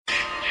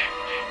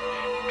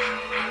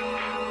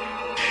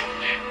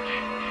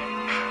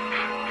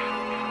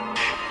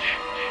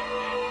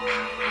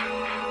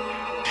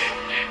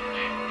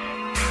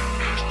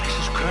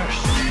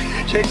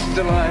Jason's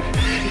alive.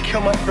 He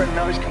killed my friend,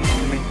 now he's coming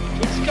for me.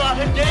 He's got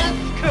a death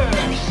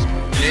curse.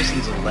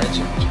 Jason's a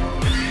legend.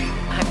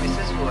 I'm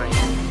Mrs. Voorhees,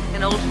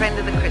 an old friend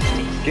of the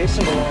Christies.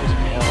 Jason belongs in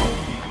hell.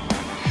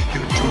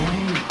 You're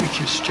doomed if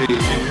you stay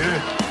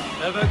here.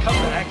 Never come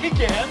back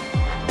again.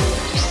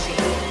 You see,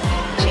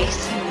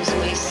 Jason was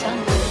my son,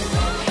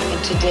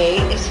 and today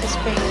is his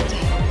birthday.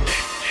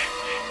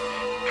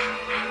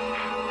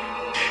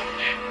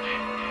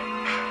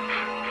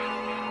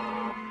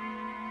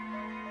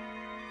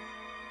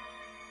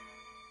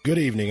 Good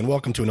evening and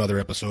welcome to another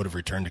episode of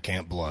Return to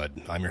Camp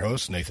Blood. I'm your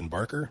host, Nathan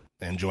Barker,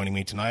 and joining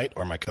me tonight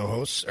are my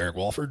co-hosts, Eric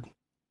Walford.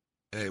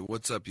 Hey,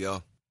 what's up,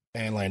 y'all?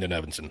 And Landon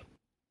Evanson.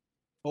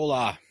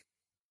 Hola.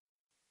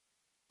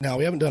 Now,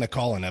 we haven't done a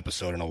call-in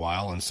episode in a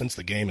while, and since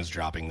the game is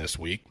dropping this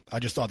week, I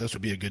just thought this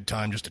would be a good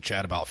time just to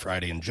chat about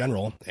Friday in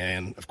general,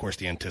 and, of course,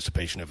 the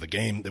anticipation of the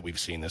game that we've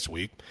seen this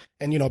week,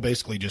 and,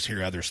 basically just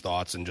hear others'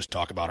 thoughts and just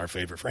talk about our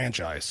favorite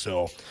franchise.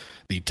 So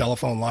the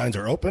telephone lines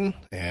are open,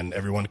 and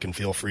everyone can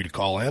feel free to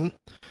call in,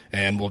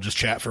 and we'll just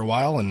chat for a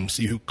while and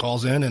see who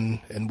calls in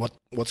and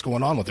what's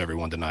going on with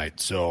everyone tonight.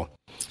 So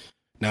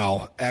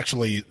now,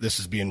 actually,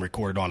 this is being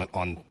recorded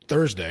on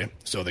Thursday,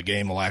 so the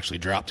game will actually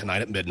drop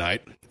tonight at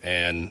midnight,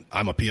 and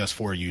I'm a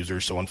PS4 user,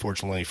 so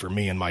unfortunately for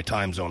me in my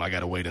time zone, I got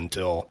to wait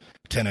until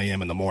 10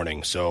 a.m. in the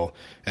morning. So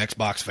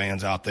Xbox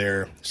fans out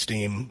there,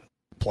 Steam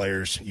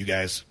players, you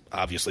guys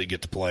obviously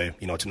get to play,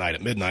 tonight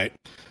at midnight.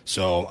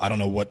 So I don't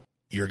know what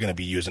you're going to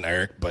be using,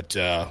 Eric, but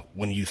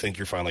when do you think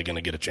you're finally going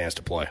to get a chance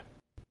to play?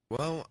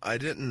 Well, I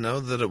didn't know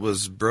that it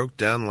was broke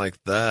down like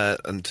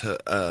that until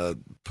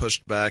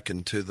pushed back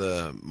into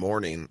the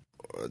morning.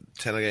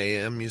 10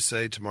 a.m. you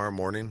say tomorrow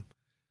morning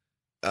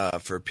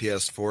for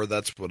PS4.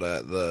 That's what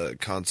the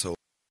console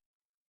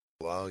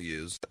I'll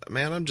use.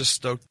 Man, I'm just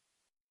stoked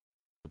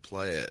to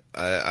play it.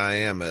 I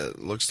am. It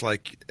looks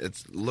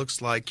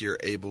like you're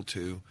able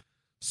to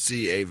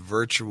see a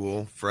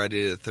virtual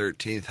Friday the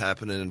 13th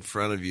happening in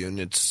front of you,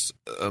 and it's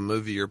a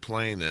movie you're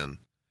playing in.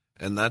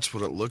 And that's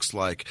what it looks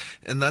like.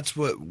 And that's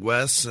what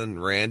Wes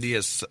and Randy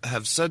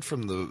have said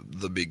from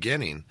the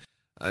beginning.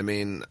 I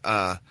mean,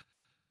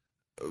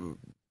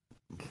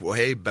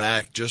 way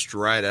back, just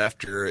right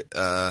after it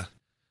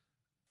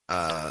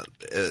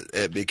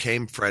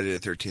became Friday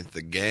the 13th,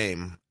 the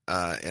game,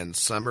 and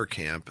summer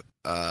camp,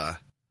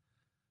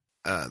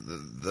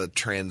 the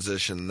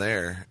transition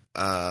there,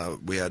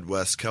 we had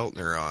Wes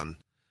Keltner on.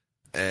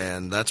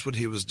 And that's what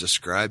he was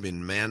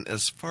describing, man.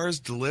 As far as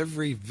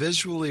delivery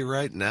visually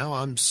right now,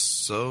 I'm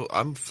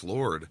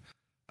floored.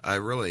 I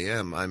really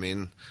am. I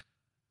mean,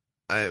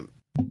 I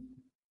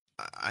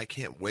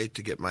can't wait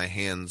to get my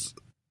hands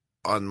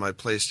on my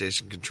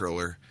PlayStation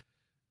controller,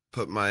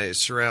 put my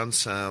surround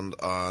sound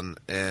on,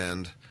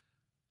 and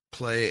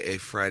play a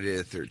Friday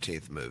the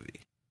 13th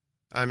movie.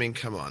 I mean,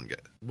 come on, guys.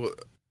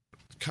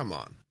 Come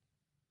on.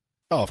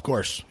 Oh, of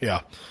course.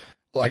 Yeah.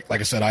 Like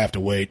I said, I have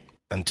to wait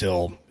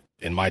until,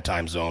 in my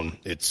time zone,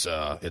 it's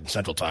in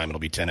Central Time. It'll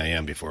be 10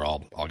 a.m. before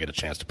I'll get a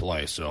chance to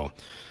play. So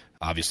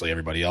obviously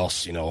everybody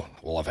else,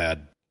 will have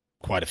had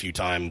quite a few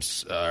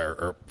times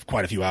or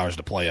quite a few hours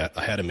to play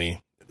ahead of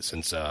me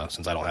since I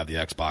don't have the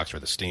Xbox or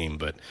the Steam.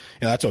 But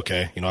that's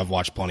okay. I've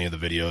watched plenty of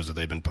the videos that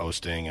they've been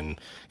posting and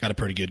got a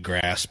pretty good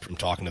grasp from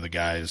talking to the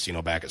guys,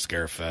 back at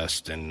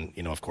Scarefest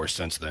and of course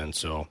since then.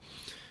 So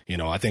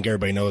I think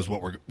everybody knows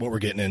what we're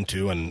getting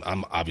into, and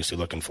I'm obviously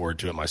looking forward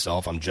to it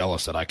myself. I'm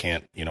jealous that I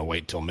can't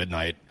wait till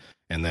midnight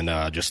and then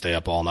just stay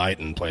up all night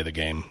and play the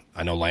game.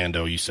 I know,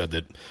 Lando, you said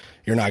that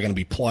you're not going to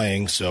be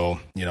playing, so,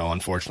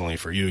 unfortunately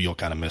for you, you'll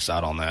kind of miss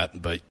out on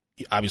that. But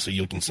obviously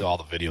you can see all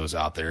the videos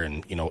out there,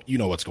 and, you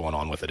know what's going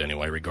on with it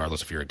anyway,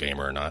 regardless if you're a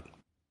gamer or not.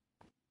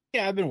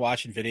 Yeah, I've been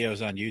watching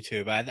videos on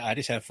YouTube. I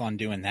just have fun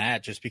doing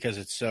that just because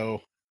it's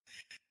so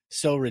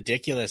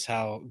ridiculous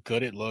how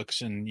good it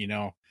looks, and,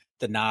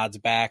 the nods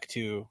back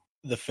to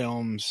the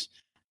films.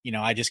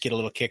 I just get a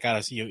little kick out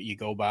of you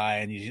go by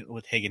and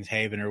with Higgins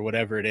Haven or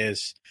whatever it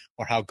is,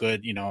 or how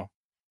good,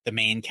 the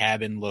main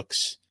cabin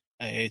looks.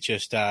 It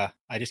just, I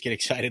just get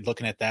excited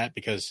looking at that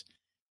because,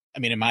 I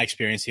mean, in my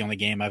experience, the only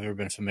game I've ever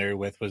been familiar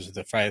with was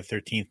the Friday the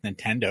 13th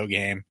Nintendo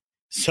game.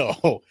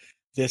 So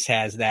this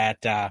has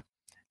that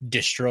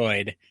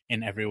destroyed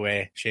in every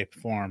way, shape,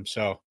 or form.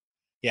 So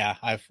yeah,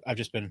 I've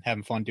just been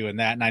having fun doing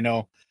that. And I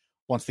know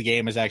once the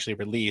game is actually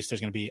released,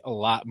 there's going to be a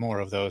lot more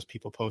of those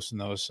people posting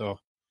those. So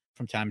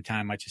from time to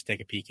time, I just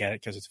take a peek at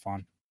it because it's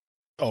fun.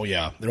 Oh,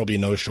 yeah. There'll be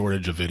no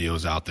shortage of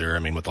videos out there. I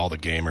mean, with all the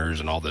gamers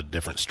and all the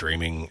different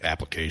streaming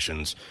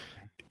applications,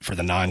 for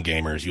the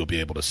non-gamers, you'll be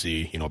able to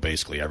see,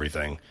 basically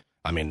everything.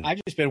 I mean, I've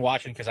just been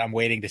watching because I'm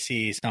waiting to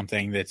see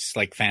something that's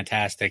like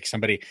fantastic.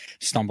 Somebody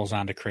stumbles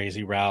onto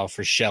Crazy Ralph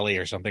or Shelley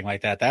or something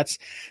like that.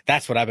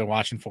 That's what I've been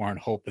watching for and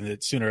hoping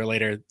that sooner or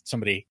later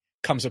somebody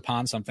comes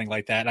upon something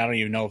like that. I don't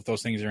even know if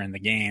those things are in the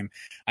game.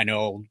 I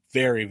know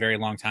very, very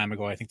long time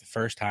ago, I think the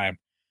first time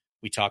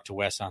we talked to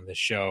Wes on this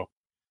show.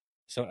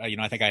 So,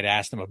 I think I'd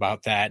asked him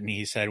about that, and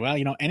he said, well,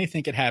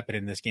 anything could happen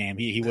in this game.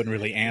 He wouldn't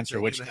really answer,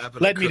 which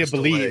led me to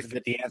believe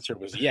that the answer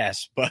was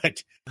yes,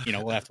 but,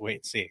 we'll have to wait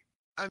and see.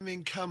 I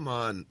mean, come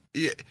on.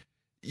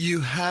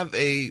 you have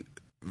a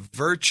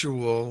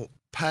virtual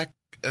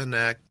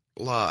Packanack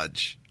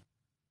Lodge.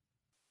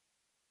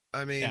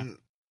 I mean,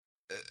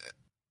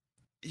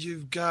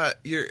 you've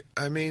got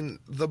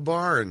the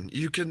barn.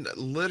 You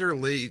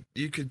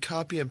could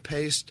copy and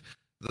paste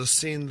the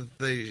scene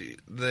that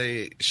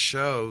they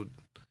showed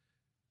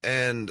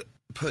and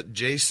put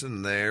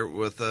Jason there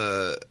with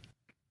a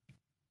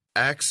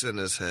axe in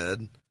his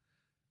head.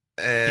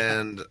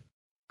 And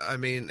I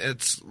mean,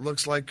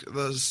 looks like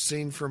the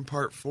scene from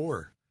part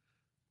 4.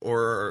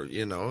 Or,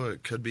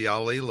 it could be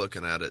Ali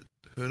looking at it.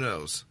 Who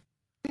knows?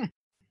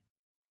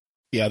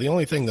 Yeah, the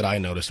only thing that I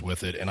noticed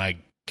with it, and I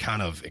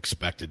kind of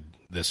expected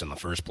this in the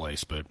first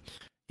place, but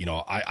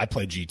I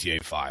played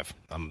GTA 5.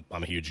 I'm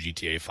a huge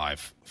GTA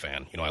 5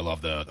 fan. I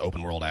love the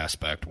open world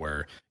aspect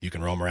where you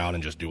can roam around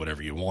and just do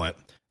whatever you want.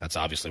 That's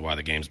obviously why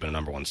the game's been a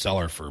number one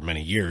seller for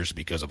many years,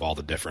 because of all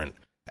the different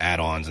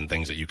add-ons and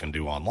things that you can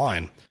do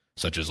online,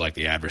 such as like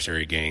the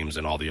adversary games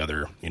and all the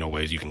other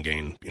ways you can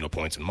gain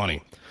points and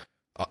money.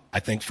 I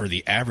think for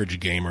the average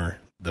gamer,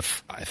 the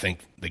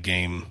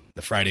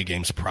Friday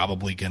game's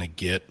probably going to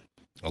get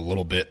a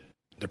little bit.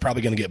 They're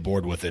probably going to get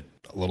bored with it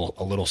a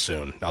little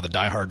soon. Now the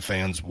diehard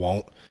fans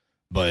won't,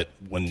 but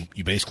when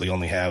you basically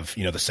only have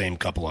the same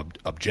couple of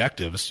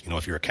objectives,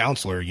 if you're a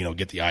counselor,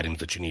 get the items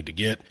that you need to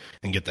get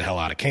and get the hell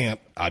out of camp.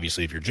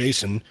 Obviously, if you're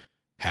Jason,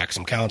 hack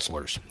some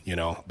counselors.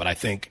 But I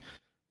think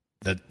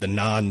that the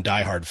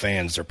non-diehard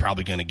fans are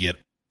probably going to get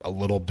a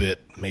little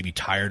bit maybe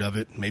tired of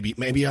it.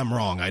 Maybe I'm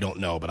wrong. I don't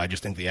know, but I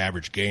just think the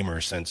average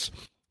gamer, since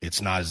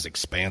it's not as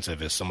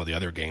expansive as some of the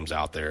other games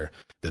out there,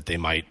 that they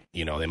might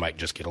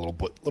just get a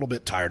little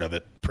bit tired of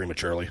it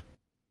prematurely.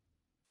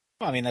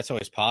 Well, I mean, that's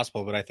always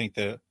possible, but I think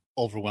the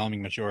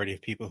overwhelming majority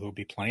of people who will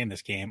be playing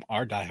this game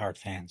are diehard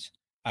fans,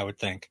 I would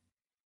think.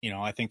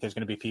 I think there's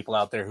going to be people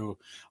out there who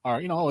are,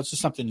 it's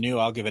just something new,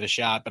 I'll give it a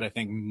shot. But I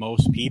think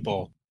most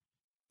people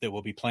that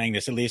will be playing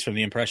this, at least from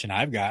the impression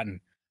I've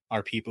gotten,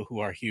 are people who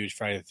are huge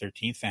Friday the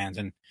 13th fans.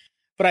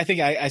 But I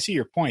think I see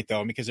your point,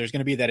 though, because there's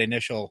going to be that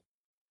initial,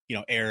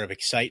 air of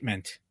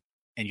excitement,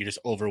 and you're just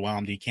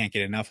overwhelmed. You can't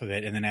get enough of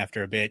it. And then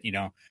after a bit,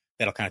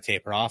 that'll kind of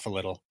taper off a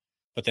little.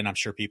 But then I'm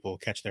sure people will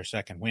catch their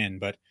second win.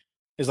 But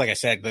it's like I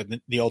said,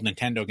 the old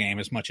Nintendo game,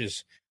 as much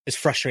as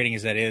frustrating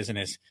as that is and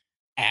as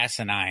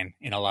asinine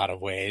in a lot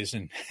of ways,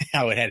 and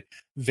how it had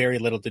very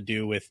little to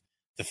do with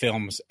the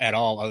films at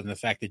all, other than the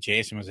fact that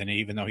Jason was in it,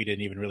 even though he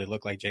didn't even really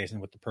look like Jason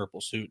with the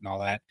purple suit and all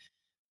that.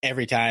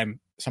 Every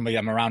time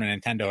I'm around a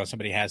Nintendo and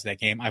somebody has that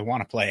game, I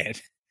want to play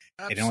it.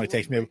 Absolutely. It only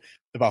takes me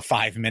about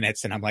 5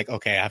 minutes, and I'm like,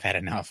 okay, I've had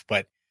enough.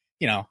 But,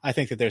 I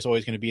think that there's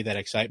always going to be that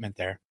excitement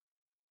there.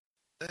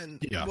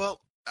 And, well,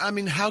 I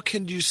mean, how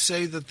can you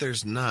say that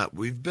there's not?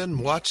 We've been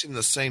watching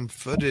the same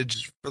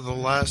footage for the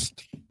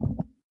last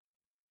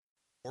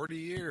 40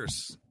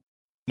 years.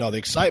 No, the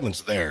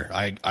excitement's there.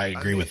 I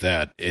agree with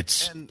that.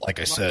 It's, like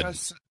I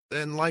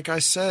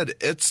said,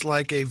 it's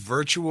like a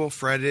virtual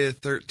Friday the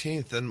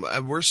 13th,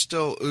 and we're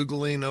still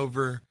oogling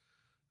over,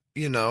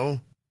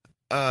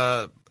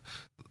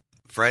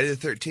 Friday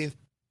the 13th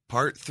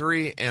Part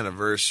 3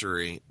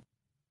 anniversary.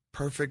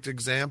 Perfect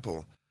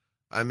example.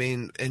 I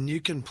mean, and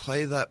you can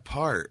play that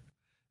part,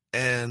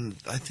 and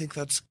I think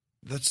that's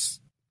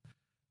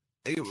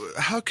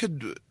how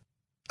could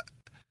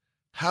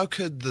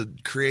the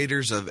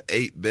creators of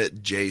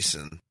 8-Bit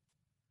Jason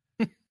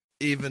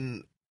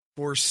even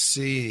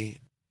foresee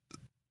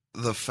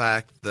the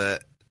fact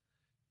that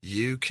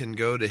you can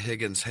go to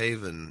Higgins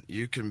Haven,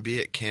 you can be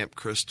at Camp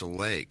Crystal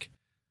Lake,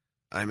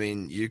 I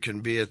mean, you can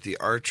be at the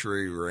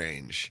archery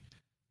range,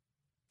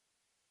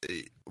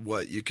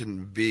 you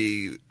can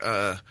be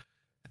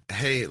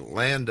hey,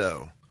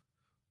 Lando,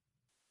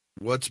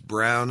 what's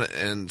brown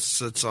and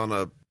sits on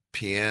a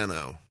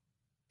piano?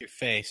 Your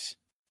face.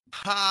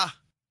 Ha!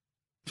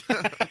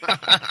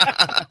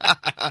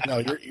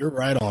 No, you're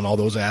right on all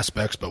those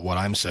aspects, but what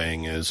I'm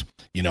saying is,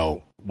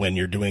 when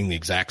you're doing the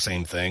exact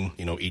same thing,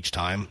 each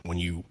time, when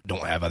you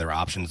don't have other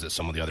options that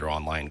some of the other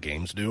online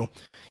games do,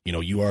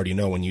 you already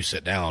know when you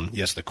sit down,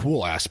 yes, the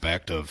cool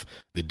aspect of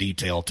the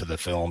detail to the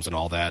films and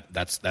all that,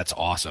 that's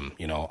awesome.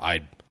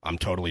 I'm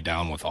totally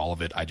down with all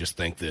of it. I just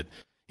think that,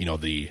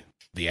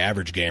 the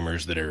average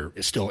gamers that are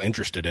still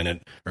interested in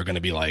it are going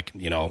to be like,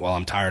 well,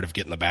 I'm tired of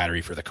getting the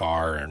battery for the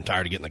car, or I'm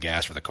tired of getting the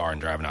gas for the car and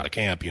driving out of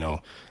camp.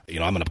 I'm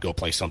going to go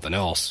play something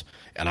else.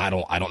 And I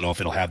don't know if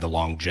it'll have the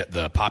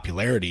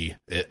longevity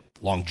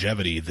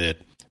that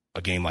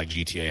a game like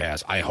GTA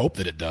has. I hope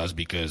that it does,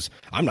 because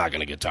I'm not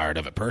going to get tired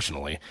of it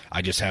personally.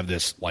 I just have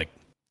this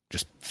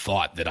just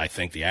thought that I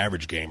think the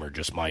average gamer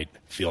just might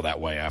feel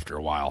that way after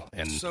a while.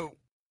 And so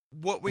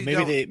what we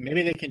maybe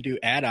they can do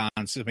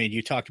add-ons. I mean,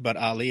 you talked about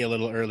Ali a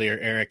little earlier,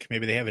 Eric.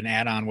 Maybe they have an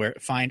add-on where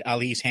find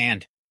Ali's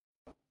hand,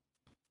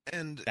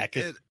 and that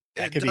could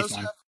be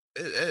fun.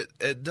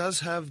 It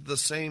does have the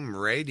same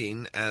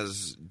rating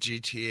as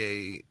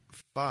GTA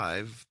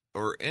 5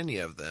 or any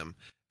of them,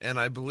 and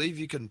I believe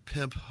you can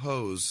pimp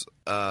hose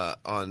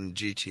on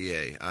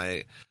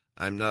GTA.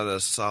 I'm not a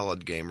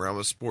solid gamer. I'm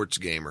a sports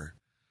gamer.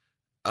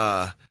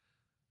 But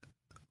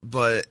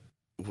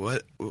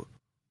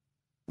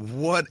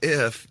what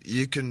if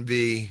you can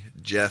be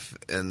Jeff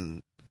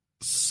and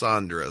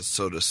Sandra,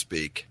 so to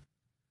speak,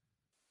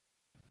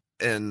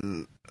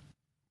 and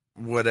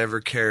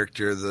whatever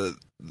character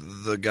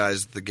the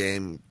guys at the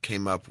game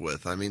came up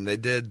with? I mean, they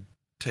did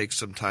take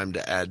some time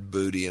to add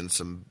Booty and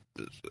some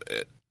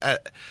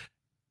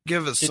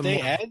give us Did some they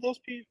more. add those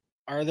people?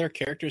 Are there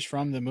characters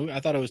from the movie?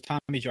 I thought it was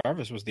Tommy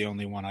Jarvis was the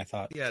only one. I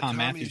thought Tom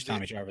Matthews,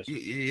 Tommy Jarvis.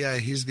 Yeah,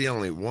 he's the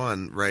only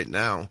one right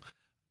now.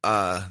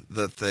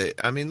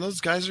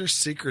 Those guys are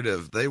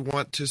secretive. They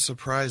want to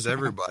surprise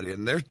everybody,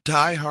 and they're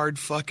diehard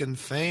fucking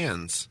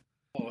fans.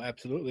 Oh,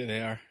 absolutely,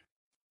 they are.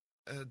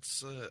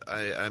 It's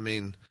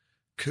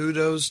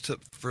kudos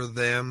for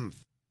them,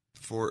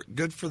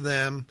 good for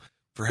them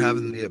for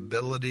having the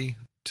ability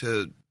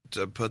to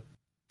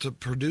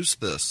produce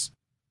this.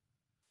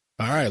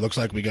 All right, looks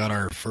like we got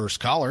our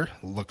first caller.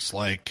 Looks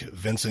like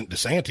Vincent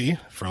DeSanti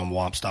from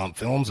Womp Stomp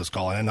Films is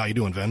calling in. How you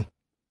doing, Vin?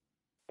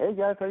 Hey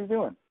guys, how you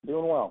doing?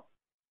 Doing well.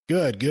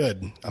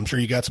 Good. I'm sure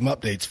you got some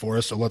updates for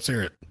us, so let's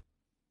hear it.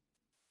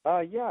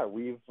 Yeah,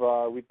 we've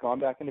gone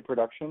back into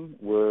production.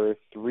 We're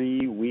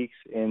 3 weeks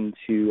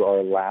into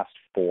our last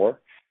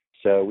 4,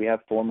 so we have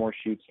 4 more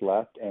shoots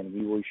left, and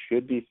we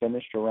should be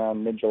finished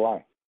around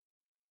mid-July.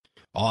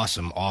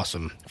 Awesome.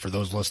 For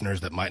those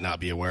listeners that might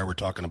not be aware, we're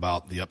talking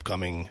about the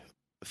upcoming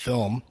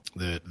film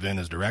that Vin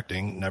is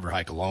directing, Never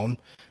Hike Alone.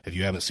 If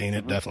you haven't seen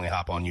it, definitely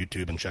hop on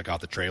YouTube and check out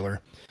the trailer.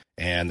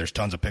 And there's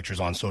tons of pictures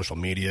on social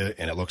media,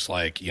 and it looks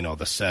like,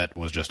 the set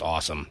was just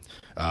awesome.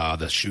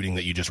 The shooting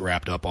that you just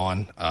wrapped up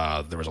on,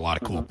 there was a lot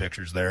of cool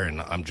pictures there,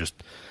 and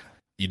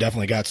you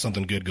definitely got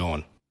something good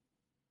going.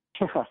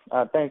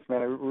 Thanks,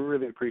 man. We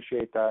really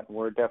appreciate that.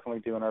 We're definitely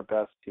doing our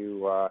best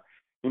to,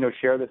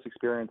 share this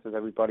experience with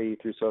everybody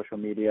through social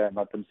media and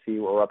let them see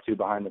what we're up to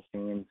behind the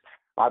scenes.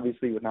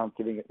 Obviously, without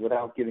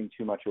giving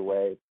too much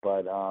away,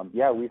 but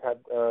we've had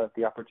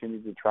the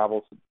opportunity to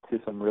travel to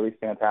some really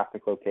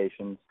fantastic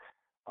locations.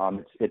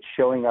 It's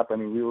showing up. I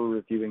mean, we were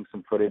reviewing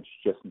some footage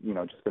just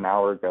an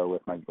hour ago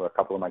with a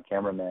couple of my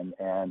cameramen,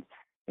 and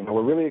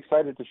we're really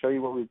excited to show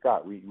you what we've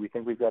got. We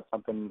think we've got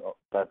something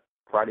that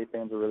Friday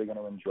fans are really going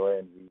to enjoy,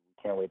 and we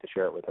can't wait to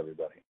share it with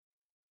everybody.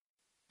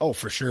 Oh,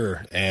 for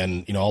sure.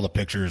 And, all the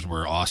pictures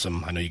were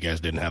awesome. I know you guys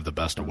didn't have the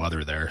best of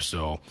weather there,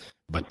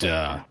 but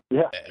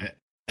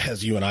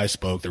as you and I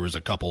spoke, there was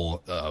a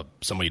couple,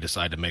 somebody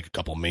decided to make a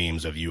couple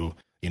memes of you,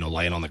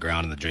 laying on the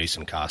ground in the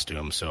Jason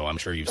costume. So I'm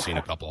sure you've seen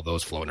a couple of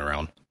those floating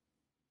around.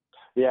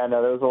 Yeah,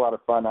 no, that was a lot of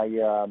fun. I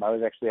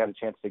was actually had a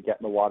chance to get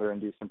in the water and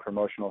do some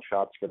promotional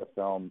shots for the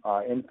film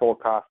in full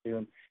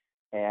costume,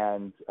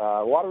 and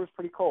water was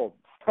pretty cold.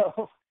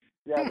 So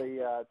yeah,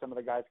 some of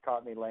the guys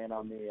caught me laying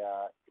on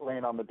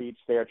the beach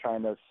there,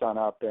 trying to sun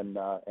up and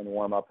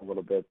warm up a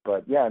little bit.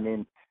 But yeah, I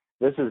mean,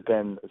 this has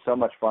been so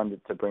much fun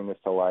to bring this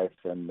to life,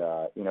 and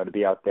to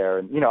be out there,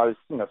 and I was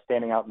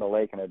standing out in the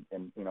lake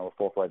in a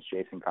full-fledged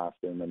Jason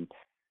costume, and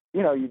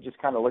you just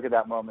kind of look at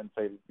that moment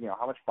and say,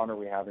 how much fun are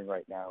we having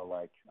right now?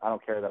 Like, I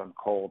don't care that I'm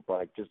cold,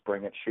 like, just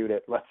bring it, shoot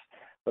it, let's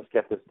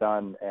get this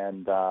done.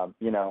 And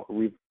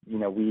we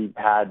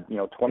had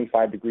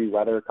 25-degree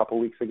weather a couple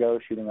weeks ago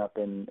shooting up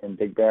in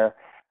Big Bear.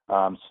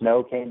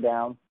 Snow came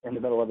down in the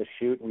middle of the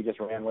shoot, and we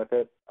just ran with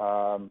it.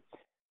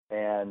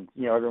 And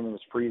everyone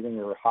was freezing.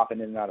 We were hopping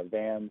in and out of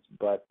vans,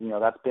 but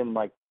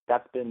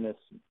that's been this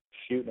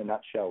shoot in a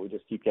nutshell. We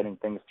just keep getting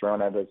things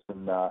thrown at us,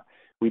 and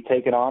we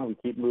take it on. We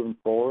keep moving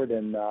forward,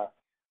 and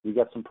we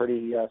got some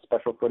pretty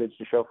special footage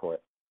to show for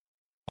it.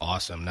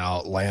 Awesome.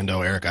 Now,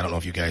 Lando, Eric, I don't know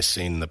if you guys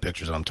seen the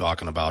pictures that I'm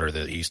talking about or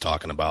that he's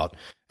talking about,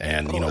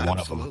 and one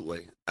of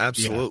them.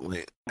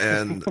 Absolutely.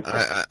 Yeah. And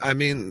I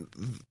mean,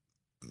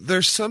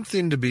 there's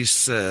something to be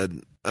said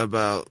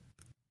about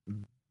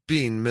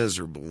being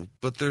miserable,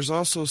 but there's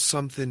also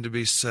something to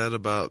be said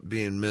about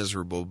being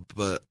miserable,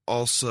 but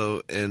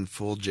also in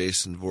full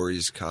Jason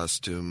Voorhees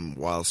costume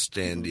while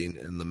standing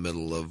in the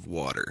middle of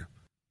water.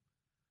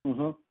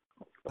 Mm-hmm.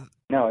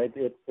 No,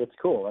 it's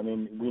cool. I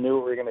mean, we knew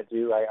what we were going to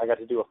do. I got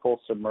to do a full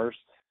submersed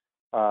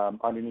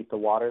underneath the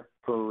water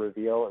for a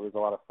reveal. It was a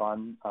lot of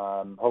fun.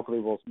 Hopefully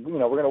we're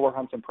going to work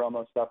on some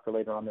promo stuff for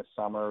later on this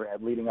summer,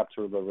 leading up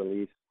to the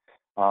release.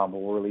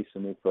 We'll release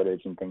some new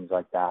footage and things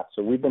like that.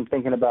 So we've been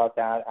thinking about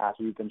that as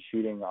we've been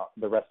shooting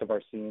the rest of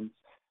our scenes.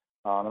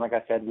 And like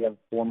I said, we have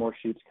 4 more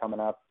shoots coming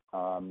up,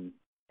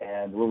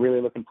 and we're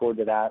really looking forward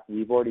to that.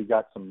 We've already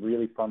got some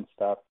really fun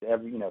stuff.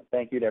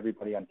 Thank you to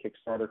everybody on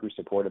Kickstarter who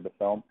supported the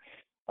film.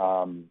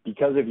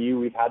 Because of you,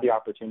 we've had the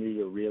opportunity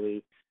to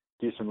really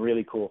do some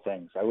really cool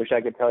things. I wish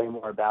I could tell you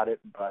more about it,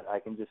 but I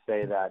can just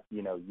say that,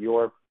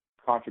 your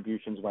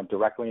contributions went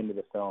directly into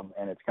the film,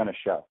 and it's going to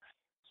show.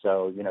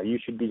 So, you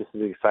should be just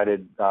as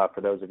excited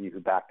for those of you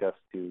who backed us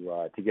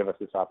to give us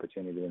this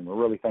opportunity, and we're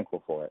really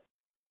thankful for it.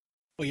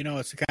 Well,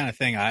 it's the kind of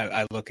thing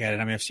I look at it.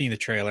 I mean, I've seen the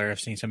trailer, I've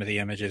seen some of the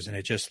images, and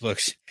it just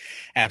looks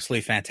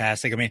absolutely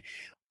fantastic. I mean,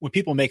 when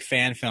people make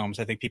fan films,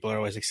 I think people are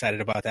always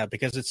excited about that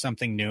because it's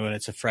something new and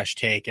it's a fresh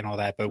take and all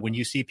that. But when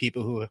you see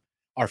people who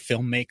are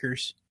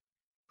filmmakers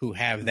who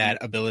have that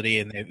ability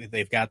and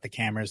they've got the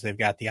cameras, they've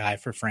got the eye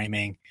for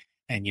framing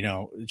and,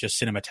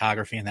 just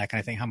cinematography and that kind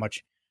of thing, how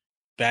much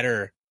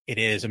better it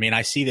is. I mean,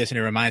 I see this and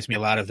it reminds me a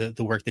lot of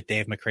the work that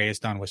Dave McRae has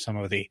done with some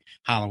of the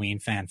Halloween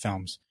fan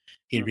films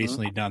he'd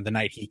recently done, The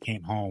Night He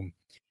Came Home.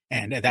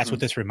 And that's what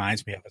this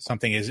reminds me of.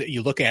 Something is,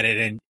 you look at it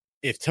and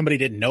if somebody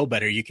didn't know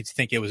better, you could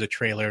think it was a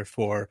trailer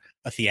for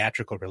a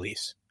theatrical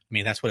release. I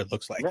mean, that's what it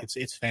looks like. Yeah.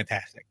 It's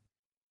fantastic.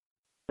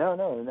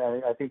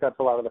 No, I think that's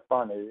a lot of the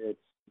fun. It's,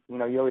 you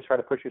know, you always try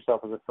to push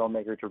yourself as a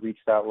filmmaker to reach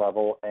that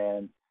level,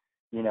 and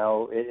you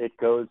know, it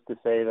goes to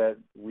say that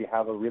we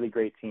have a really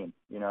great team.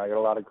 You know, I got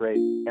a lot of great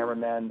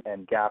cameramen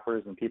and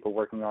gaffers and people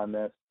working on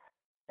this.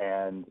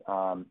 And,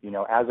 you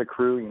know, as a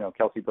crew, you know,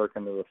 Kelsey Burke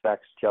with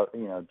effects,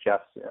 you know,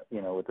 Jeff,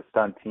 you know, with the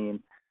stunt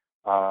team,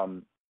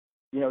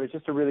 you know, it's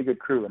just a really good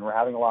crew, and we're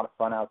having a lot of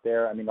fun out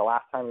there. I mean, the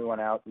last time we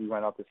went out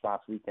this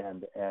last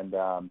weekend, and,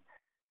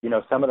 you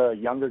know, some of the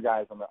younger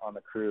guys on the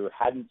crew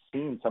hadn't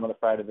seen some of the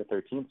Friday the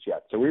 13th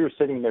yet. So we were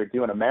sitting there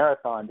doing a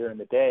marathon during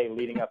the day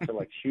leading up to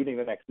like shooting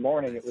the next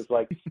morning. It was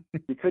like,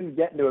 you couldn't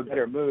get into a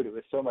better mood. It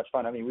was so much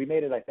fun. I mean, we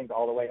made it, I think,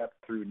 all the way up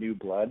through New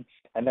Blood,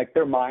 and like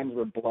their minds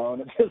were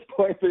blown at this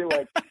point.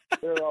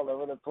 They're all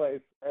over the place.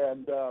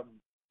 And,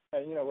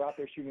 you know, we're out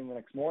there shooting the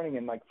next morning,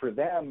 and like for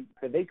them,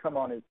 they come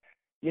on as,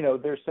 you know,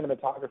 they're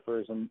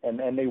cinematographers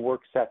and they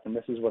work sets, and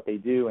this is what they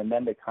do. And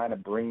then to kind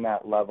of bring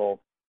that level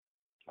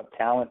of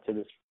talent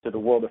to the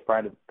world of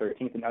Friday the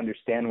 13th and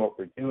understand what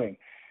we're doing.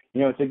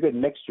 You know, it's a good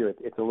mixture.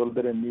 It's a little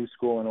bit of new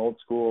school and old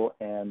school,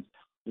 and,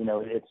 you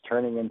know, it's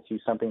turning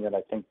into something that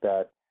I think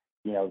that,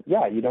 you know,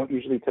 yeah, you don't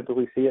usually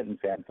typically see it in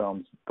fan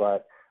films,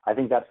 but I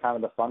think that's kind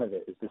of the fun of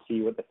it, is to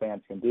see what the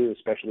fans can do,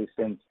 especially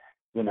since,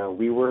 you know,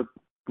 we were,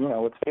 you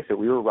know, let's face it,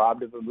 we were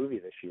robbed of a movie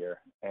this year.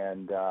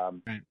 And,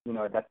 you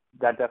know, that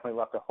definitely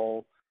left a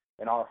hole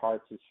in our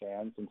hearts as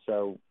fans. And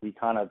so we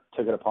kind of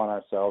took it upon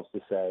ourselves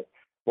to say,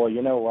 well,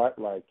 you know what,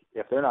 like,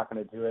 if they're not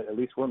going to do it, at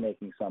least we're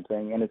making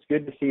something. And it's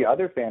good to see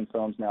other fan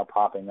films now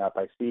popping up.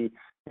 I've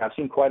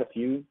seen quite a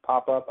few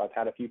pop up. I've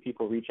had a few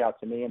people reach out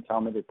to me and tell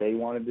me that they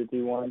wanted to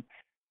do one,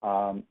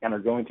 and are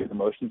going through the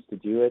motions to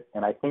do it.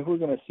 And I think we're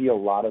going to see a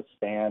lot of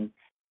fan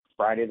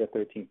Friday the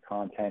 13th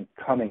content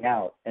coming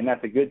out. And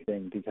that's a good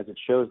thing, because it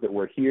shows that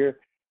we're here.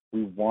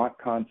 We want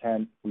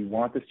content. We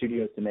want the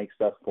studios to make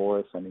stuff for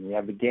us. I mean, we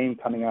have the game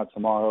coming out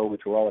tomorrow,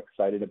 which we're all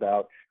excited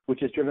about,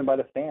 which is driven by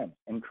the fans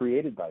and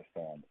created by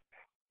fans.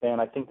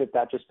 And I think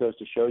that just goes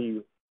to show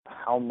you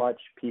how much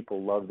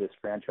people love this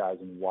franchise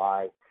and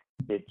why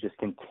it just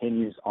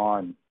continues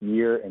on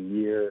year and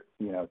year,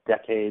 you know,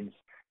 decades.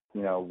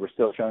 You know, we're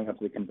still showing up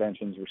to the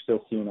conventions. We're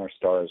still seeing our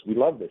stars. We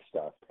love this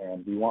stuff,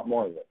 and we want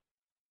more of it.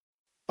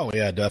 Oh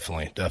yeah,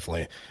 definitely.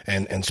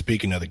 And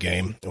speaking of the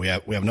game, we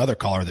have another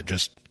caller that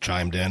just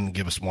chimed in.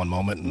 Give us one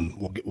moment,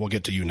 and we'll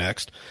get to you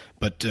next.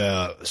 But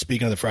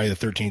speaking of the Friday the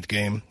 13th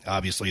game,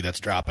 obviously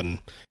that's dropping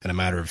in a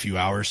matter of a few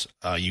hours.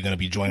 You going to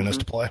be joining us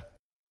to play?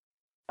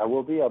 I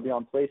will be. I'll be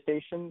on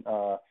PlayStation,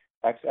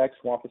 XX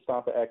Wampa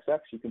Stompa XX.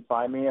 You can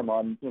find me. I'm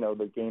on, you know,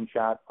 the game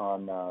chat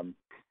on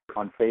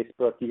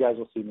Facebook. You guys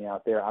will see me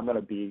out there. I'm going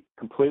to be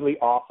completely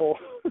awful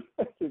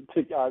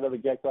out of the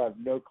get-go. I have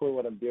no clue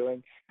what I'm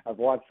doing. I've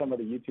watched some of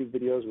the YouTube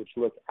videos, which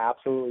look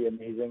absolutely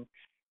amazing.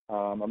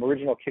 I'm an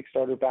original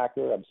Kickstarter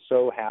backer. I'm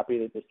so happy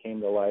that this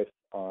came to life.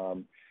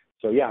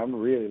 So, yeah, I'm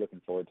really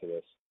looking forward to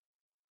this.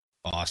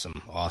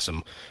 Awesome.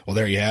 Well,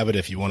 there you have it.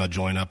 If you want to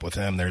join up with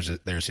him,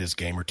 there's his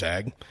gamer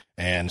tag.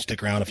 And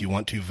stick around if you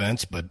want to,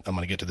 Vince, but I'm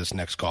going to get to this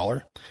next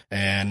caller.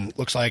 And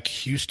looks like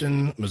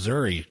Houston,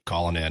 Missouri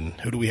calling in.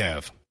 Who do we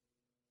have?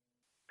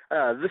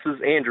 This is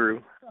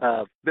Andrew.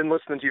 Been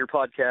listening to your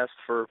podcast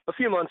for a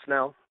few months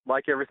now.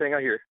 Like everything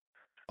I hear.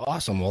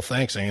 Awesome. Well,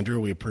 thanks, Andrew.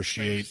 We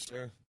appreciate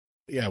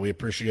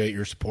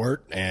your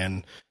support,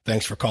 and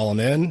thanks for calling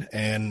in.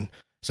 And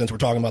since we're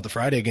talking about the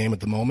Friday game at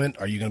the moment,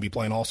 are you going to be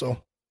playing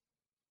also?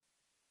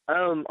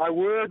 I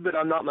would, but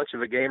I'm not much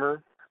of a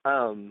gamer.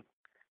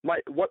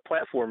 What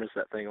platform is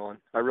that thing on?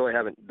 I really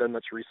haven't done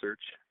much research.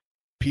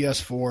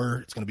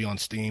 PS4. It's going to be on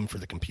Steam for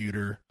the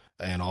computer,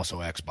 and also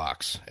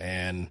Xbox.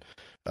 And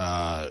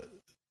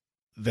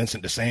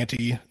Vincent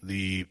DeSanti,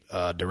 the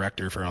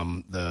director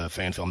from the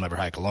fan film Never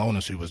Hike Alone,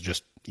 is who was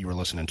just you were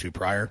listening to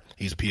prior.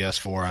 He's a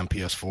PS4. I'm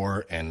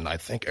PS4, and I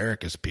think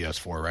Eric is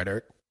PS4, right,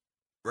 Eric?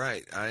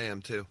 Right, I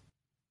am too.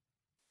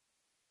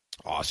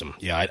 Awesome.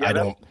 Yeah,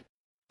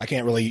 I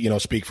can't really,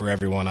 speak for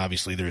everyone.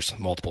 Obviously, there's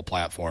multiple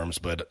platforms,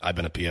 but I've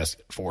been a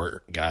PS4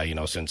 guy,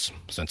 since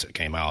it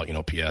came out.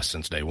 PS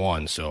since day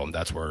one. So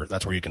that's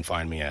where you can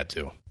find me at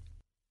too.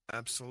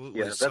 Absolutely.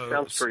 Yeah, that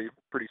sounds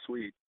pretty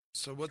sweet.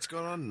 So what's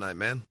going on tonight,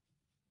 man?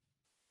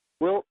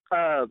 Well,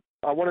 I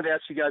wanted to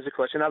ask you guys a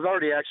question. I've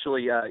already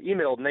actually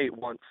emailed Nate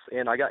once,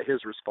 and I got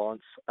his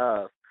response.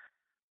 I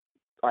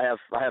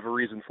have a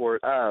reason for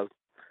it.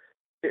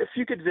 If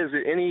you could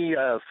visit any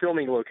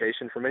filming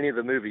location from any of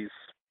the movies,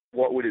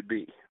 what would it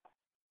be?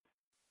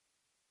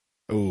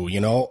 Oh,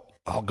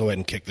 I'll go ahead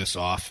and kick this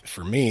off.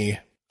 For me,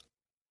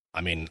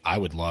 I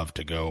would love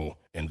to go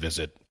and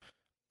visit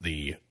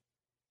the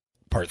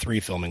Part 3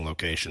 filming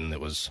location that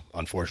was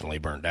unfortunately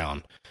burnt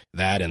down.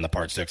 That and the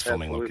Part 6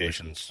 filming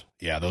locations.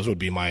 Yeah, those would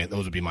be my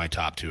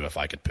top two if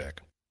I could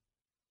pick.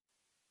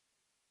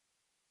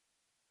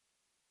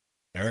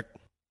 Eric?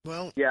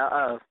 Well,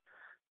 Yeah.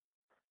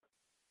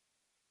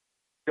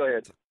 Go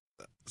ahead.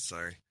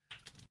 Sorry.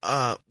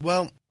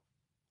 Well,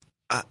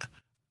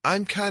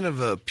 I'm kind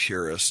of a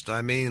purist.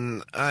 I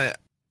mean,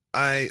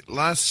 I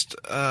last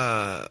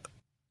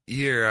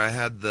year I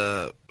had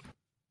the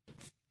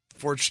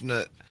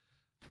fortunate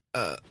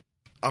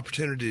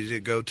opportunity to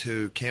go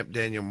to Camp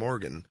Daniel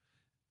Morgan,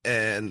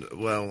 and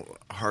well,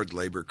 Hard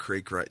Labor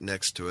Creek right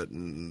next to it,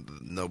 and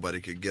nobody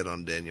could get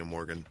on Daniel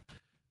Morgan.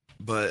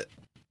 But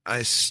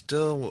I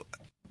still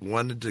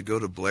wanted to go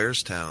to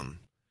Blairstown,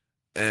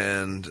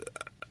 and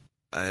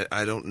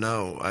I don't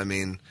know. I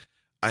mean,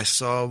 I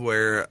saw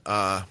where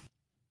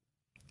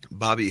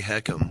Bobby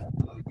Heckham,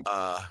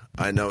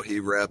 I know he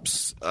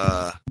reps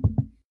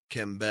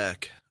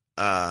Quebec.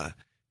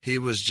 He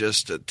was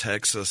just at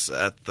Texas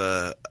at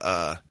the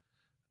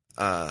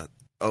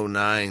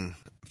 09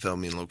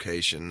 filming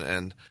location,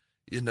 and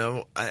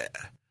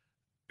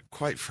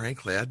quite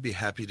frankly, I'd be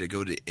happy to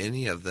go to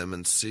any of them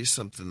and see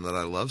something that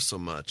I love so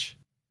much.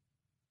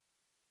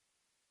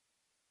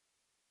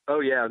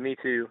 Oh yeah, me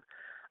too.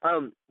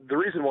 The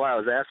reason why I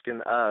was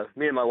asking,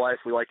 me and my wife,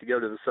 we like to go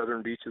to the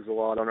southern beaches a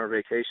lot on our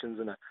vacations,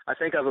 and I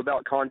think I've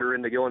about conned her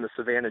into going to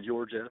Savannah,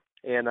 Georgia,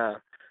 and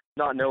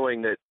not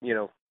knowing that,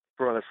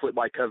 we're going to slip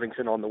by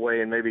Covington on the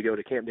way and maybe go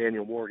to Camp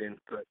Daniel Morgan,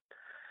 but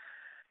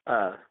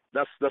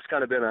that's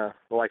kind of been a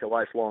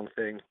lifelong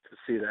thing to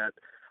see that.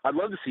 I'd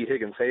love to see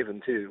Higgins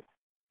Haven too,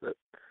 but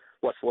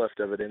what's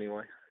left of it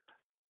anyway.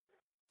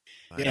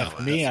 Yeah,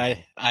 for me,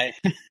 I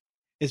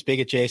as big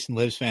a Jason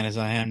Lives fan as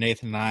I am,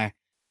 Nathan and I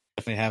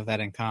definitely have that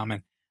in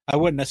common. I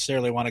wouldn't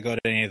necessarily want to go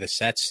to any of the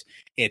sets.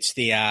 It's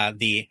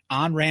the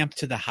on-ramp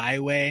to the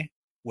highway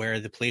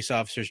where the police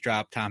officers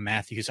drop Tom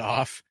Matthews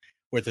off,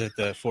 where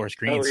the Forest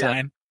Green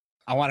sign.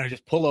 I want to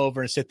just pull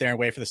over and sit there and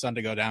wait for the sun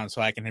to go down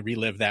so I can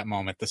relive that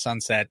moment, the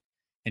sunset,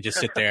 and just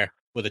sit there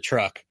with a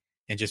truck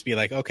and just be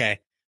like, okay,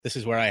 this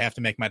is where I have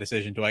to make my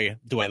decision. Do I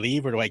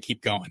leave or do I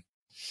keep going?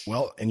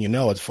 Well, and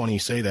it's funny you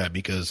say that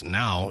because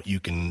now you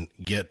can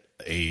get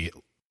a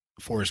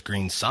Forest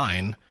Green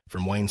sign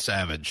from Wayne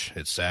Savage.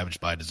 It's Savage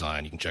by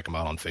Design. You can check him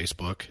out on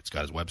Facebook. It's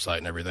got his website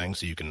and everything,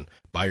 so you can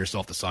buy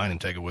yourself the sign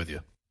and take it with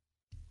you.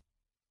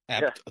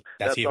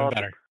 That's even awesome.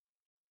 Better.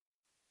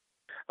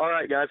 All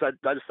right, guys. I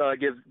just thought I'd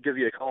give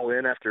you a call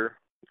in after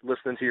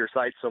listening to your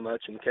site so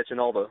much and catching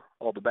all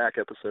the back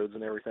episodes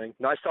and everything.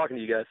 Nice talking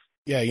to you guys.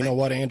 Yeah, you know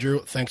what,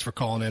 Andrew? Thanks for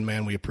calling in,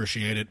 man. We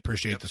appreciate it.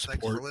 Appreciate the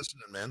support. Thanks for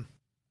listening, man.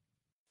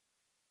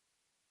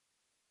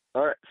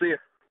 All right, see you.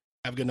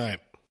 Have a good night.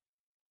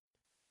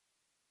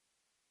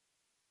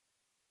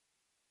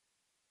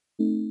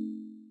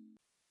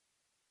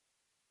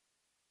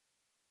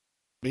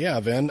 But yeah,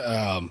 Vin,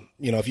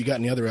 if you got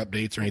any other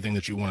updates or anything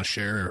that you want to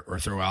share or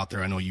throw out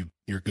there, I know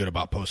you're good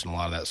about posting a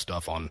lot of that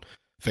stuff on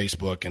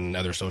Facebook and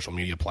other social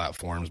media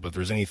platforms, but if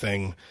there's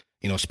anything,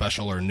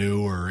 special or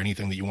new or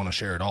anything that you want to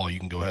share at all, you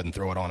can go ahead and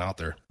throw it on out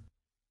there.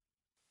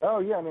 Oh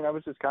yeah, I mean, I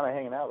was just kind of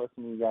hanging out,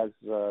 listening to you guys,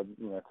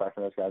 talking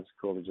to those guys. It's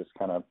cool to just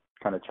kind of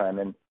chime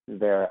in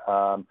there.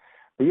 But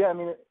yeah, I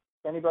mean,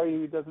 anybody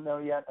who doesn't know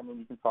yet, I mean,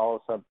 you can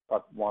follow us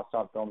up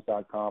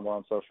WompStompFilms.com. We're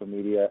on social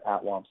media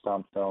at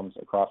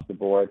WompStompFilms across the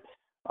board.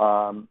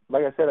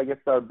 Like I said, I guess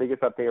our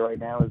biggest update right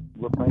now is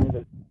we're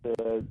planning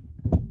to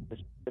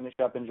finish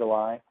up in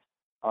July.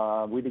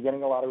 We've been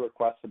getting a lot of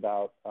requests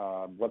about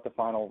what the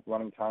final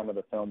running time of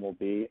the film will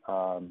be.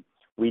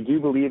 We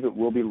do believe it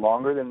will be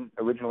longer than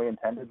originally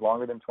intended,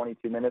 longer than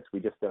 22 minutes.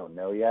 We just don't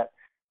know yet.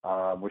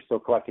 We're still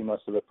collecting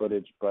most of the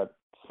footage, but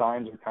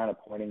signs are kind of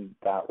pointing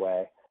that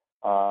way.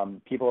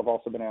 People have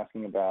also been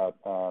asking about,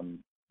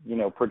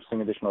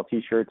 purchasing additional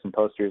T-shirts and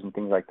posters and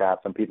things like that.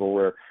 Some people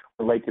were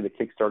late to the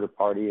Kickstarter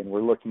party, and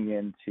we're looking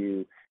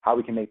into how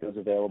we can make those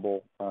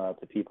available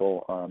to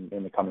people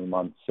in the coming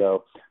months.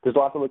 So there's a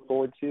lot to look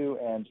forward to,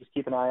 and just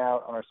keep an eye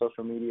out on our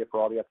social media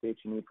for all the updates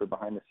you need for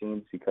behind the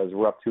scenes, because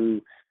we're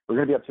going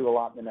to be up to a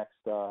lot in the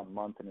next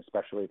month, and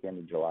especially at the end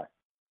of July.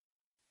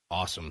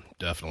 Awesome,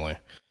 definitely.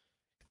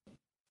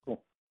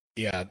 Cool.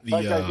 Yeah. Go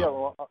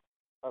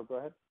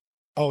ahead.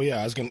 Oh yeah,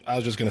 I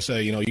was just gonna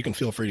say, you can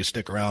feel free to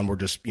stick around. We're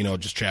just,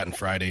 just chatting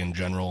Friday in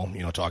general,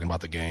 talking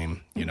about the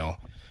game.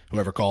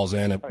 Whoever calls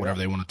in, whatever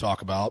they want to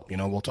talk about,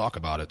 we'll talk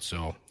about it.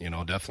 So,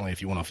 definitely,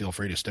 if you want to feel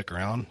free to stick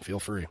around, feel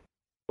free.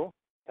 Cool.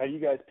 Have you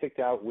guys picked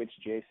out which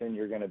Jason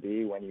you're going to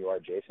be when you are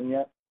Jason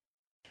yet?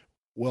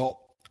 Well,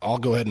 I'll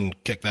go ahead and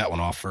kick that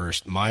one off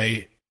first.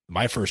 My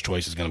first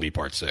choice is going to be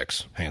part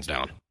 6, hands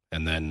down,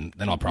 and then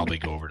I'll probably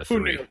go over to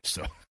 3.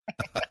 So.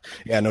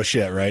 Yeah, no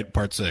shit, right?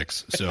 Part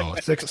 6. So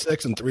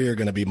 6 and 3 are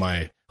going to be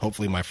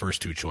hopefully my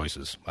first 2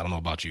 choices. I don't know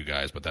about you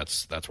guys, but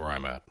that's where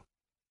I'm at.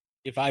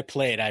 If I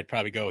played, I'd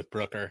probably go with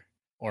Brooker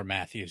or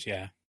Matthews.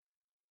 Yeah.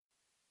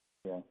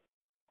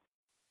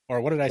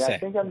 Or what did I say?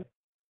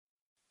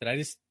 Did I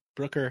just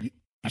Brooker? You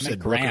I said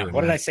Graham. Brooker.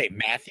 What did I say?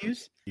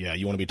 Matthews? Yeah,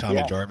 you want to be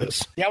Tommy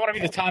Jarvis? Yeah, I want to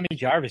be the Tommy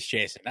Jarvis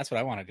Jason. That's what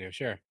I want to do.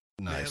 Sure.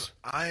 Nice.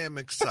 Man, I am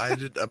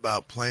excited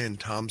about playing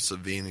Tom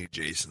Savini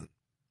Jason.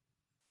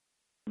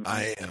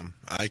 I am.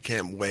 I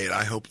can't wait.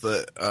 I hope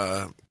that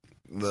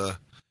the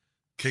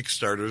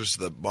Kickstarters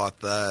that bought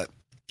that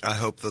I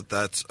hope that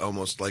that's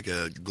almost like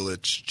a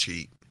glitch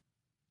cheat.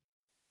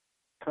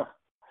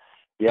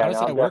 Yeah, How does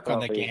no, that I'm work on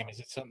the definitely- game? Is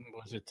it something?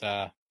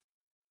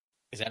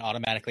 Is that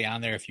automatically on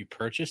there if you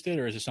purchased it,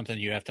 or is it something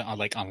you have to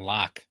like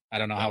unlock? I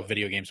don't know how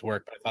video games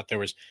work, but I thought there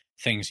was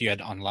things you had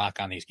to unlock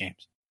on these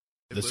games.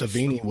 The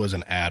Savini was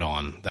an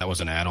add-on. That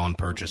was an add-on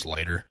purchase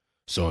later.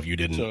 So if you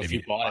didn't, So if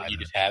you bought it, you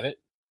just have it.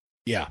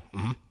 yeah.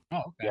 Mm-hmm. Oh,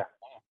 okay. Yeah.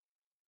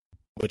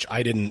 Which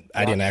I didn't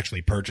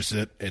actually purchase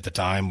it at the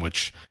time,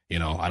 which, I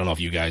don't know if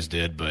you guys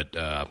did, but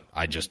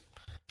I just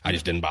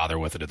didn't bother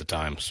with it at the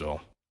time.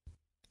 So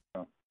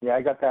Yeah,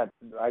 I got that.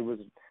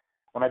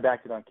 When I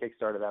backed it on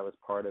Kickstarter, that was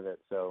part of it.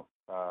 So,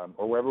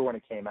 or wherever when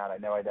it came out, I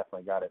know I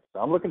definitely got it. So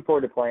I'm looking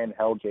forward to playing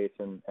Hell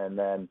Jason, and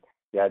then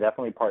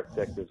definitely Part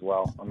 6 as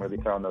well. I'm going to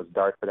be throwing those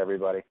darts at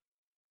everybody.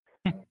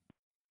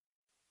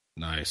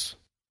 nice.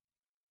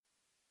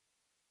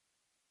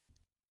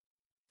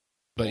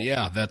 But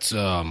yeah, that's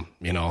people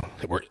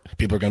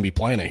are going to be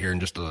playing it here in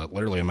just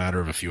literally a matter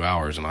of a few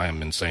hours, and I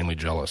am insanely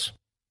jealous.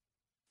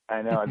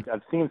 I know.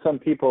 I've seen some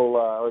people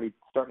already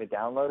starting to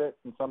download it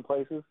in some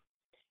places,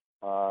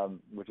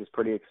 which is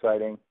pretty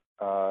exciting.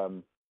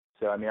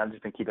 So, I mean, I've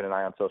just been keeping an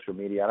eye on social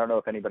media. I don't know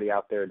if anybody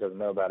out there doesn't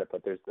know about it,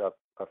 but there's a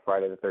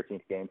Friday the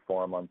 13th game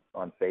forum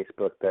on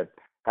Facebook that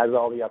has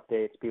all the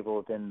updates. People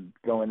have been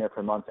going there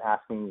for months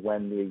asking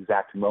when the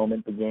exact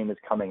moment the game is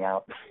coming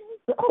out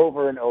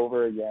over and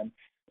over again.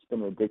 It's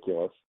been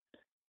ridiculous.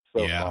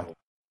 So funny.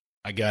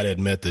 I got to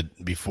admit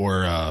that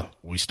before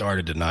we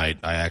started tonight,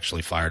 I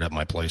actually fired up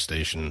my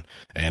PlayStation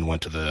and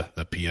went to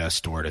the PS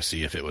store to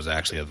see if it was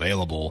actually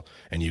available,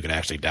 and you could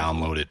actually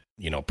download it,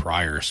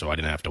 prior, so I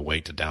didn't have to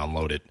wait to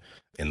download it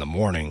in the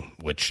morning,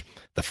 which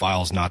the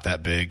file's not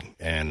that big,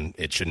 and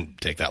it shouldn't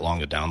take that long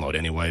to download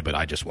anyway, but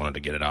I just wanted to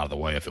get it out of the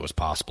way if it was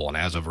possible, and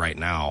as of right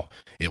now,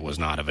 it was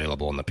not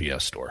available in the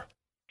PS store.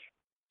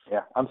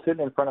 Yeah, I'm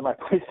sitting in front of my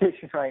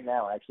PlayStation right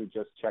now. I actually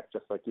just checked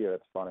just like you.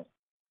 That's funny.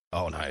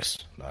 Oh, nice.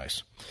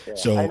 Yeah,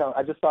 So I know.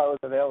 I just thought it was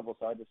available,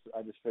 so I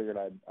just figured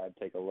I'd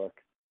take a look.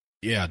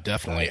 Yeah,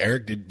 definitely.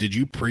 Eric, did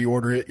you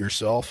pre-order it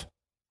yourself?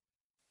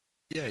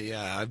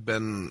 Yeah. I've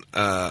been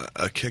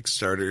a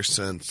Kickstarter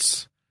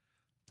since,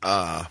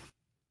 I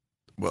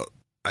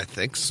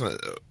think so.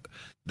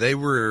 They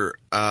were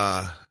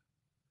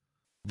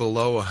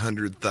below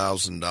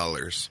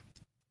 $100,000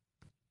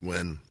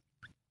 when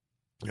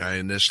I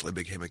initially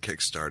became a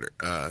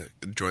Kickstarter,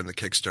 joined the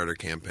Kickstarter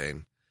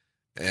campaign,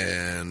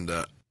 and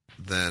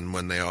then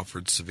when they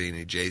offered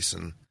Savini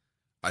Jason,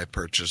 I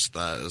purchased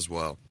that as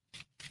well.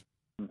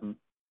 Mm-hmm.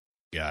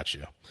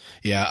 Gotcha.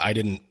 Yeah, I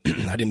didn't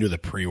do the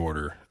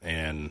pre-order,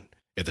 and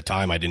at the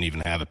time I didn't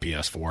even have a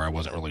PS4. I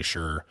wasn't really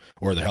sure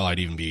where the hell I'd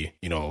even be,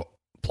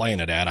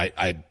 playing it at.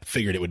 I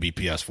figured it would be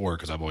PS4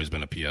 because I've always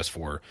been a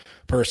PS4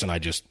 person. I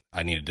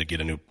needed to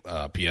get a new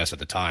PS at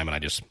the time, and I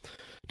just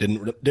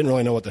didn't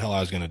really know what the hell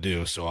I was going to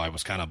do. So I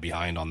was kind of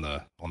behind on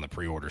the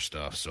pre-order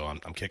stuff. So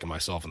I'm kicking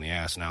myself in the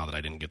ass now that I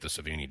didn't get the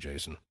Savini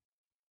Jason.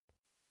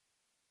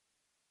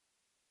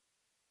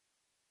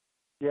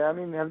 Yeah, I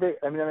mean,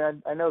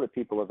 I know that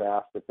people have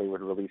asked if they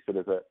would release it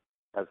as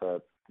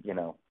a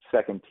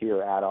second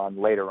tier add-on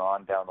later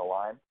on down the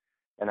line,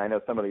 and I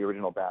know some of the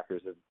original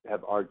backers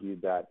have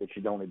argued that it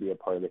should only be a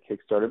part of the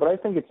Kickstarter, but I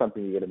think it's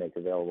something you got to make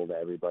available to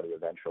everybody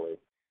eventually.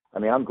 I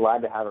mean, I'm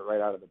glad to have it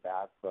right out of the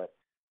bat, but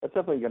that's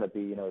definitely going to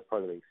be as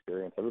part of the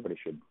experience. Everybody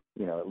should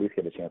at least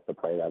get a chance to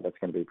play that. That's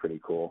going to be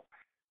pretty cool.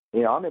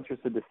 I'm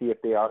interested to see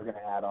if they are going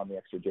to add on the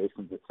extra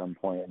Jasons at some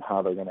point and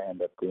how they're going to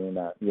end up doing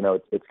that.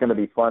 It's going to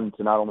be fun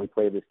to not only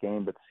play this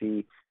game, but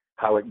see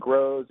how it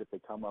grows. If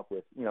they come up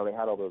with, they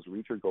had all those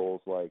Reacher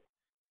goals, like,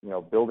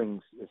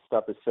 building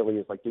stuff as silly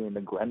as like doing the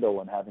Grendel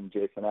and having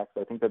Jason X.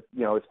 I think that,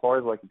 as far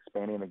as like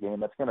expanding the game,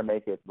 that's going to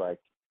make it like,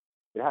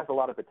 it has a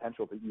lot of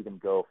potential to even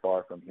go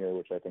far from here,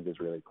 which I think is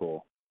really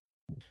cool.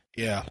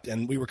 Yeah,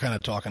 and we were kind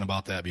of talking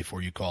about that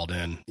before you called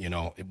in,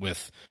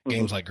 with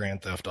games like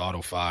Grand Theft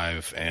Auto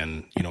 5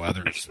 and,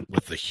 others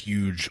with the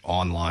huge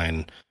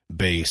online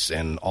base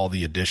and all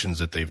the additions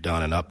that they've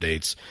done and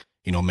updates,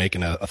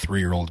 making a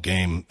 3-year-old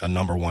game a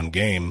number one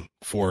game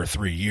for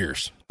 3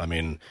 years. I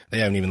mean, they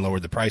haven't even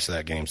lowered the price of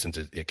that game since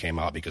it came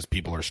out because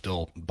people are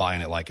still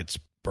buying it like it's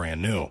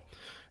brand new.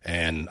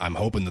 And I'm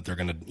hoping that they're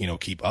going to,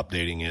 keep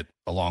updating it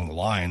along the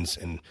lines,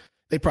 and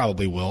they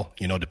probably will,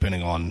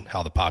 depending on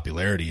how the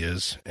popularity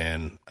is.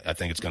 And I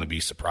think it's going to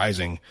be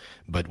surprising.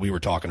 But we were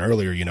talking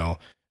earlier,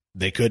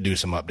 they could do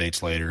some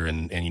updates later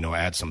and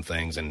add some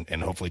things and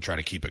hopefully try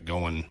to keep it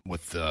going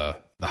with the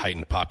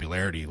heightened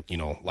popularity,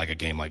 like a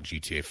game like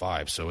GTA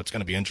 5. So it's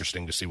going to be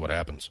interesting to see what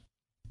happens.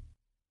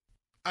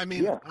 I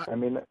mean,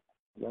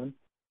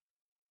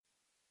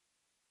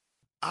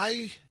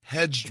 I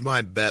hedged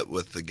my bet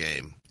with the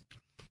game.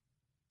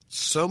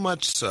 So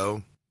much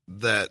so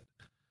that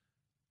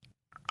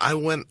I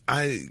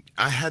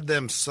had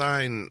them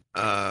sign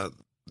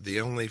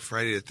the only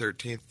Friday the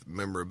 13th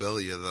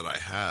memorabilia that I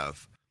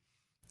have.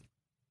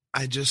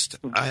 I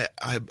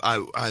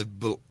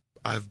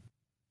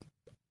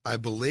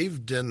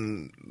believed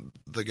in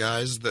the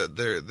guys that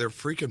they're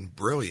freaking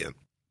brilliant.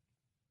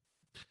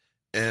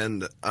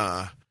 And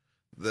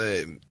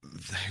they've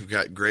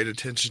got great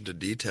attention to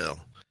detail,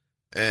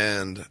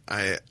 and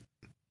I'm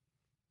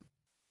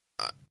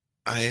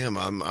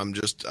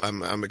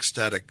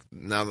ecstatic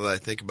now that I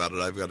think about it.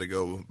 I've got to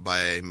go buy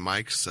a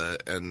mic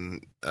set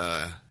and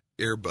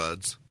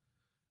earbuds,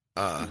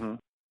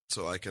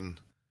 so I can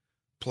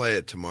play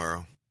it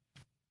tomorrow.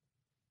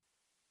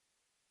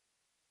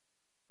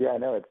 Yeah, I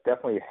know it's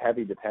definitely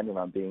heavy dependent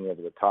on being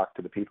able to talk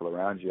to the people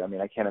around you. I mean,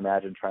 I can't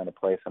imagine trying to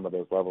play some of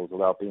those levels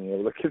without being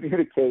able to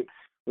communicate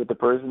with the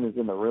person who's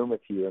in the room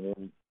with you. I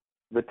mean,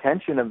 the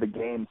tension of the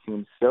game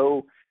seems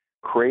so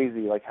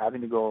crazy, like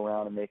having to go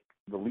around and make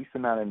the least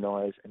amount of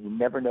noise, and you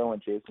never know when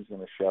Jason's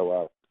going to show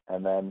up.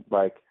 And then,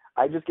 like,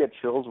 I just get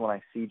chills when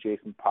I see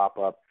Jason pop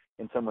up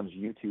in someone's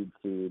YouTube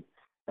feed,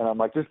 and I'm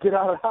like, just get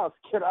out of the house,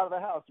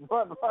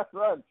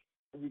 run.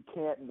 And you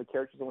can't, and the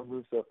characters only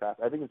move so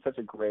fast. I think it's such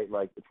a great,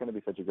 it's going to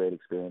be such a great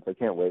experience. I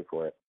can't wait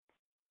for it.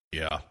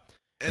 Yeah,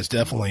 it's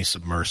definitely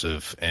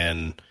submersive,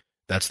 and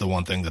that's the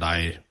one thing that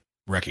I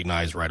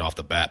recognized right off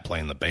the bat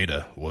playing the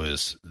beta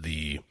was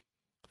the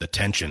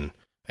tension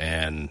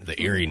and the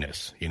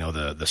eeriness. You know,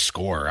 the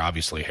score,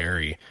 obviously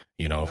Harry,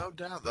 you know. No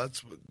doubt,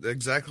 that's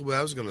exactly what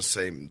I was going to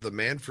say. The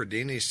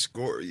Manfredini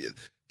score,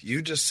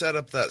 you just set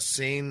up that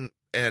scene,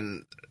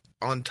 and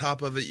on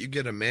top of it, you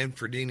get a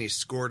Manfredini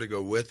score to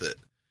go with it.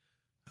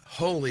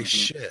 Holy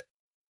shit.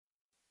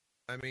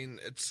 I mean,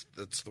 it's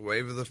the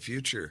wave of the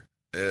future.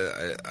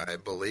 I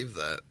believe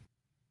that.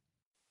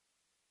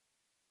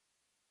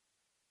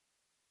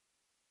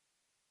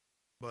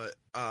 But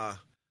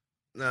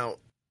now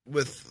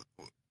with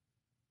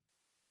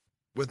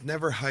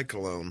Never Hike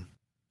Alone,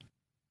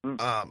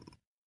 I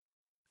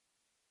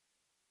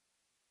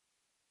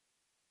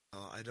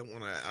don't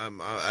want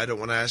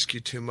to ask you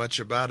too much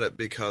about it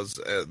because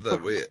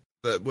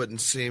that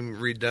wouldn't seem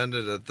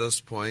redundant at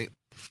this point.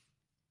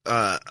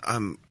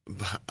 I'm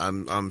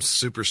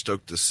super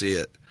stoked to see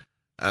it.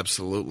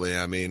 Absolutely.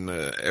 I mean,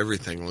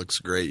 everything looks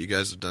great. You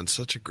guys have done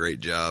such a great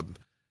job.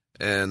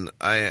 And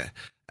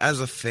as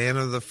a fan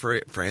of the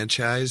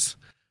franchise,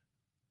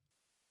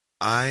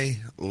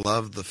 I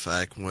love the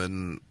fact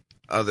when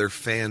other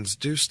fans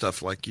do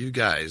stuff like you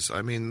guys.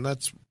 I mean,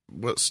 that's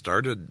what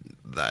started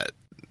that.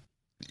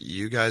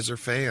 You guys are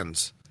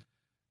fans.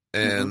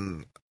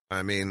 And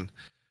I mean,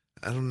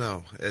 I don't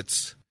know.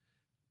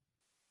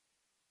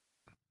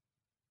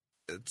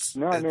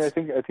 I mean, I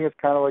think it's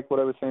kind of like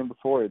what I was saying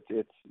before. It's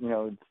you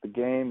know, it's the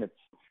game. It's,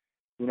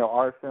 you know,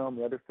 our film,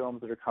 the other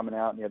films that are coming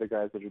out, and the other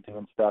guys that are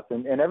doing stuff,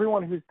 and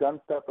everyone who's done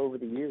stuff over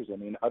the years. I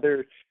mean,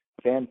 other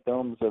fan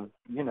films of,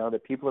 you know,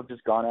 that people have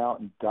just gone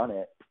out and done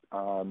it.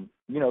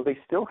 You know, they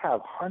still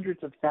have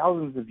hundreds of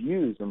thousands of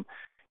views, and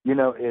you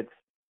know, it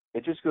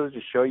just goes to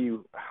show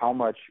you how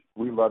much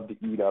we love to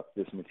eat up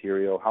this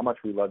material, how much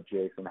we love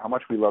Jason, how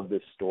much we love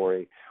this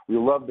story. We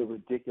love the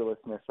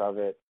ridiculousness of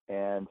it,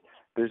 and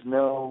there's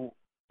no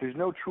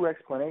true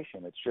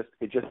explanation. It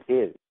just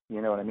is.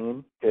 You know what I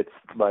mean? It's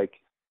like,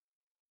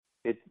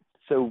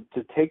 so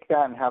to take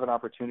that and have an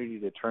opportunity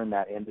to turn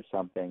that into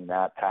something,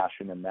 that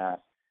passion and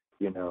that,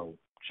 you know,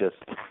 just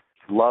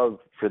love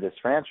for this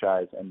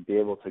franchise, and be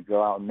able to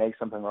go out and make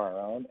something on our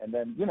own, and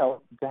then, you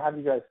know, to have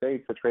you guys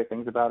say such great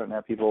things about it and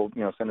have people,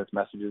 you know, send us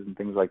messages and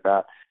things like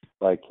that,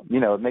 like, you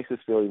know, it makes us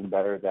feel even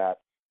better that,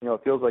 you know,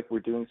 it feels like we're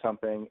doing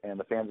something and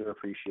the fans are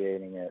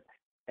appreciating it.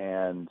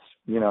 And,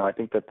 you know, I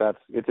think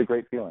it's a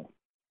great feeling.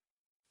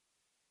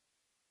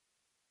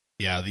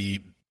 Yeah,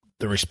 the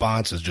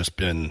response has just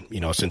been, you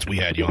know, since we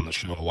had you on the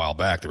show a while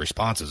back, the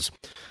response is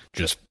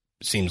just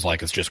seems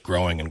like it's just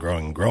growing and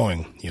growing and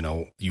growing. You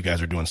know, you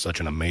guys are doing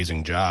such an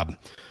amazing job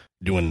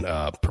doing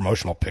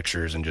promotional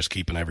pictures and just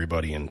keeping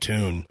everybody in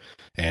tune.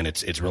 And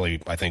it's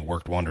really, I think,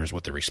 worked wonders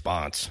with the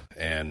response.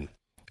 And,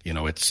 you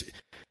know,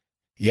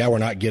 we're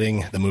not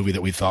getting the movie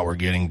that we thought we're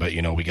getting, but,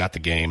 you know, we got the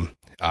game.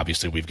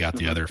 Obviously, we've got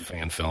the other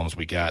fan films.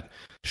 We got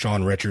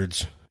Sean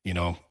Richards, you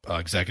know,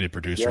 executive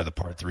producer of the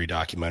Part 3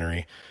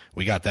 documentary.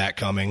 We got that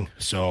coming.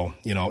 So,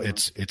 you know,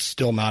 it's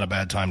still not a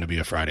bad time to be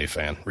a Friday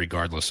fan,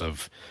 regardless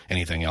of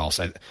anything else.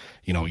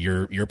 You know,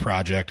 your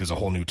project is a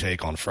whole new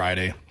take on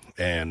Friday.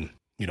 And,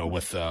 you know,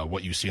 with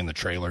what you see in the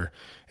trailer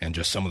and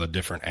just some of the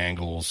different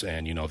angles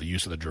and, you know, the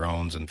use of the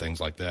drones and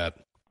things like that.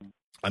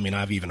 I mean,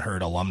 I've even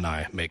heard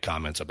alumni make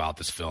comments about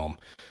this film.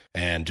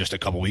 And just a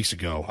couple weeks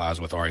ago, I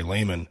was with Ari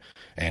Lehman,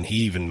 and he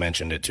even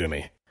mentioned it to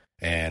me.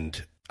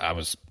 And I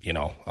was, you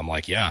know, I'm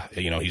like, yeah,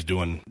 you know, he's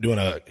doing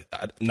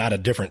not a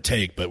different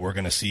take, but we're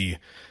going to see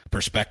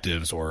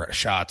perspectives or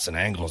shots and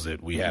angles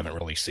that we haven't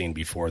really seen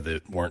before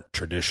that weren't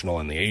traditional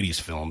in the 80s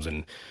films.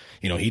 And,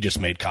 you know, he just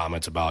made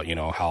comments about, you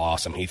know, how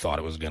awesome he thought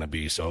it was going to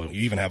be. So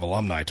you even have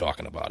alumni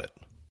talking about it.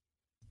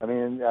 I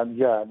mean,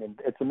 yeah, I mean,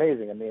 it's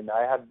amazing. I mean,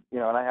 I had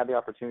the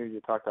opportunity to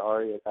talk to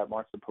Ari at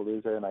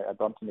Marksapalooza, and I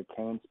bumped into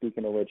Kane,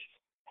 speaking of which,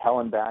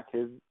 Helen Back,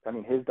 his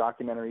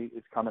documentary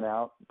is coming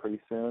out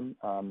pretty soon.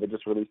 They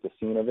just released a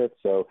scene of it,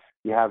 so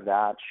you have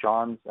that.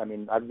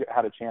 I've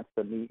had a chance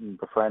to meet and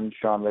befriend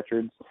Sean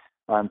Richards,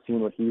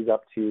 seeing what he's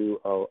up to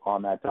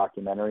on that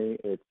documentary.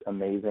 It's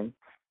amazing.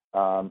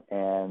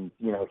 And,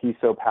 he's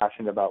so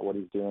passionate about what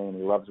he's doing.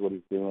 He loves what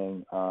he's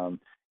doing. And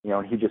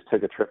he just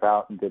took a trip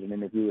out and did an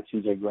interview with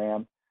CJ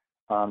Graham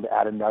to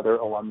add another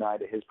alumni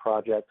to his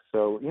project.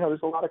 So, there's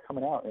a lot of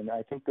coming out. And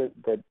I think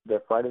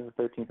that Friday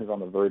the 13th is on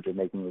the verge of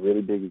making a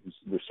really big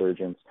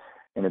resurgence,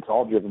 and it's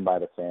all driven by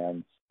the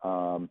fans.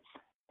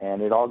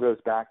 And it all goes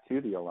back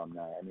to the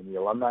alumni. I mean, the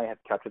alumni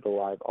have kept it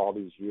alive all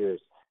these years.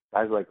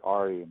 Guys like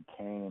Ari and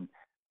Kane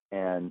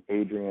and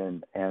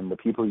Adrian and the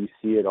people you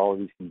see at all of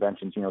these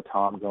conventions,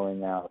 Tom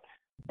going out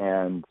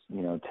and,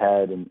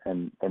 Ted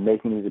and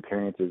making these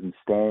appearances and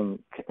staying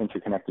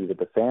interconnected with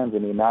the fans. I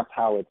mean, that's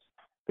how it's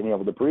been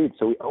able to breed.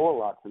 So we owe a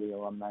lot to the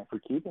alumni for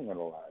keeping it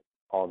alive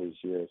all these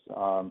years. At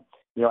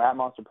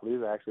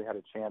Monsterpalooza, I actually had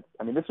a chance.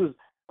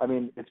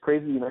 It's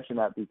crazy you mentioned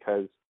that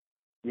because,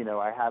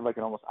 I had like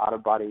an almost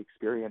out-of-body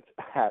experience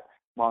at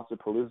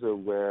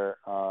Monsterpalooza where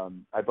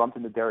I bumped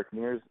into Derek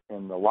Mears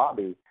in the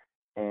lobby,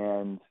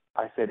 and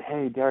I said,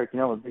 "Hey, Derek, I'm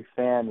a big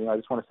fan. I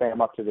just want to say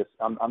I'm up to this.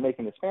 I'm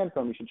making this fan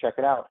film. You should check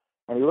it out."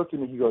 And he looked at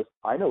me. He goes,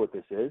 "I know what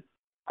this is.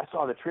 I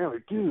saw the trailer,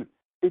 dude.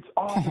 It's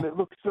awesome. It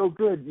looks so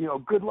good.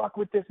 Good luck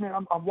with this,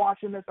 man. I'm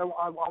watching this.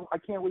 I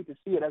can't wait to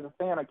see it. As a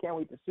fan, I can't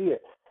wait to see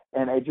it."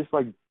 And I just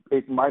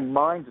my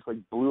mind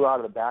just blew out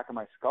of the back of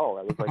my skull.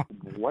 I was like,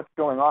 "What's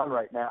going on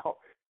right now?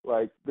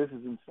 This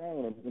is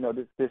insane." And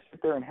to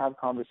sit there and have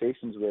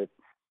conversations with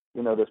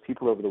those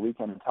people over the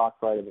weekend and talk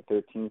Friday the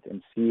 13th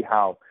and see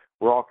how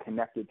we're all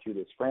connected to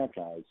this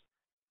franchise,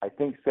 I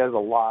think says a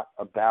lot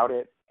about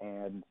it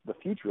and the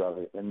future of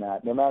it, and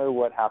that no matter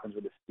what happens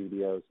with the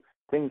studios,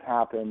 things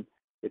happen.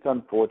 It's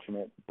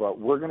unfortunate, but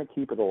we're going to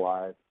keep it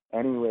alive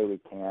any way we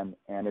can,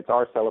 and it's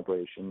our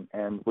celebration,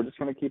 and we're just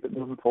going to keep it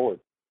moving forward.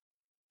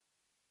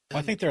 Well,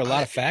 I think there are a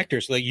lot of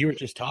factors, like you were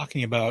just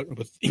talking about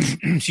with,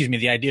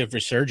 the idea of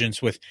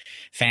resurgence with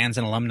fans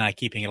and alumni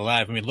keeping it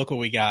alive. I mean, look what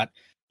we got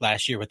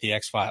last year with the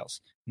X-Files.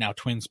 Now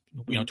Twin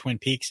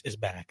Peaks is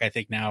back. I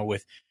think now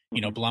with,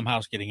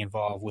 Blumhouse getting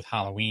involved with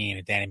Halloween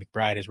and Danny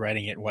McBride is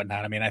writing it and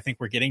whatnot. I mean, I think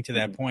we're getting to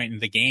that point,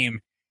 and the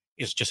game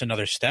is just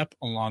another step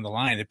along the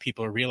line that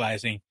people are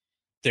realizing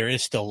there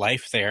is still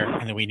life there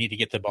and that we need to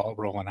get the ball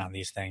rolling on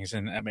these things.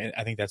 And I mean,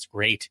 I think that's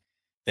great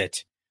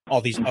that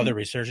all these other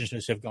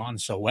resurgences have gone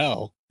so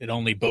well. It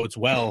only bodes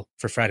well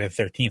for Friday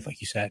the 13th,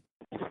 like you said.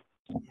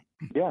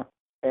 Yeah.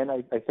 And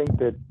I think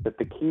that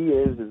the key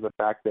is the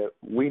fact that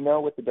we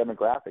know what the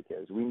demographic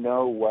is. We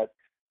know what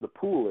the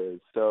pool is.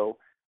 So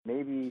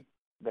maybe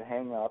the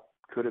hang up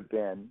could have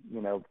been,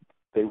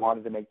 they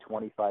wanted to make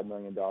 $25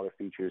 million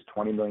features,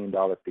 $20 million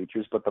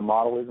features, but the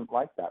model isn't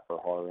like that for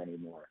horror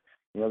anymore.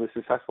 The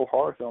successful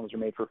horror films are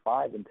made for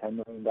 $5 and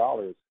 $10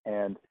 million.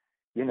 And,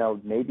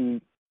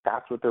 maybe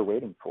that's what they're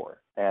waiting for.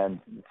 And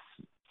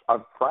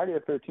Friday the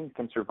 13th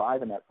can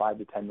survive in that $5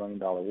 to $10 million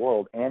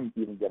world and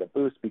even get a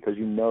boost because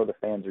the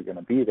fans are going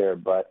to be there.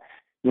 But,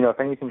 if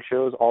anything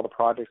shows all the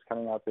projects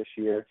coming out this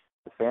year,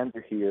 the fans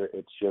are here.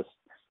 It's just,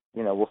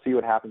 we'll see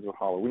what happens with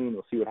Halloween.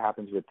 We'll see what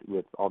happens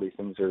with all these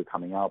things that are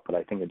coming out. But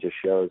I think it just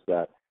shows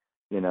that,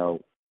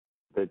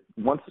 that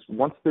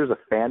once there's a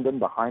fandom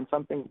behind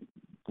something,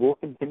 we'll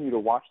continue to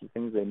watch the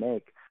things they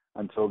make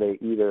until they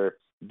either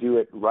do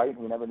it right and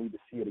we never need to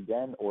see it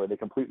again, or they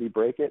completely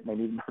break it and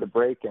they need another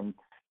break and,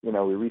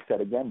 we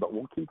reset again, but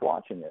we'll keep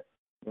watching it.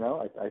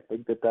 I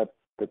think that's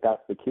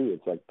the key.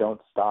 It's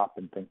don't stop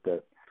and think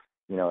that,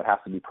 it has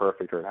to be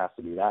perfect or it has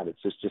to be that.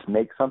 It's just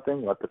make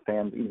something, let the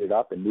fans eat it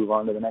up and move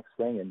on to the next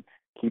thing and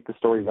keep the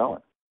story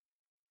going.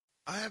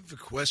 I have a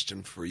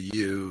question for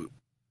you,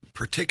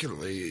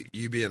 particularly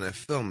you being a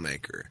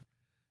filmmaker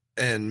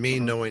and me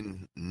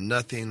knowing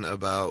nothing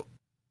about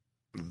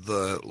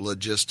the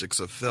logistics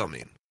of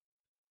filming.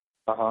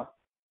 Uh-huh.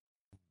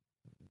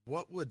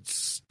 What would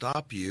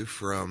stop you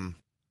from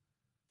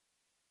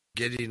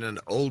getting an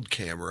old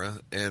camera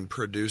and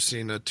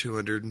producing a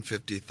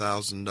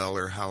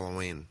 $250,000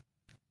 Halloween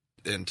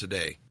in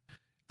today?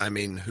 I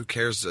mean, who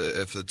cares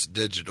if it's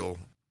digital?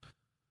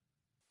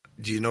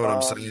 Do you know what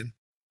I'm saying?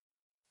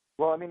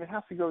 Well, I mean, it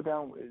has to go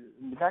down.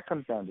 That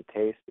comes down to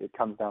taste. It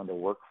comes down to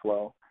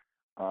workflow.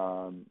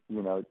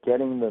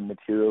 Getting the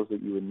materials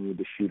that you would need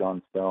to shoot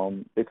on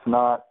film. It's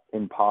not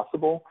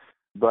impossible,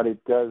 but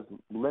it does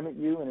limit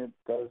you, and it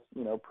does,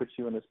 put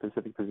you in a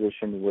specific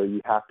position where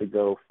you have to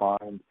go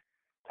find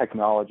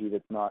technology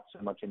that's not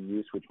so much in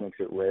use, which makes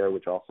it rare,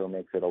 which also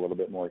makes it a little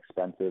bit more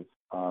expensive.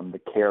 The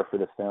care for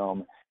the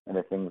film and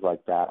the things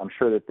like that. I'm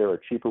sure that there are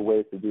cheaper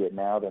ways to do it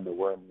now than there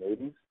were in the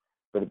 80s,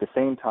 but at the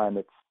same time,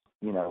 it's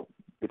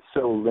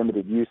so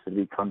limited use that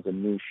it becomes a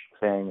niche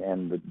thing,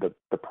 and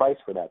the price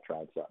for that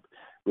drives up.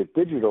 With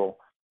digital,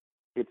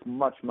 it's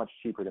much, much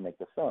cheaper to make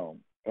the film.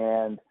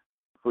 And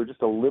for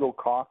just a little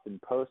cost in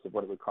post of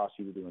what it would cost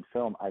you to do in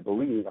film, I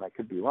believe, and I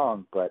could be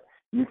wrong, but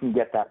you can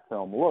get that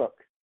film look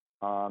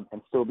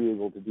and still be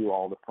able to do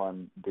all the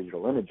fun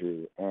digital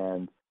imagery.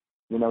 And,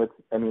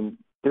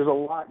 there's a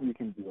lot you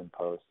can do in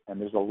post, and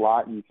there's a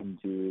lot you can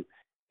do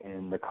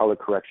in the color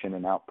correction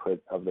and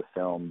output of the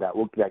film that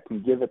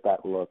can give it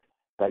that look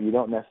that you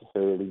don't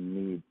necessarily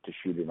need to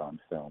shoot it on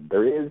film.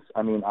 There is,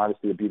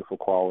 obviously a beautiful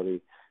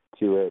quality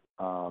to it.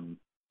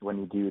 when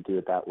you do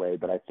it that way.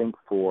 But I think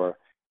for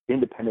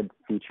independent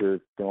feature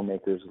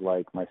filmmakers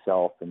like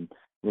myself, and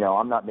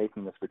I'm not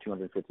making this for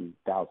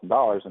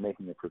 $250,000. I'm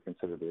making it for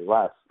considerably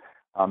less.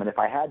 And if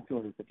I had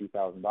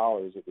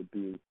 $250,000, it would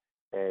be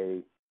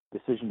a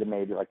decision to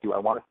make, like, do I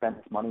want to spend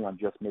this money on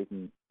just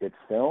making it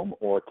film,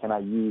 or can I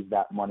use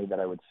that money that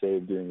I would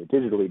save doing it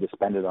digitally to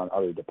spend it on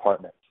other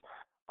departments?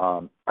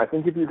 I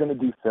think if you're going to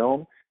do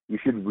film, you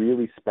should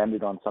really spend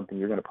it on something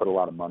you're going to put a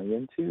lot of money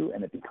into,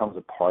 and it becomes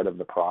a part of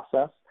the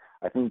process.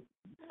 I think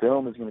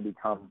film is going to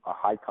become a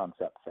high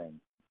concept thing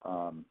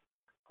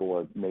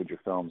for major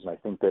films, and I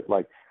think that,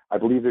 like, I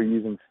believe they're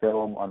using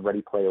film on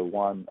Ready Player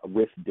One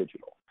with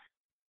digital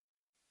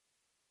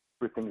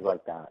for things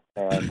like that.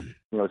 And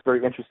it's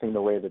very interesting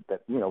the way that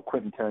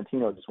Quentin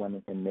Tarantino just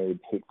went and made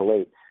Hateful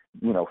Eight,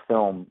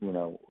 film,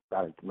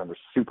 I don't remember,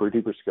 super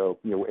duper scope,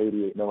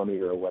 88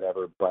 millimeter or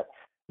whatever. But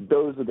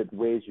those are the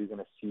ways you're going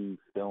to see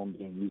film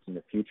being used in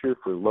the future.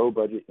 For low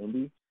budget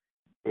indie,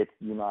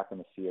 you're not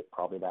going to see it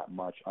probably that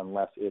much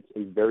unless it's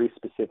a very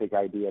specific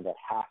idea that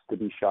has to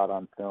be shot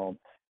on film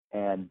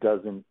and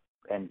doesn't,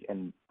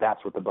 and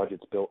that's what the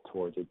budget's built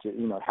towards. It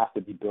has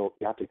to be built.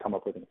 You have to come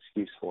up with an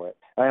excuse for it.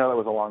 I know that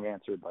was a long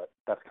answer, but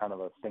that's kind of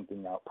a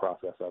thinking out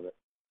process of it.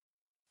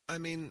 I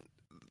mean,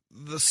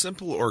 the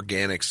simple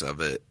organics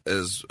of it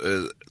is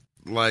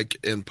like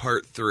in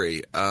part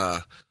 3,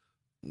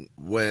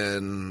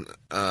 when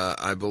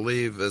I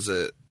believe, is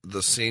it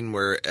the scene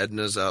where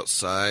Edna's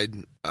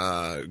outside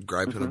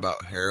griping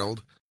about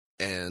Harold,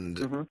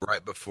 and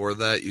right before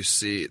that you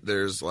see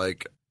there's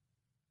like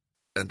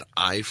an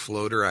eye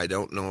floater. I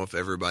don't know if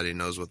everybody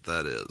knows what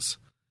that is,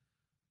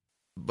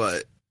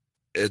 but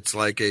it's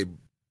like a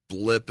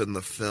blip in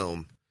the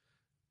film,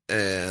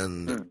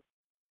 and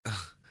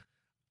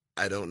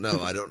I don't know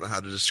how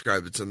to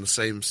describe it. It's in the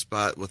same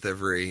spot with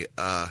every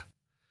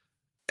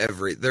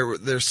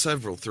there's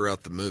several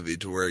throughout the movie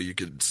to where you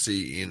could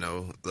see,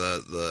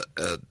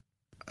 the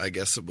I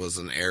guess it was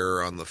an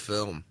error on the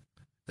film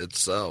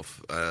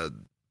itself,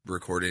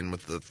 recording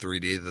with the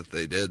 3D that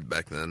they did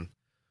back then,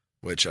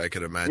 which I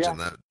could imagine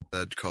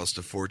that cost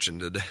a fortune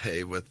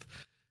today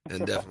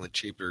and definitely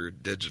cheaper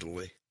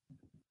digitally.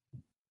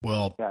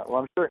 Well,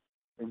 I'm sure.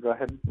 Go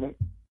ahead, Nate.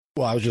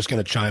 Well, I was just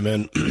going to chime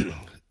in.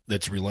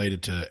 That's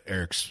related to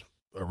Eric's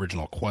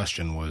original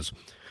question. Was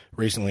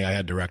recently I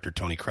had director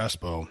Tony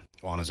Crespo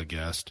on as a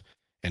guest,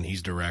 and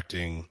he's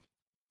directing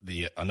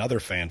another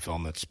fan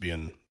film that's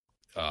being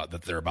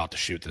that they're about to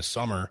shoot this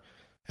summer,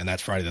 and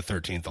that's Friday the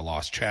 13th, The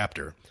Lost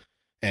Chapter.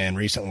 And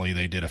recently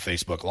they did a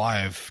Facebook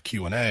Live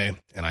Q&A,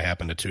 and I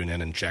happened to tune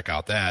in and check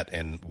out that.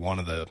 And one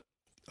of the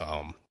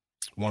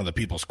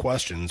people's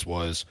questions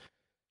was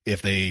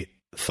if they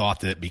thought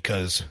that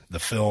because the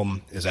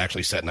film is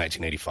actually set in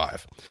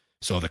 1985.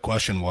 So the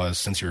question was,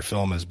 since your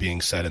film is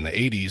being set in the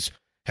 80s,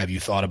 have you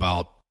thought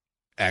about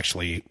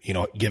actually,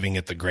 giving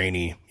it the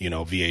grainy,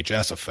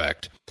 VHS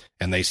effect?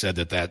 And they said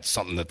that that's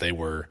something that they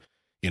were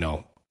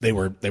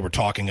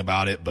talking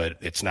about it, but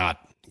it's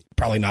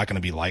probably not going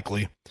to be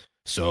likely.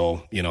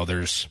 So,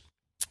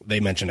 they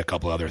mentioned a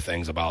couple other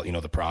things about,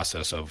 the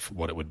process of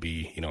what it would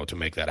be, to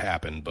make that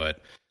happen. But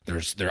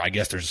I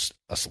guess there's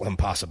a slim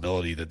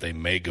possibility that they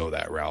may go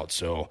that route.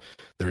 So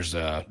there's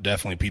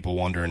definitely people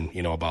wondering,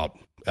 about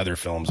other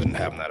films and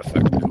having that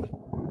effect too.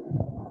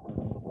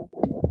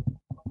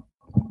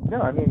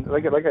 No, I mean,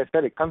 like I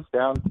said, it comes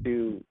down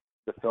to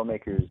the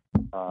filmmaker's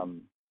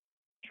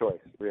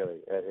choice, really,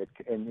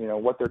 and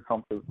what they're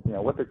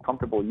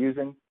comfortable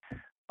using.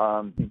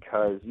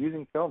 Because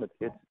using film,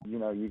 it's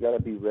you got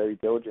to be very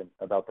diligent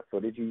about the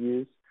footage you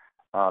use.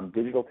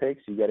 Digital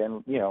takes, you get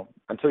in,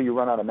 until you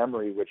run out of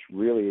memory, which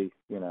really,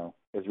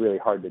 is really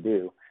hard to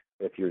do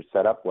if you're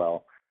set up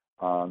well.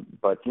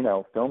 But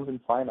film's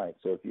infinite,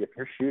 so if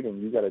you're shooting,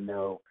 you got to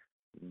know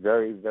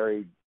very,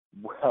 very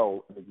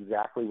well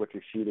exactly what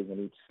you're shooting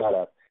in each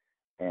setup,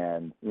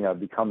 and it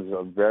becomes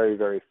a very,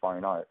 very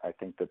fine art. I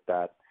think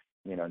that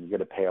you got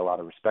to pay a lot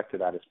of respect to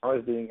that. As far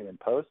as doing it in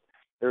post,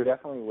 there are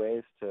definitely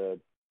ways to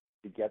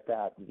get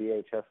that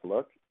VHS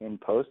look in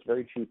post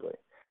very cheaply.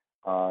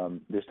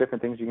 There's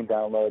different things you can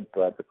download,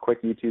 but a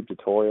quick YouTube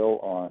tutorial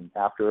on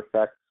After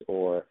Effects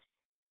or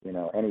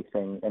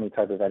any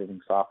type of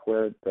editing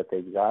software that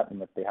they've got,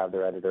 and if they have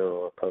their editor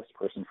or a post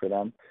person for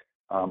them,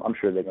 I'm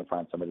sure they can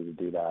find somebody to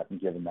do that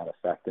and give them that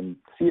effect and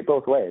see it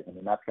both ways. I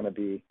mean, that's going to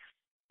be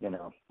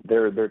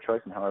their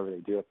choice in however they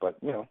do it, but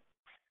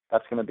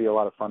that's going to be a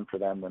lot of fun for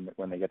them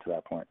when they get to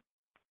that point.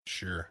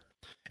 Sure.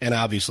 And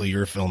obviously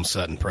your film's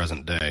set in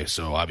present day,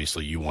 so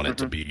obviously you want it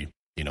to be,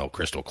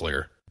 crystal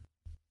clear.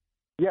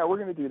 Yeah, we're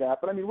going to do that.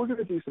 But, I mean, we're going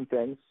to do some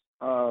things.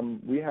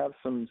 We have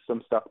some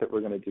stuff that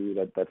we're going to do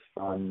that's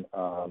fun.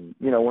 When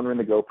we're in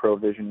the GoPro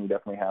Vision, we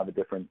definitely have a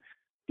different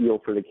feel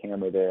for the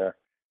camera there.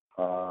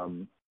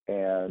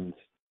 And,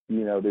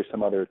 there's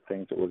some other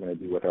things that we're going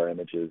to do with our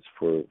images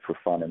for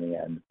fun in the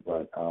end.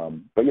 But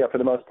yeah, for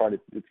the most part,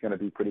 it's going to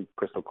be pretty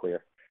crystal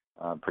clear,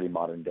 pretty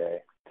modern day,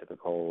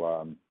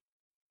 typical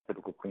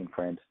clean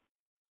frames.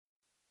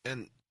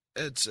 And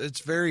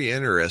It's very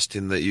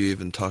interesting that you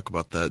even talk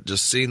about that.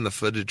 Just seeing the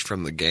footage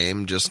from the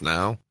game just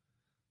now,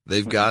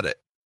 they've got it.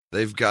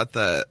 They've got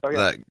that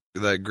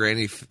that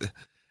grainy,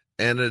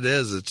 and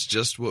it's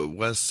just what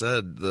Wes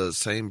said. The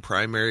same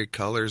primary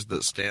colors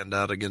that stand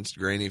out against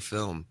grainy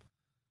film.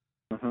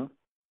 Mm-hmm.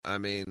 I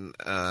mean,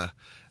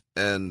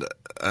 and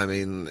I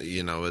mean,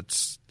 you know,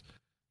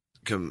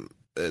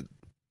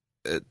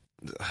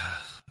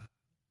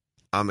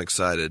 I'm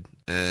excited,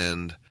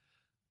 and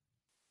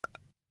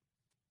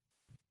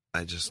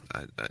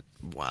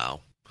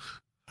wow.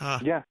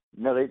 Yeah,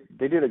 no,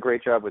 they did a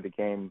great job with the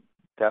game.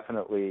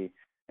 Definitely,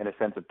 in a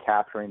sense of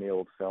capturing the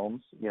old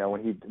films. You know,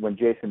 when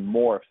Jason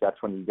morphs,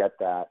 that's when you get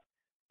that.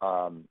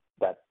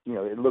 That, you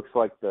know, it looks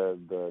like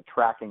the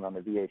tracking on the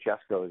VHS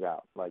goes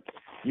out. Like,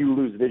 you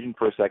lose vision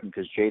for a second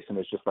because Jason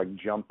has just like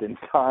jumped in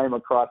time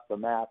across the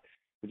map,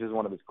 which is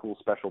one of his cool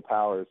special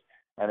powers.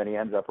 And then he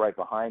ends up right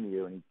behind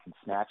you and he can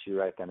snatch you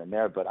right then and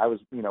there. But I was,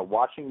 you know,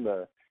 watching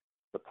the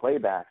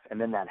playbacks, and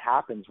then that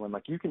happens when,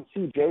 like, you can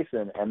see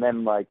Jason, and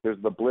then, like,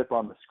 there's the blip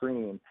on the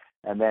screen,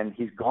 and then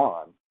he's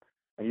gone.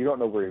 And you don't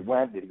know where he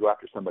went. Did he go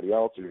after somebody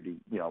else, or did he,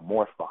 you know,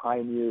 morph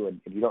behind you, and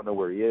you don't know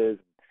where he is?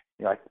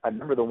 You know, I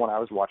remember the one I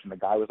was watching, the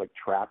guy was, like,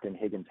 trapped in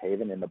Higgins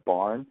Haven in the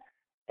barn,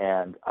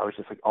 and I was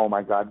just like, oh,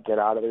 my God, get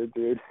out of there,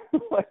 dude.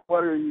 Like,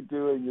 what are you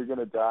doing? You're going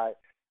to die.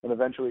 And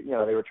eventually, you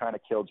know, they were trying to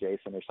kill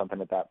Jason or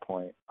something at that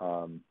point.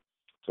 So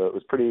it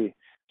was pretty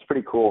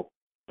cool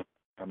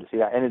to see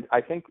that. And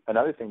I think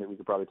another thing that we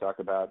could probably talk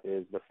about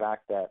is the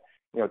fact that,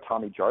 you know,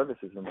 Tommy Jarvis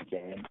is in the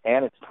game,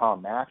 and it's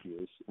Tom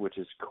Matthews, which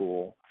is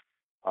cool.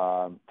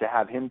 To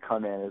have him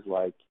come in as,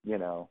 like, you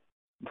know,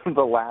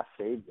 the last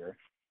savior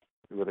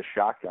with a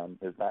shotgun,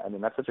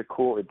 that's such a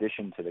cool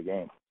addition to the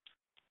game.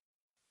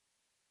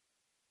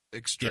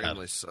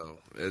 Extremely so.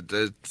 It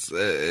is.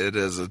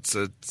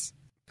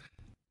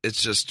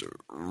 It's just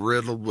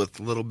riddled with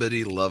little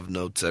bitty love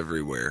notes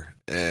everywhere,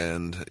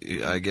 and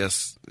I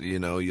guess, you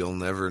know, you'll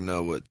never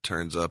know what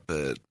turns up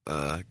at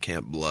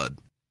Camp Blood.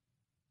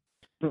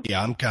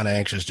 Yeah, I'm kind of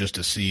anxious just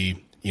to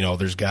see. You know,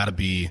 there's got to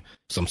be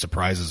some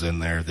surprises in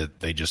there that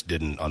they just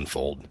didn't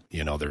unfold.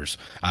 You know,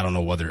 I don't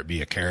know whether it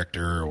be a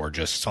character or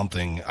just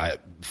something.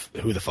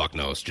 Who the fuck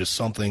knows? Just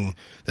something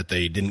that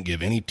they didn't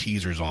give any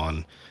teasers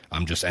on.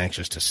 I'm just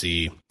anxious to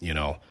see, you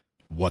know,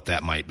 what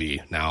that might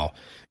be. Now,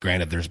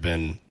 granted, there's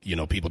been, you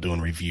know, people doing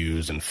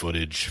reviews and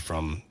footage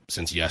from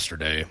since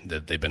yesterday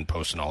that they've been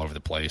posting all over the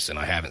place, and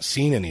I haven't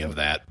seen any of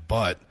that.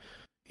 But,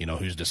 you know,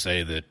 who's to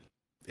say that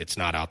it's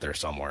not out there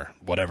somewhere,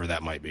 whatever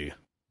that might be.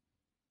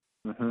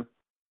 Mm-hmm.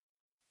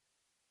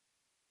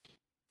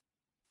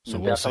 So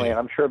we'll definitely, see. and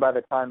I'm sure by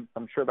the time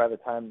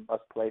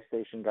us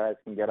PlayStation guys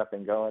can get up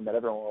and going, that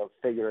everyone will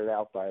figure it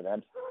out by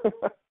then.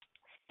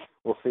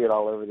 We'll see it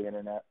all over the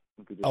internet.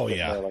 Oh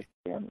yeah, like,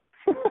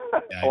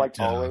 like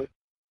always.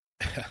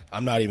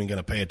 I'm not even going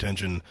to pay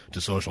attention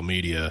to social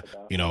media,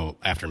 you know,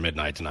 after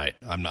midnight tonight.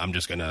 I'm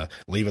just going to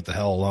leave it the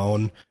hell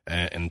alone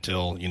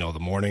until, you know,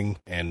 the morning,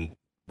 and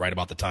right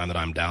about the time that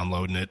I'm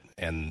downloading it,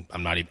 and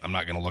I'm not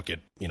going to look at,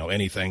 you know,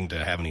 anything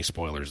to have any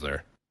spoilers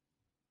there.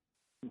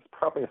 It's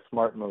probably a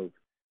smart move.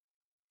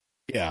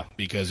 Yeah,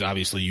 because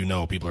obviously, you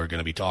know, people are going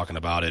to be talking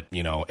about it,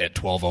 you know, at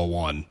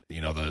 12:01.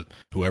 You know,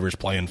 whoever's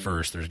playing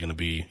first, there's going to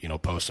be, you know,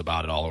 posts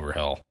about it all over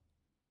hell.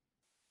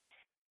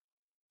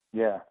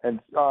 Yeah, and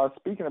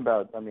speaking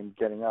about,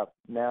 getting up,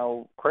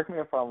 now, correct me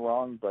if I'm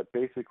wrong, but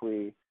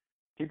basically,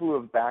 people who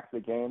have backed the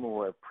game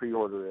or have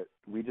pre-ordered it,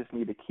 we just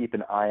need to keep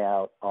an eye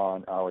out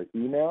on our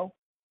email,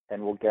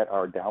 and we'll get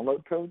our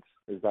download codes.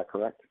 Is that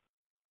correct?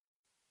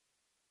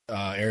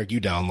 Eric,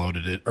 you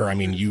downloaded it, or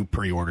you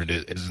pre-ordered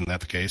it. Isn't that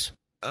the case?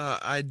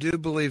 I do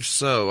believe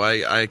so.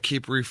 I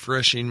keep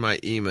refreshing my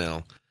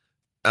email,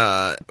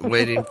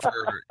 waiting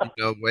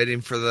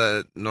for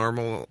the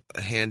normal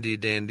handy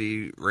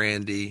dandy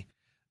Randy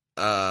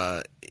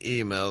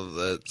email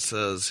that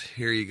says,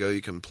 "Here you go,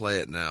 you can play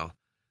it now."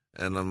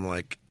 And I'm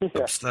like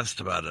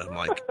obsessed about it. I'm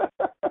like,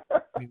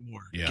 give me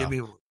more. Yeah. Give me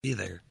more. Be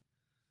there.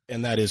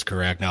 And that is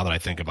correct. Now that I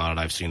think about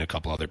it, I've seen a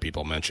couple other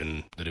people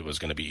mention that it was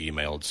going to be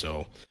emailed.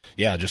 So,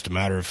 yeah, just a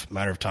matter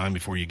of time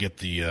before you get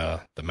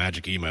the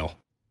magic email.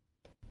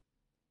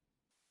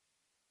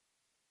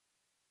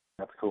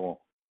 That's cool.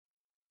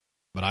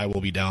 But I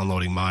will be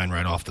downloading mine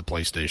right off the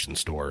PlayStation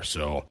Store.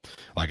 So,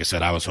 like I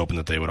said, I was hoping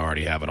that they would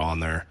already have it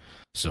on there.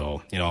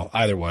 So, you know,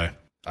 either way,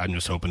 I'm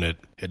just hoping it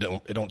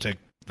don't take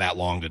that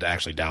long to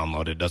actually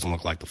download it. It doesn't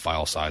look like the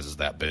file size is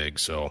that big,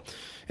 so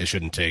it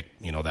shouldn't take,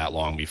 you know, that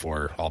long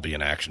before I'll be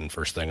in action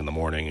first thing in the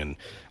morning. And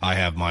I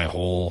have my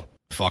whole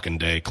fucking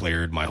day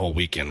cleared, my whole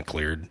weekend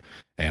cleared,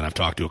 and I've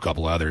talked to a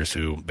couple others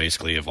who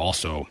basically have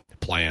also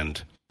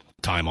planned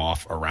time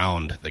off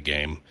around the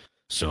game.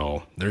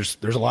 So there's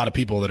a lot of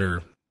people that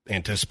are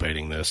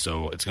anticipating this,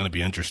 so it's going to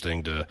be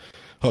interesting to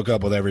hook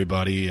up with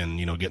everybody and,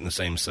 you know, get in the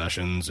same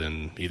sessions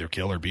and either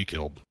kill or be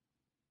killed.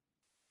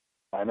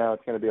 I know,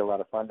 it's going to be a lot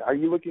of fun. Are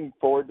you looking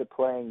forward to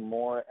playing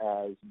more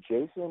as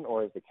Jason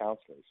or as the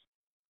counselors?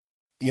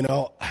 You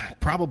know,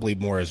 probably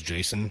more as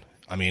Jason.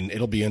 I mean,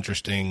 it'll be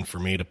interesting for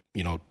me to,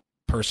 you know,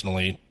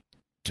 personally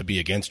to be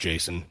against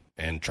Jason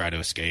and try to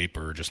escape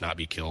or just not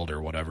be killed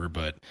or whatever.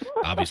 But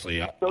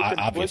obviously,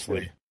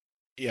 obviously,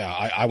 yeah,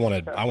 I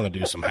want to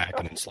do some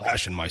hacking and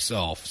slashing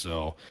myself.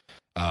 So,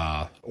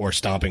 or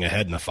stomping a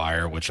head in the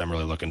fire, which I'm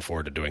really looking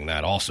forward to doing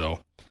that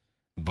also.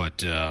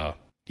 But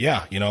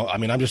yeah, I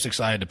mean, I'm just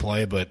excited to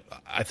play. But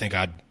I think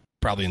I'd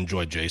probably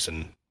enjoy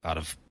Jason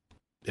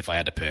if I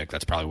had to pick.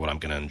 That's probably what I'm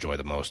going to enjoy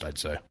the most, I'd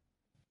say.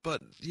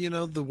 But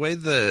the way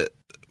that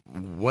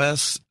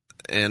Wes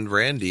and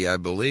Randy, I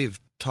believe,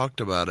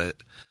 talked about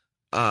it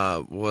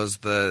was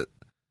that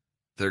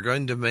they're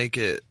going to make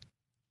it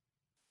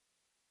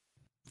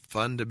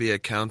fun to be a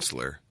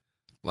counselor.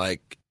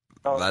 Like,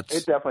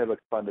 it definitely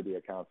looks fun to be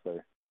a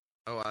counselor.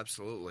 Oh,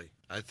 absolutely.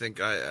 I think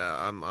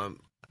I'm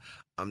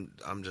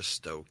just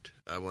stoked.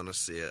 I want to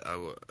see it.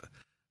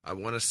 I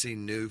want to see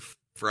new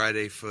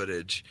Friday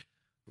footage,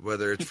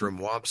 whether it's from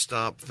Womp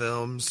Stomp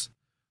Films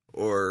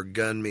or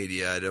Gun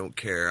Media. I don't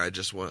care.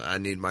 I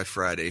need my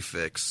Friday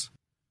fix.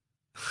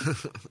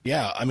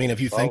 Yeah, I mean, if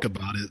you think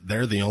about it,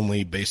 they're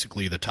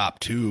basically the top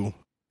two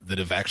that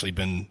have actually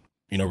been,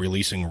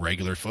 releasing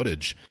regular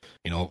footage.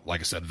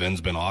 Like I said,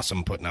 Vin's been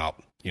awesome putting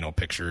out,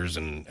 pictures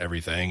and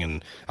everything.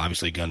 And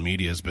obviously Gun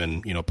Media has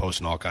been,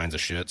 posting all kinds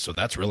of shit. So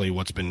that's really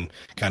what's been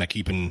kind of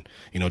keeping,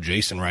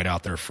 Jason right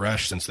out there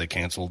fresh since they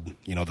canceled,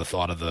 the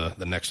thought of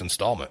the next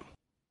installment.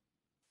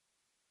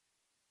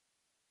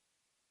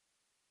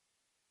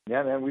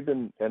 Yeah, man, we've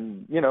been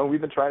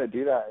trying to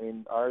do that. I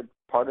mean,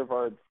 part of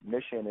our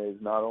mission is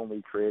not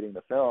only creating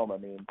the film. I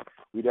mean,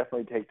 we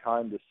definitely take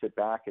time to sit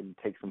back and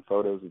take some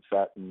photos of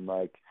set and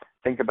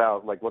think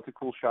about what's a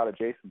cool shot of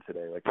Jason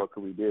today? What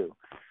could we do?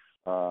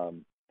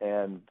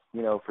 And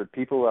for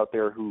people out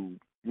there who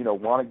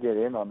want to get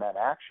in on that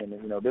action,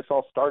 this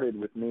all started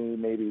with me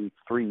maybe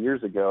 3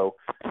 years ago,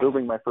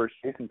 building my first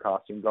Jason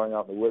costume, going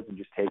out in the woods and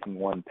just taking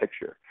one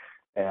picture,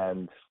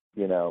 and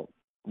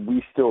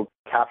we still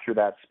capture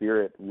that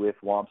spirit with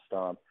Womp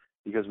Stomp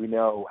because we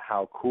know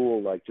how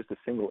cool, just a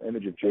single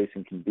image of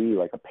Jason can be,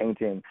 like a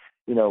painting.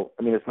 I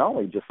mean, it's not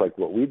only just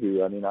what we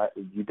do. I mean,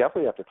 you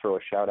definitely have to throw a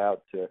shout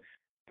out to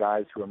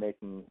guys who are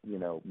making,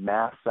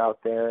 masks out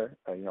there,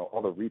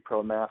 all the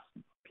repro mask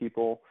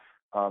people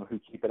who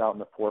keep it out in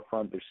the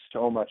forefront. There's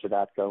so much of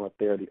that going up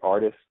there. The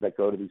artists that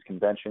go to these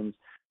conventions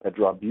that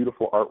draw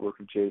beautiful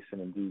artwork of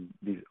Jason and do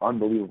these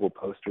unbelievable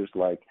posters.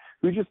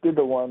 Who just did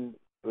the one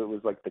that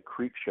was the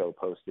Creep Show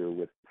poster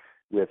with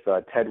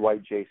Ted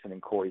White, Jason,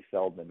 and Corey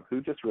Feldman?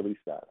 Who just released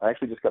that? I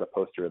actually just got a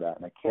poster of that,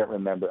 and I can't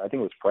remember. I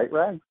think it was Fright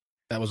Rag.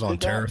 That was on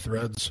Terror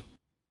Threads.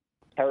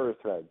 Terror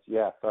Threads,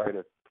 yeah. Sorry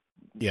to.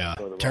 Yeah,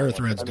 Terror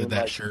Threads did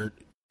that shirt.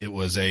 It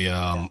was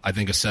I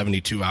think a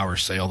 72-hour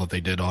sale that they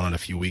did on it a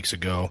few weeks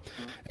ago.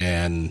 Mm-hmm.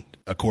 And,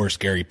 of course,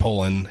 Gary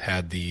Pullen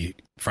had the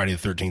Friday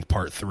the 13th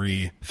Part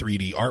 3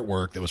 3D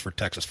artwork that was for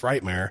Texas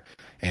Frightmare.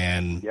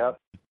 And yep.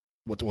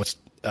 What's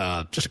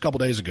just a couple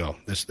days ago,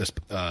 this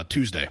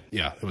Tuesday.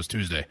 Yeah, it was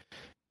Tuesday.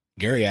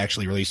 Gary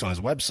actually released on his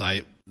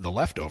website the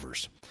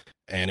leftovers.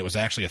 And it was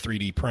actually a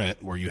 3D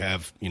print where you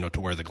have,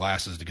 to wear the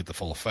glasses to get the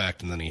full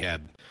effect. And then he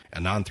had a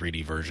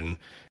non-3D version,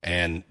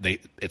 and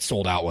it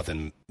sold out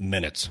within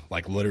minutes.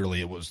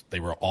 Literally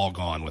they were all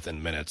gone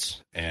within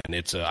minutes. And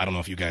it's, I don't know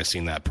if you guys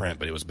seen that print,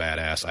 but it was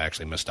badass. I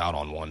actually missed out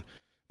on one.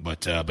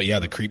 But yeah,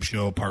 the Creep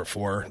Show Part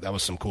 4, that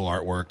was some cool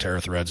artwork. Terror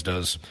Threads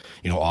does,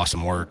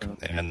 awesome work.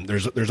 And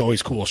there's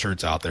always cool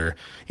shirts out there,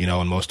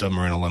 and most of them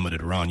are in a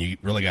limited run. You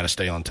really got to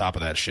stay on top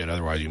of that shit.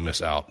 Otherwise you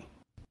miss out.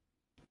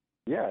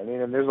 Yeah, I mean,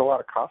 and there's a lot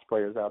of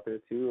cosplayers out there,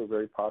 too, who are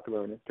very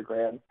popular on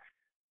Instagram.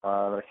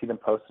 I see them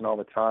posting all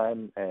the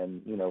time,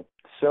 and,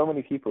 so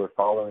many people are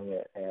following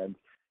it. And,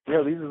 these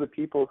are the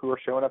people who are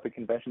showing up at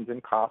conventions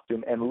in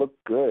costume and look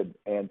good,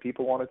 and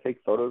people want to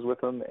take photos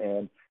with them,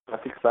 and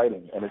that's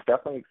exciting. And it's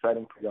definitely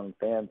exciting for young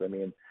fans. I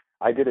mean,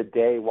 I did a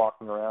day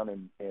walking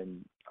around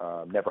in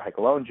Never Hike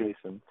Alone,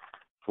 Jason,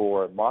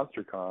 for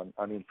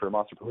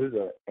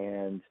Monsterpalooza,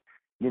 and,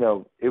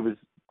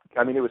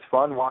 it was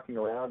fun walking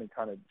around and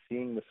kind of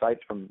seeing the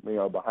sights from,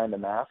 behind the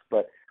mask,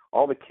 but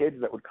all the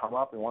kids that would come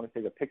up and want to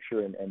take a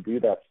picture and do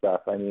that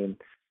stuff, I mean,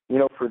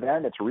 for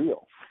them, it's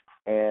real.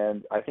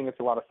 And I think it's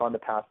a lot of fun to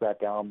pass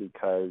that down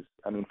because,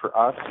 I mean, for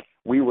us,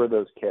 we were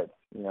those kids.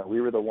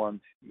 We were the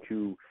ones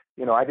who,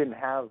 I didn't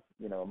have,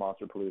 a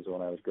Monsterpalooza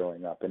when I was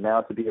growing up. And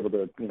now to be able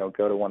to,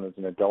 go to one as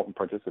an adult and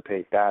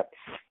participate, that,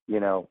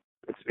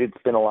 it's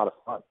been a lot of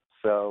fun.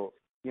 So,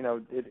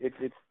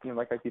 it's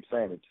like I keep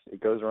saying, it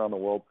goes around the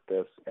world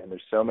with this, and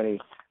there's so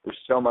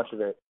much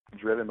of it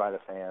driven by the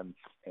fans,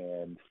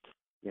 and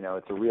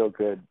it's a real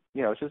good,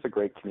 it's just a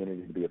great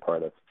community to be a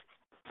part of.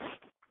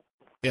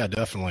 Yeah,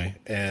 definitely.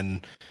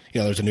 And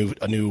there's a new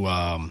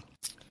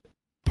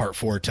Part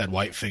 4 Ted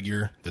White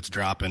figure that's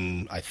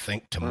dropping, I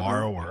think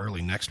tomorrow or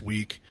early next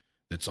week.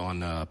 That's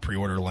on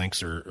pre-order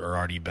links are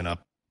already been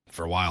up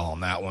for a while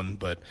on that one,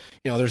 but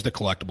there's the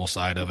collectible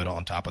side of it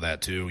on top of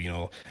that too.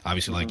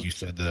 Obviously, like you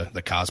said,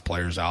 the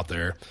cosplayers out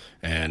there,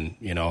 and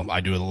I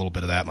do a little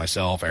bit of that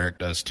myself. Eric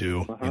does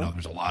too.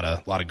 There's a lot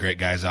of great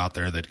guys out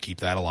there that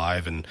keep that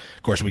alive, and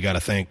of course we got to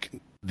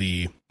thank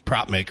the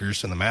prop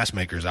makers and the mask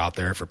makers out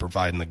there for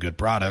providing the good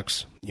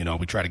products. You know,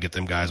 we try to get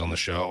them guys on the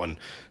show and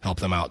help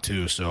them out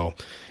too. So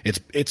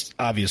it's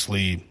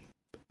obviously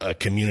a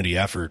community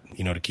effort,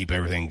 you know, to keep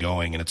everything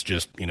going. And it's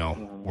just, you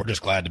know, we're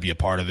just glad to be a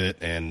part of it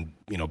and,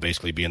 you know,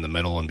 basically be in the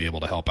middle and be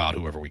able to help out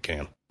whoever we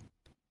can.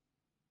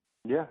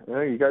 Yeah,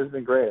 you guys have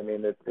been great. I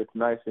mean, it's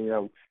nice, you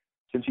know,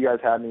 since you guys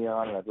had me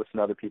on and I've listened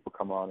to other people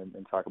come on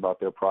and talk about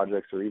their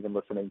projects, or even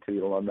listening to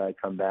the alumni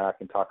come back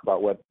and talk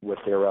about what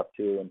they're up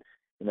to and,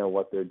 you know,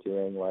 what they're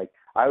doing. Like,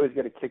 I always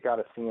get a kick out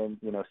of seeing,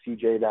 you know,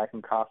 CJ back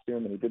in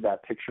costume, and he did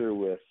that picture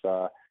with,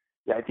 I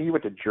think he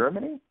went to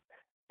Germany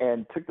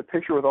and took the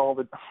picture with all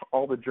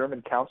the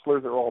German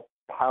counselors that were all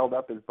piled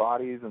up as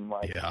bodies, and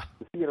like to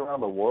see it around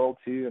the world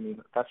too. I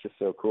mean, that's just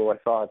so cool. I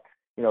saw,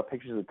 you know,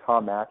 pictures of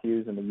Tom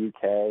Matthews in the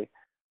UK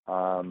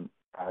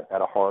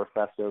at a horror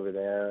fest over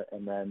there,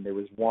 and then there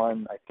was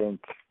one, I think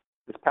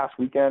this past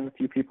weekend, a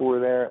few people were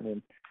there. I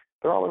mean,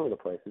 they're all over the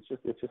place. It's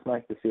just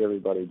nice to see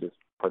everybody just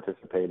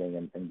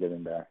participating and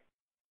giving back.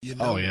 You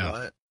know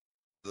what?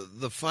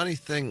 The funny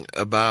thing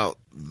about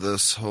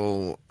this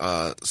whole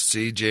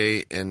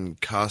CJ in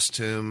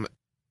costume,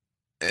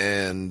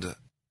 and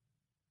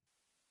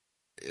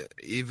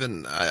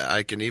even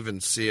I can even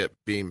see it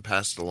being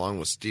passed along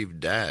with Steve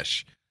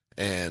Dash,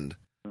 and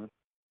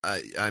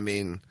I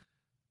mean,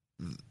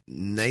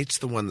 Nate's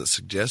the one that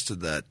suggested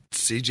that.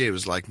 CJ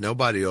was like,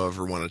 nobody will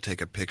ever want to take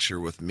a picture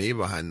with me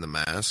behind the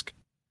mask.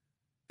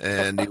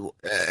 And he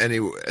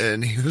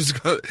was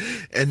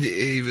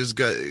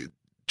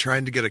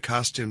trying to get a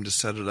costume to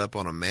set it up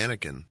on a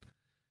mannequin,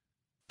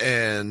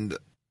 and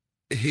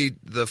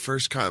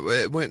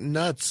it went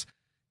nuts.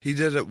 He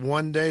did it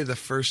one day. The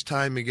first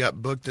time he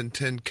got booked in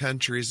 10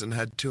 countries and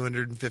had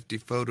 250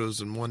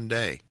 photos in one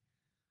day.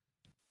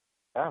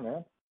 Yeah,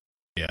 man.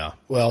 Yeah.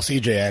 Well,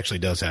 CJ actually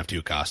does have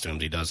 2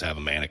 costumes. He does have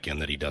a mannequin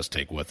that he does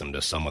take with him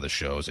to some of the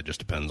shows. It just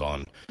depends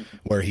on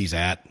where he's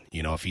at.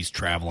 You know, if he's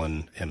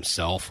traveling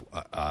himself,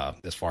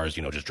 as far as,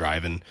 you know, just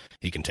driving,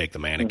 he can take the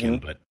mannequin,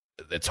 but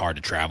it's hard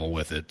to travel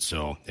with it.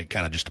 So it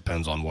kind of just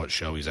depends on what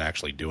show he's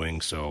actually doing.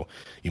 So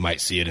you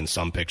might see it in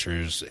some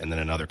pictures, and then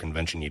another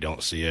convention you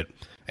don't see it.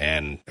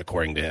 And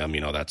according to him,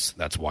 you know,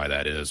 that's why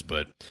that is.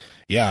 But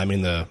yeah, I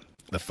mean, the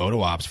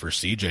photo ops for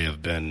CJ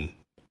have been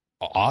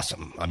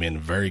awesome. I mean,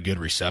 very good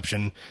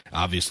reception.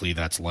 Obviously,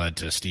 that's led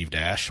to Steve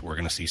Dash. We're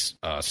going to see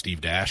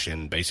Steve Dash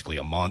in basically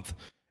a month.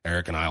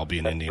 Eric and I will be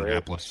in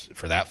Indianapolis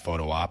for that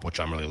photo op, which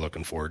I'm really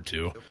looking forward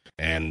to.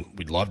 And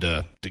we'd love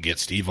to get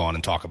Steve on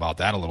and talk about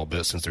that a little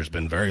bit, since there's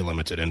been very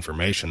limited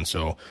information.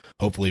 So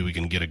hopefully we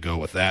can get a go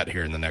with that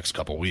here in the next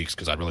couple of weeks,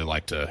 because I'd really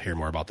like to hear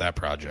more about that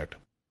project.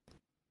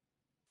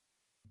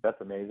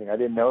 That's amazing. I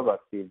didn't know about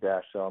Steve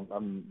Dash, so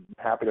I'm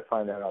happy to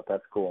find that out.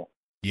 That's cool.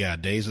 Yeah,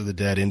 Days of the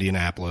Dead,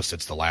 Indianapolis.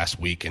 It's the last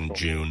week in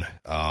June.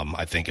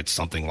 I think it's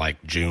something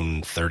like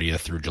June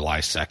 30th through July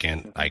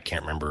 2nd. I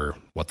can't remember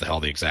what the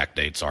hell the exact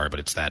dates are, but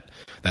it's that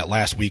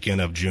last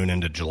weekend of June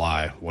into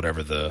July,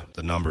 whatever the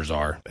numbers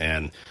are.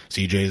 And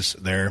CJ's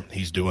there.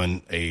 He's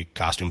doing a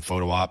costume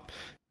photo op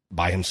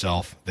by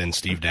himself. Then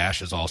Steve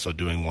Dash is also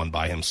doing one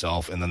by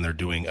himself. And then they're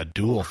doing a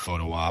dual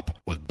photo op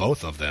with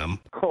both of them.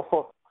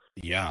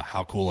 Yeah,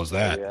 how cool is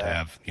that to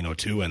have, you know,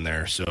 2 in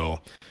there?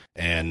 So,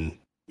 and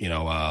you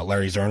know,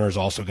 Larry Zerner is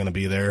also going to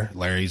be there.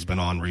 Larry's been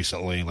on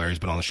recently. Larry's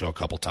been on the show a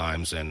couple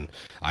times, and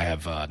I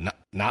have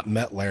not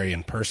met Larry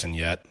in person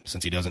yet,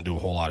 since he doesn't do a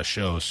whole lot of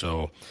shows.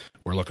 So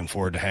we're looking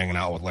forward to hanging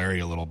out with Larry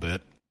a little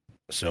bit.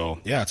 So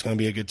yeah, it's going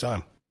to be a good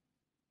time.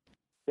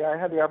 Yeah, I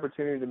had the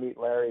opportunity to meet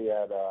Larry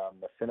at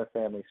the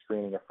Cinefamily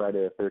screening of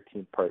Friday the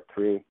 13th Part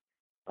 3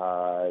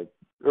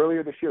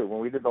 earlier this year.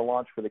 When we did the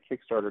launch for the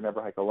Kickstarter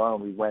Never Hike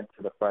Alone, we went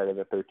to the Friday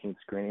the 13th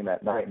screening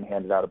that night and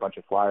handed out a bunch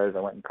of flyers.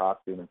 I went in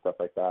costume and stuff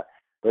like that.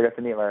 But I got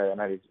to meet Larry that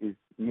night. He's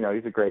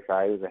a great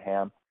guy. He was a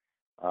ham.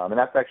 And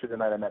that's actually the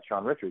night I met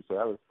Sean Richards,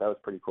 so that was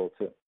pretty cool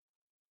too.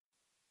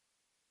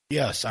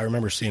 Yes, I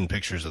remember seeing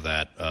pictures of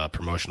that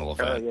promotional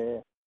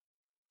event.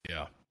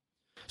 Yeah.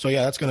 So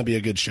yeah, that's going to be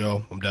a good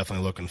show. I'm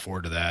definitely looking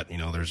forward to that. You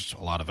know, there's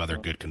a lot of other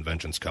good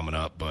conventions coming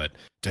up, but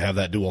to have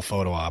that dual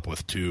photo op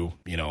with 2,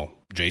 you know,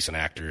 Jason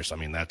actors, I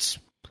mean, that's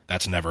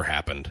never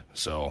happened.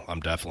 So I'm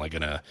definitely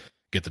going to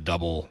get the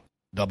double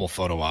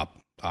photo op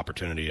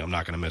opportunity. I'm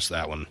not going to miss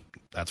that one.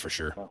 That's for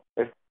sure.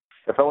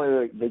 If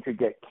only they could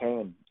get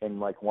Kane in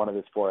like one of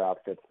his 4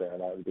 outfits there,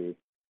 that would be.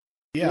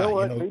 Yeah, you know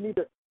what? They need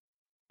to.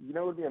 You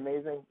know, it would be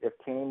amazing if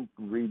Kane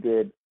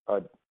redid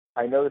a.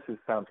 I know this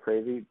sounds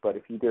crazy, but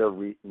if he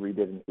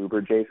redid an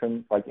Uber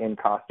Jason, like in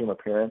costume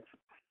appearance,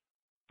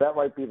 that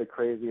might be the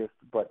craziest,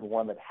 but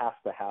one that has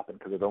to happen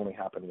because it only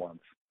happened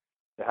once.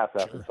 It has to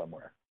happen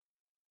somewhere.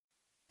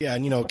 Yeah,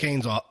 and you know,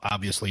 Kane's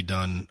obviously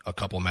done a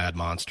couple Mad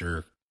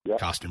Monster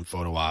costume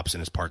photo ops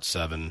in his Part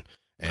 7,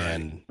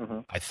 and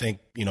I think,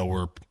 you know,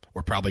 we're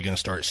probably going to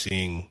start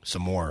seeing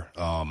some more.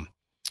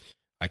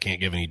 I can't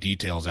give any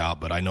details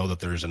out, but I know that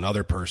there's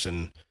another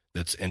person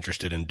that's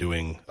interested in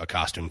doing a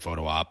costume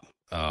photo op.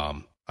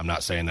 I'm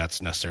not saying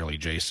that's necessarily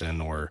Jason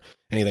or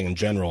anything in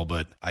general,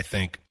 but I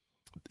think,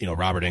 you know,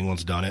 Robert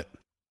Englund's done it.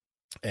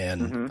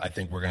 And I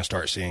think we're going to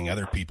start seeing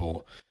other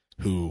people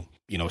who,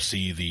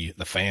 see the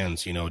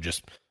fans,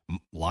 just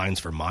lines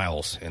for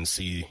miles and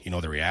see,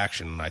 the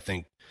reaction. And I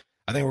think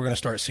we're going to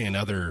start seeing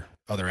other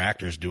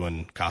actors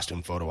doing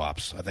costume photo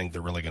ops. I think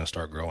they're really going to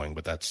start growing,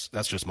 but that's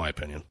just my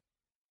opinion.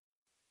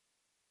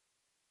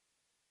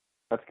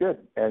 That's good,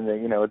 and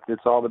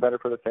it's all the better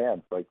for the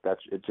fans. Like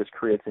it just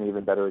creates an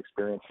even better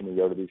experience when you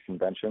go to these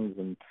conventions,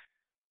 and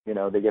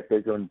they get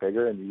bigger and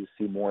bigger, and you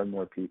see more and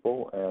more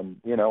people. And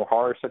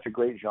horror is such a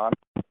great genre.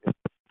 It's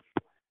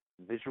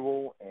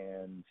visual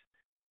and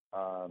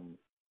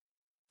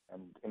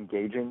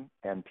engaging,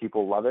 and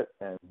people love it.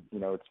 And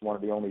it's one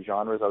of the only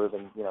genres other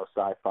than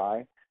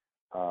sci-fi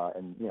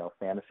and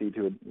fantasy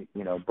to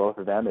both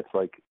of them. It's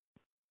like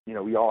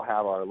we all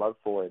have our love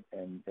for it,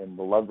 and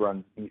the love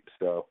runs deep.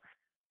 So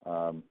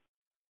the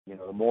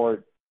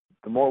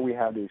more we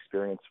have the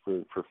experience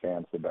for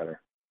fans, the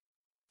better.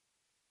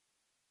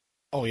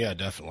 Oh yeah,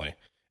 definitely.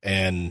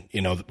 And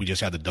we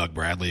just had the Doug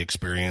Bradley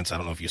experience. I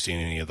don't know if you've seen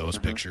any of those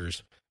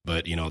pictures,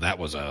 but that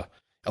was a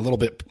little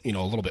bit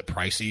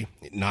pricey.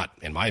 Not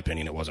in my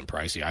opinion, it wasn't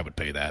pricey. I would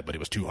pay that, but it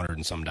was $200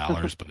 and some.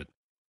 But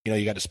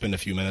you got to spend a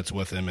few minutes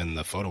with him, and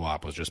the photo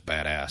op was just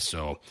badass.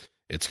 So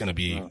it's going to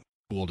be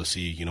cool to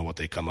see what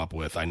they come up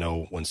with. I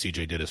know when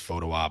CJ did his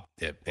photo op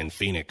in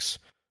Phoenix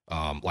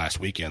last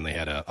weekend, they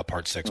had a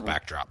Part 6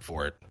 backdrop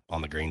for it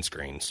on the green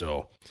screen.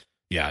 So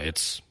yeah,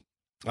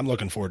 I'm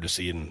looking forward to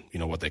seeing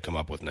what they come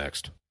up with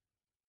next.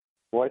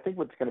 Well, I think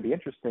what's going to be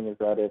interesting is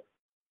that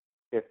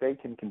if they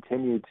can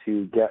continue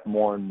to get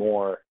more and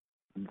more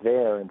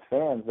there and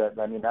fans, that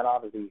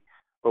obviously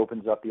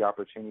opens up the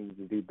opportunity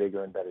to do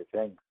bigger and better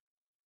things.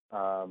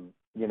 To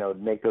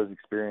make those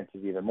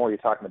experiences even more. You're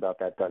talking about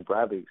that Doug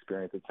Bradley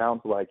experience. It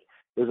sounds like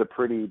it was a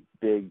pretty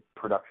big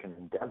production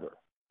endeavor.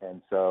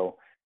 And so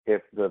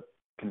if the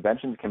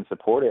conventions can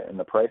support it and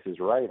the price is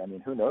right,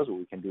 who knows what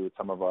we can do with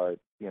some of our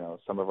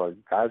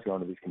guys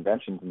going to these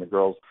conventions and the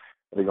girls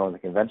that are going to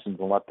conventions,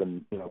 and let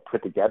them,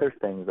 put together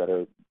things that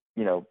are,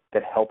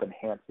 that help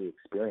enhance the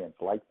experience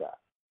like that.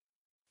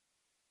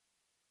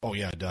 Oh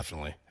yeah,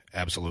 definitely.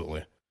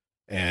 Absolutely.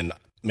 And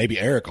maybe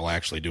Eric will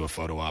actually do a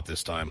photo op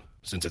this time,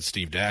 since it's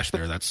Steve Dash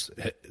there.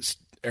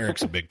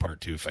 Eric's a big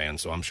Part 2 fan,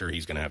 so I'm sure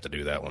he's going to have to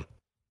do that one.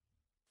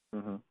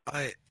 Mm-hmm.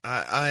 I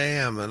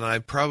am, and I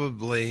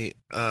probably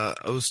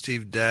owe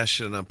Steve Dash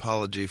an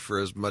apology for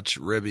as much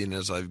ribbing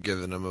as I've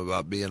given him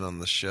about being on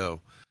the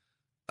show.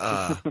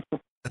 But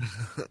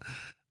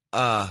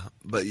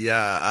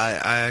yeah, I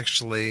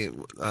actually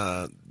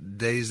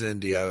Days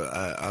Indy,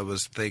 I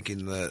was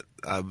thinking that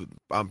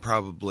I'm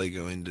probably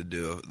going to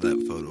do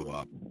that photo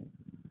op.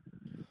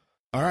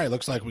 All right,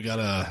 looks like we got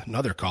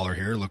another caller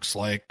here. Looks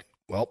like,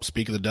 well,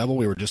 speak of the devil,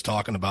 we were just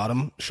talking about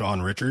him.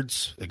 Sean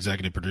Richards,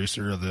 executive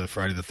producer of the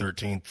Friday the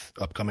 13th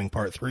upcoming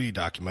Part 3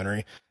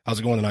 documentary. How's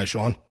it going tonight,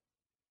 Sean?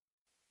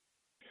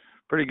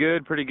 Pretty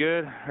good. How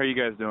are you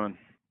guys doing?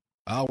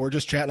 We're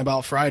just chatting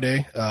about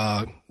Friday.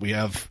 We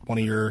have one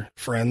of your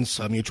friends,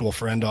 a mutual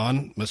friend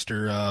on,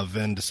 Mr.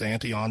 Vin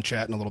DeSanti, on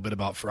chatting a little bit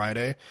about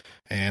Friday,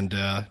 and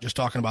just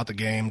talking about the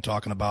game,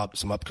 talking about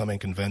some upcoming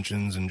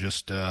conventions, and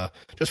just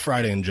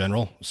Friday in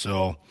general.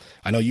 So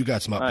I know you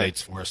got some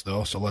updates for us,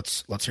 though. So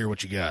let's hear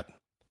what you got.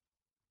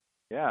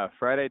 Yeah,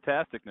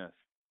 Friday-tasticness.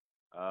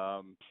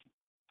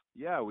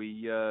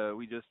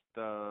 We just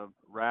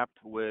wrapped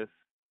with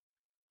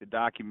the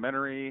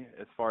documentary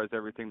as far as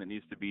everything that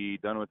needs to be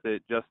done with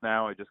it. Just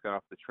now, I just got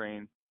off the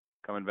train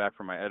coming back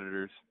from my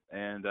editors,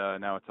 and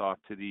now it's off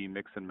to the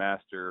mix and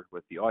master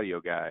with the audio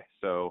guy.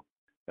 So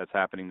that's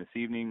happening this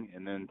evening,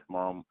 and then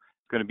tomorrow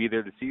it's going to be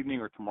there this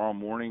evening or tomorrow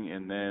morning,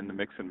 and then the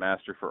mix and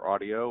master for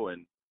audio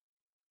and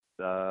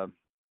the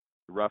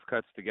rough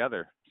cuts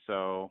together.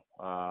 So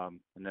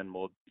and then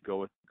we'll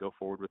go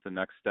forward with the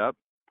next step,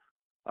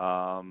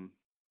 and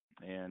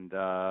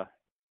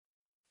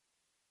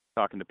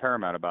talking to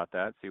Paramount about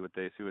that, see what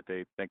they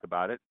think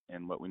about it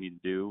and what we need to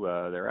do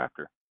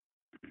thereafter.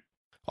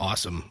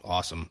 Awesome.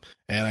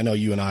 And I know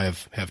you and I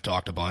have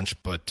talked a bunch,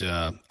 but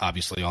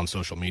obviously on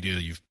social media,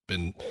 you've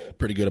been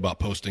pretty good about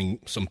posting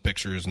some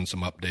pictures and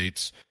some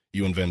updates.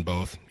 You and Vin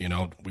both,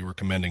 we were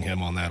commending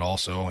him on that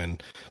also.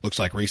 And looks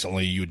like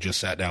recently you just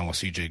sat down with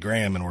CJ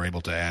Graham and were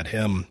able to add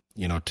him,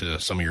 to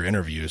some of your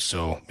interviews.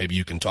 So maybe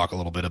you can talk a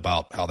little bit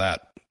about how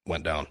that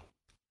went down.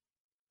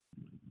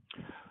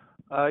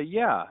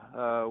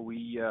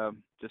 We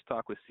just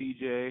talked with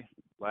CJ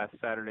last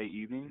Saturday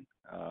evening.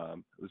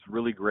 It was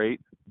really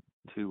great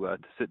to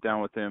sit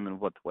down with him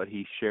and what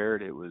he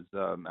shared. It was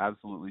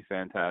absolutely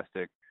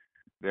fantastic.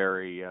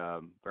 Very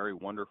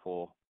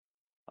wonderful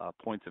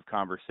points of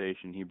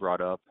conversation he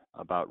brought up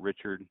about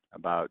Richard,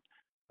 about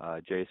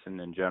Jason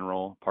in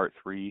general, Part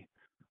 3.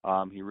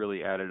 He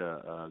really added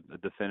a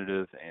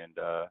definitive and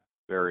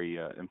very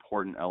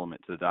important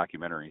element to the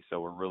documentary. So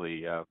we're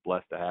really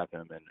blessed to have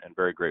him and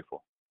very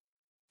grateful.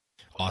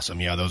 Awesome.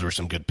 Yeah, those were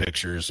some good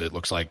pictures. It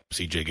looks like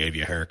CJ gave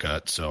you a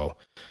haircut. So,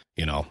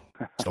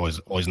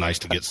 it's always nice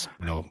to get,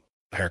 a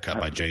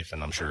haircut by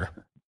Jason, I'm sure.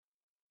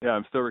 Yeah,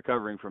 I'm still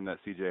recovering from that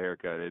CJ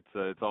haircut.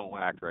 It's all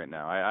whacked right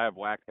now. I have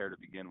whacked hair to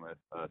begin with,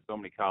 so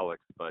many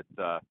colics, but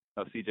no,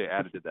 CJ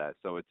added to that,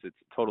 so it's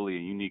totally a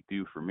unique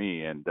do for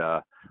me, and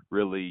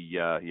really,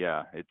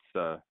 yeah,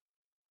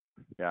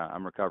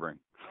 I'm recovering.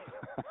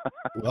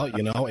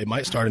 Well, it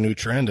might start a new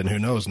trend, and who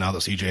knows? Now that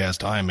CJ has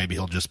time, maybe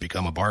he'll just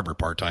become a barber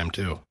part-time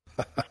too.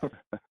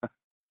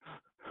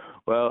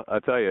 Well, I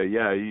tell you,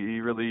 yeah,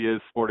 he really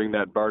is sporting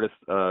that Brutus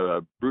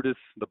the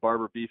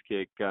Barber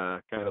Beefcake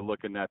kind of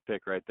look in that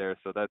pic right there.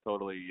 So that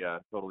totally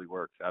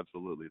works.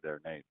 Absolutely,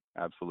 there, Nate.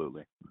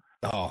 Absolutely.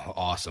 Oh,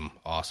 awesome.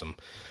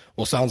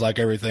 Well, sounds like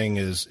everything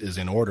is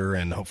in order,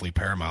 and hopefully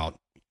Paramount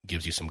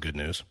gives you some good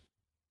news.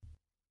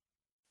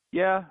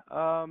 Yeah,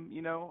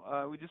 we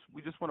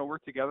just want to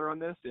work together on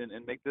this and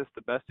make this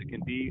the best it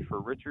can be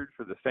for Richard,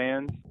 for the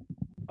fans,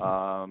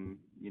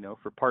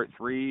 for part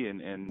 3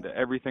 and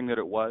everything that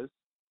it was.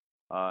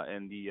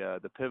 And the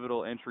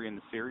pivotal entry in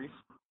the series.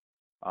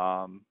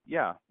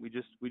 We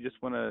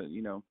just want to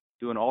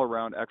do an all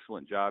around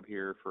excellent job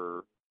here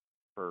for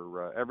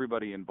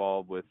everybody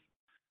involved with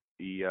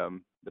the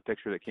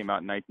picture that came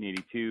out in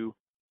 1982,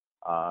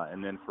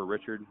 and then for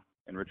Richard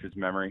and Richard's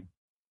memory,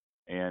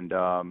 and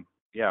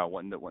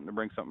wanting to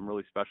bring something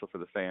really special for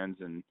the fans,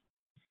 and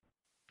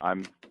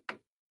I'm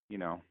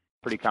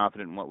pretty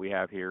confident in what we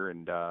have here,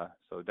 and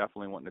so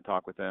definitely wanting to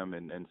talk with them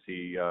and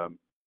see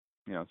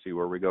see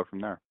where we go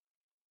from there.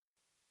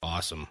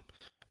 Awesome.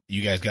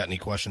 You guys got any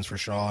questions for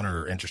Sean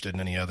or interested in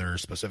any other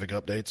specific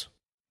updates?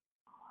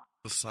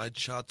 The side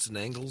shots and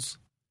angles?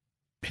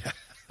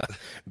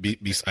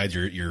 Besides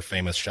your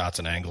famous shots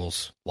and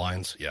angles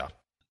lines? Yeah.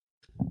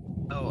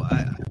 No,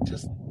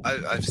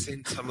 I've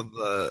seen some of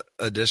the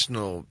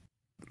additional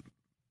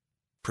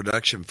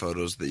production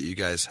photos that you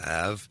guys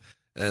have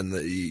and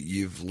that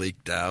you've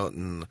leaked out.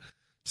 And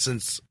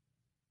since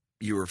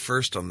you were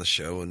first on the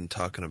show and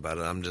talking about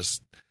it,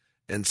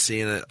 and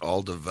seeing it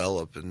all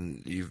develop,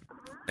 and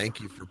thank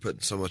you for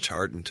putting so much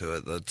heart into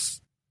it.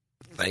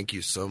 Thank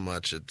you so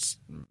much. It's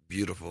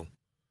beautiful.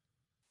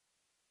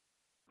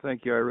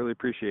 Thank you. I really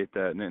appreciate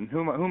that. And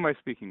who am I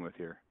speaking with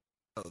here?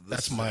 Oh,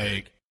 that's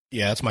my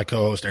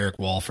co-host Eric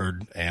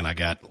Walford, and I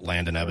got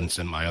Landon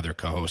Evanson, my other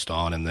co-host,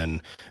 on, and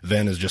then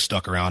Vin has just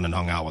stuck around and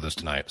hung out with us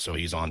tonight, so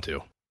he's on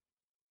too.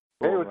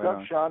 Hey, what's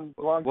up, Sean?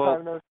 Long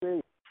time no see.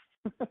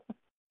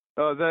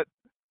 Oh, is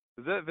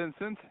that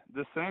Vincent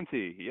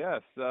DeSanti?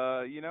 Yes.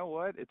 You know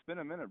what? It's been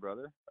a minute,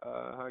 brother.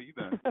 How you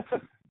been?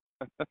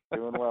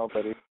 Doing well,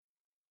 buddy.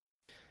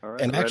 All right.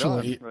 And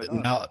actually,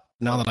 now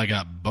that I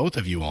got both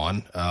of you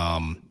on,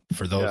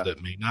 for those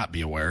that may not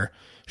be aware,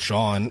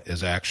 Sean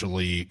is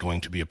actually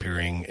going to be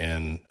appearing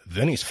in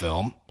Vinny's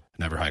film,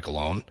 Never Hike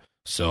Alone.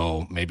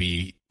 So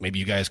maybe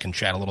you guys can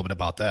chat a little bit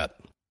about that.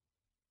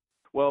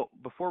 Well,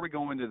 before we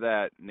go into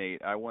that,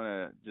 Nate, I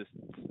just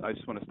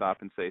want to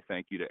stop and say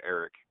thank you to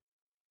Eric.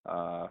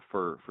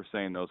 For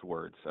saying those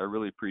words. I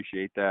really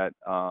appreciate that.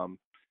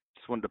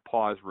 Just wanted to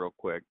pause real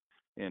quick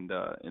and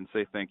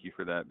say thank you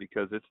for that,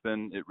 because it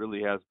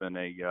really has been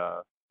a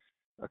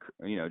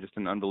just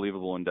an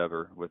unbelievable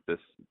endeavor with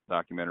this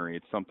documentary.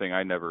 It's something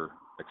I never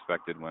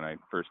expected when I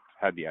first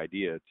had the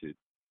idea to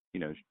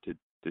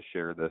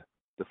share the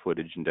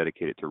footage and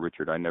dedicate it to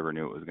Richard. I never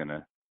knew it was going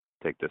to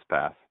take this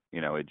path.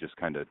 It just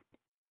kind of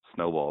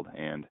snowballed,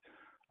 and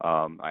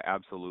I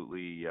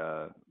absolutely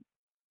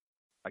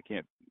I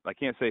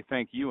can't say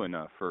thank you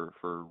enough for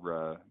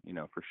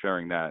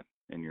sharing that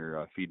and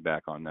your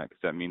feedback on that,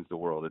 because that means the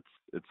world.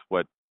 It's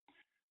what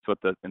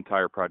the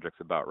entire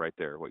project's about right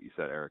there, what you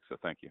said, Eric. So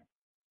thank you.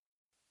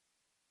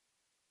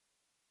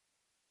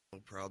 No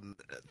problem.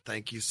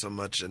 Thank you so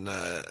much. And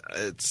I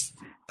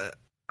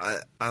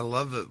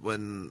love it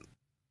when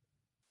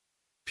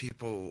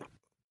people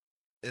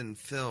in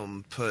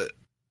film put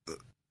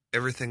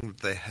everything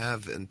that they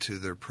have into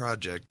their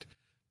project,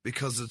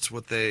 because it's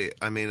what they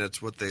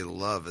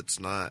love. It's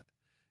not,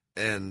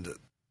 and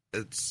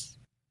it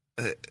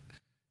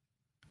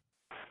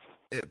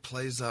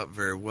plays out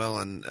very well.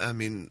 And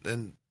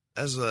and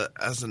as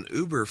an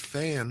Uber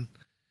fan,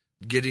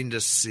 getting to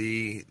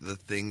see the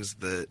things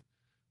that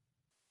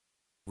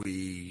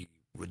we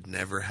would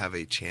never have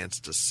a chance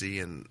to see,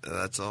 and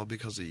that's all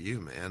because of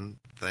you, man.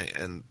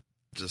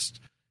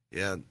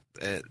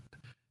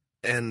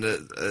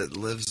 It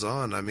lives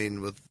on.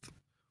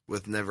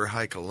 With Never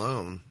Hike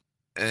Alone.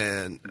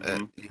 And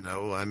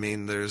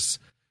there's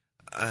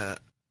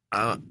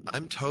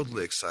I'm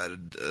totally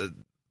excited.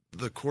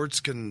 The courts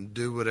can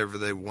do whatever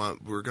they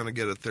want. We're going to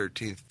get a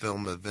 13th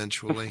film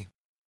eventually.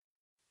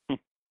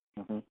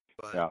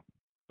 Yeah.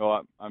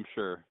 Well, I'm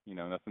sure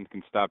nothing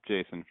can stop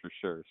Jason, for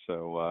sure.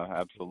 So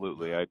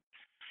absolutely,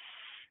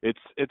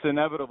 it's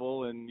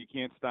inevitable, and you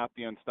can't stop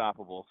the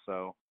unstoppable.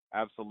 So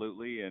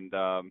absolutely, and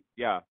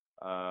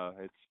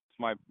it's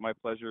my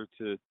pleasure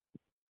to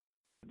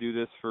do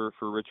this for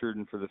Richard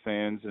and for the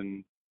fans,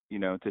 and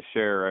to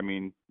share.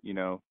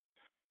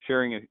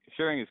 Sharing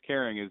is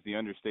caring is the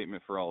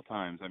understatement for all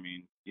times. And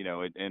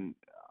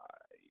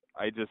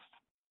I just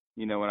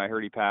when I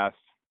heard he passed,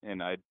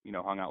 and I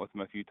hung out with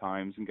him a few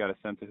times and got a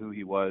sense of who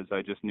he was,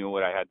 I just knew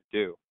what I had to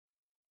do.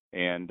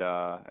 and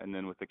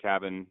then with the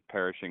cabin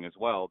perishing as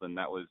well, then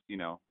that was,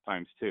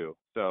 times two.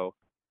 So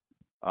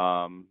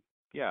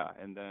yeah,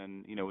 and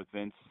then with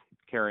Vince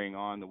carrying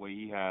on the way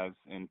he has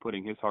and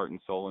putting his heart and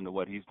soul into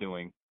what he's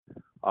doing,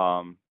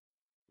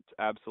 it's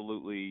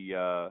absolutely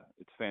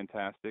it's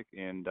fantastic.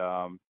 And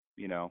I'm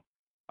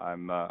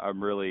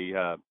really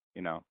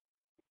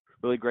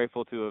really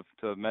grateful to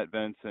have met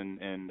Vince and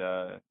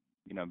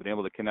been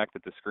able to connect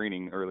at the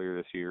screening earlier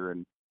this year.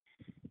 And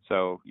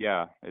so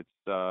yeah, it's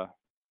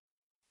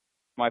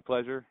my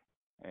pleasure,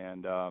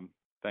 and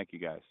thank you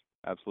guys.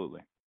 Absolutely.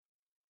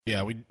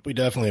 Yeah, we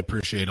definitely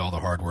appreciate all the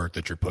hard work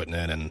that you're putting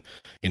in, and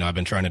I've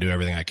been trying to do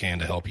everything I can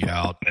to help you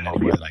out in any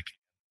way that I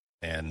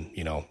can.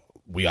 And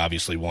we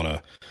obviously want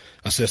to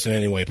assist in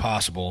any way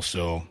possible.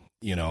 So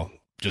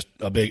just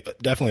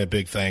definitely a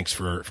big thanks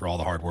for all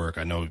the hard work.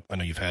 I know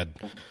you've had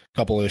a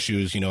couple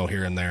issues,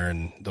 here and there,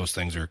 and those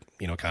things are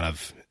kind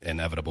of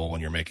inevitable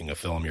when you're making a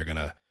film. You're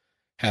gonna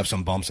have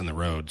some bumps in the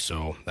road,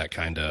 so that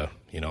kind of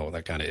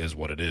is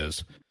what it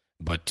is.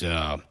 But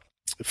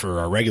for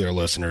our regular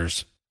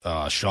listeners,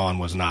 Sean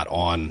was not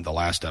on the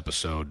last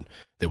episode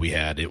that we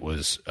had. It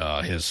was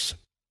his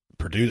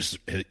producers,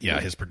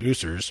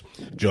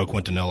 Joe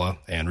Quintanilla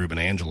and Ruben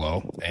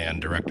Angelo,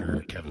 and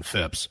director Kevin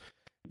Phipps.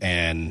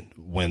 And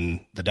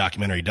when the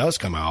documentary does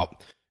come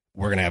out,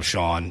 we're going to have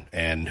Sean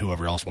and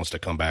whoever else wants to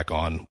come back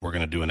on. We're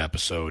going to do an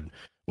episode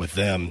with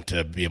them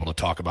to be able to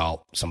talk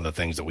about some of the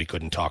things that we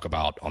couldn't talk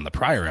about on the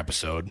prior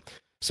episode,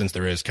 since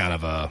there is kind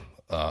of a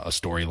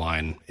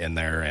storyline in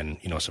there and,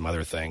 some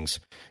other things,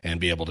 and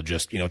be able to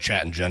just,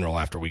 chat in general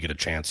after we get a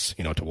chance,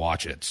 to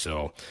watch it.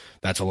 So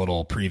that's a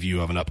little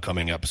preview of an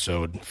upcoming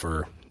episode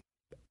for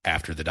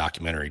after the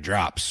documentary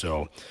drops.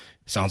 So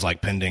sounds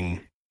like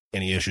pending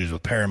any issues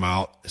with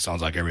Paramount, it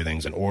sounds like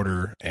everything's in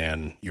order,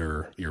 and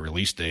your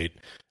release date,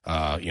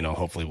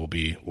 hopefully we'll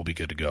be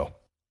good to go.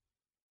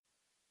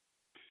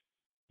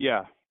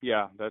 Yeah,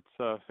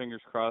 that's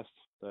fingers crossed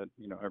that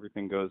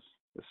everything goes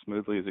as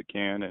smoothly as it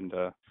can, and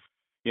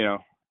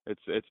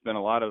it's been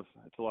a lot of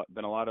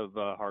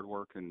hard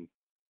work, and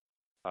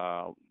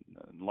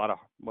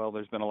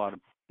there's been a lot of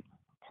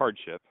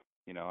hardship.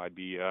 I'd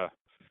be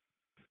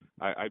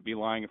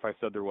lying if I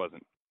said there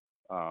wasn't.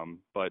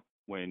 But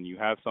when you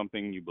have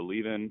something you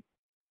believe in,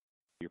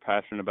 you're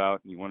passionate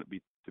about, and you want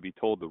it to be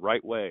told the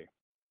right way,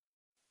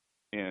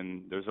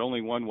 and there's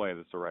only one way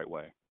that's the right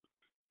way.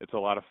 It's a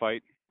lot of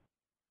fight,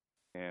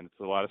 and it's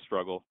a lot of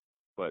struggle,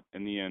 but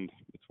in the end,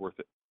 it's worth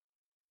it.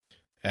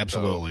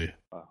 Absolutely.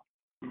 So,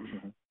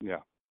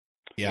 yeah.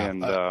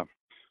 And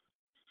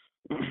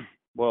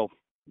well,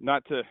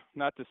 not to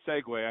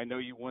segue. I know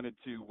you wanted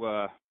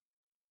to.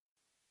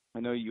 I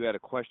know you had a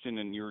question,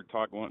 and you were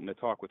wanting to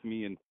talk with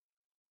me and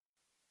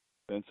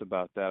Vince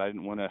about that. I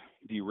didn't want to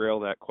derail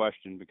that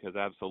question because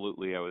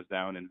absolutely I was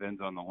down and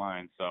Vin's on the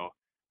line. So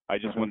I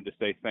just wanted to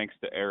say thanks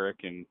to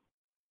Eric, and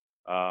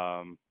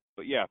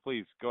but yeah,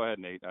 please go ahead,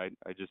 Nate. I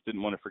just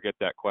didn't want to forget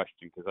that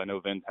question because I know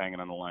Vin's hanging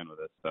on the line with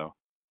us. So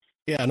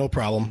yeah, no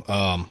problem.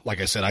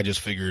 Like I said, I just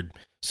figured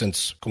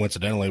since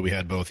coincidentally we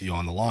had both of you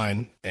on the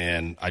line,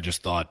 and I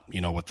just thought,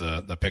 with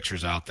the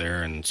pictures out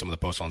there and some of the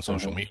posts on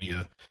social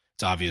media,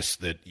 it's obvious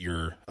that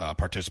you're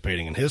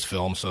participating in his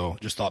film. So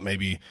just thought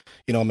maybe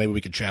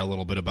we could chat a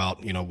little bit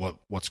about,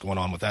 what's going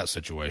on with that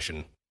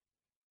situation.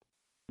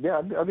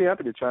 Yeah, I'd be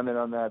happy to chime in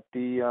on that.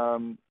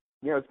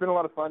 It's been a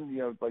lot of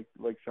fun,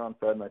 like Sean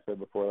said, and I said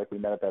before, like we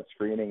met at that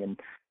screening, and,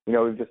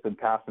 we've just been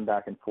passing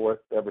back and forth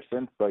ever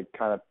since, like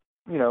kind of,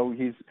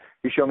 he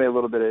showed me a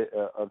little bit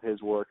of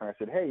his work, and I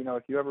said, hey,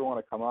 if you ever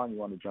want to come on, you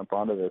want to jump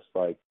onto this,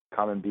 like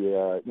come and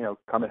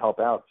come and help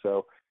out.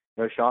 So,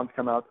 Sean's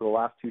come out to the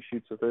last two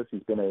shoots with us.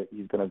 He's been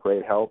a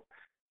great help,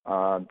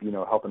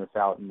 helping us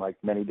out in like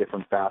many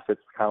different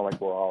facets, kind of like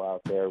we're all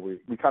out there. We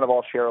kind of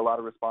all share a lot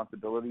of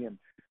responsibility, and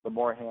the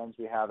more hands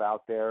we have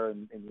out there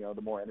and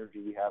the more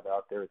energy we have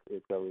out there,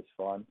 it's always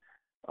fun.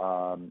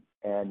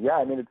 And yeah,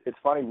 I mean, it's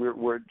funny.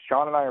 We're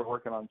Sean and I are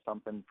working on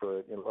something for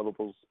a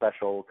little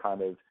special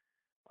kind of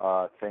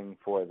thing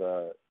for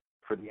the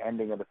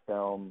ending of the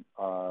film,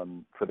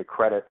 for the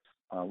credits.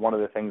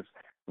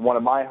 One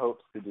of my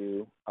hopes to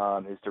do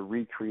is to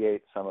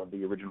recreate some of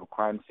the original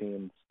crime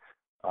scenes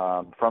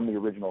from the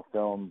original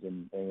films.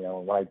 And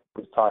when I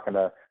was talking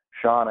to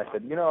Sean, I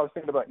said, I was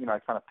thinking about, I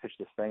kind of pitched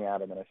this thing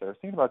at him, and I said, I was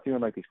thinking about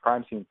doing like these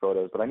crime scene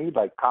photos, but I need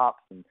like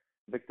cops and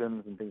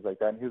victims and things like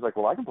that. And he was like,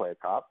 well, I can play a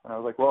cop. And I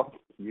was like, well,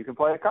 you can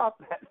play a cop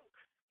then.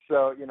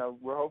 So,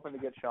 we're hoping to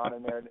get Sean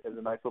in there as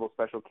a nice little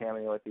special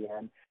cameo at the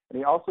end. And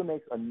he also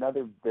makes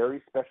another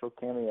very special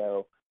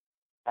cameo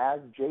as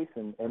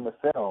Jason in the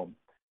film,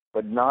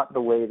 but not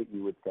the way that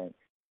you would think.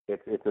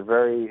 It's a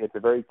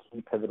very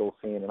key pivotal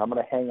scene, and I'm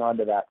going to hang on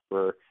to that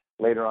for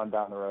later on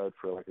down the road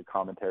for like a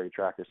commentary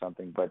track or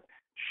something. But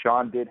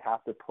Sean did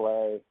have to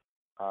play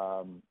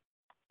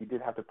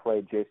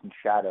Jason's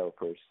shadow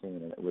for a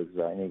scene, and it was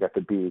and he got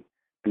to be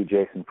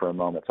Jason for a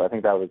moment. So I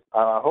think that was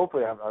I hope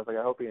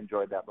he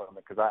enjoyed that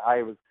moment, because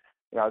I was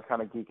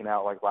kind of geeking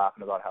out, like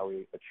laughing about how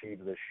we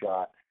achieved this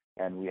shot.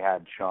 and we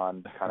had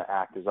Sean kind of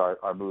act as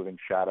our moving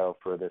shadow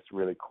for this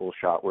really cool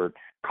shot where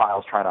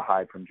Kyle's trying to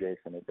hide from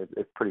Jason.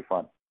 It's pretty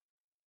fun.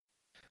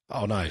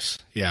 Oh, nice.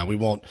 Yeah, we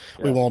won't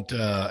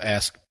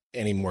ask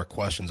any more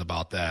questions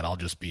about that. I'll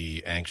just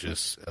be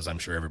anxious, as I'm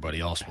sure everybody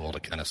else will, to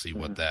kind of see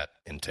what that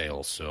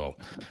entails. So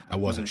I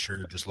wasn't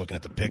sure, just looking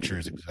at the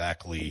pictures,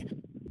 exactly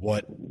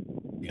what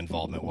the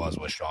involvement was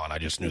with Sean. I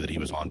just knew that he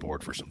was on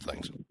board for some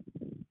things.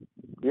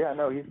 Yeah,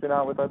 no, he's been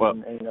out with us,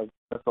 and you know,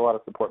 that's a lot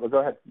of support. But go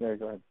ahead. Yeah,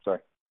 go ahead. Sorry.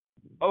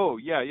 Oh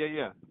yeah.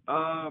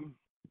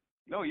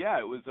 No, yeah,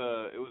 it was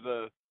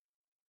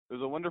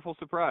a wonderful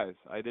surprise.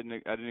 I didn't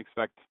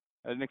expect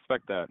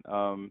that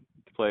to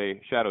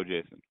play Shadow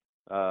Jason.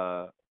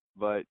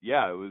 But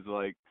yeah, it was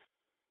like,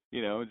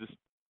 you know, just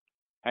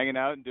hanging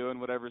out and doing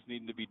whatever's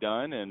needing to be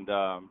done, and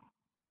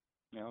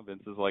you know,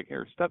 Vince is like,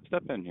 here, step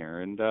in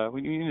here, and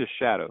we need a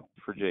shadow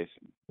for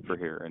Jason for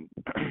here, and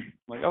I'm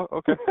like, oh,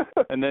 okay.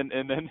 and then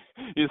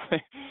he's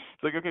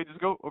like, okay, just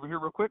go over here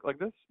real quick like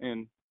this,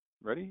 and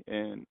ready,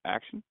 and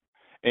action.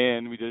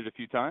 And we did it a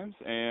few times,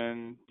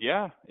 and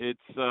yeah, it's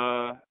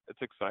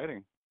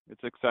exciting.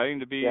 It's exciting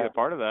to be a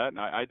part of that, and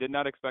I did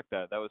not expect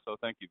that. That was so.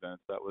 Thank you,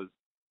 Vince. That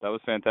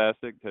was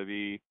fantastic to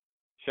be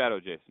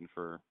Shadow Jason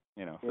for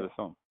this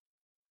film.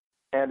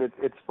 And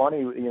it's funny,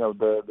 you know,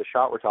 the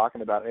shot we're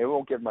talking about. It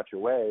won't give much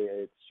away.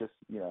 It's just,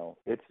 you know,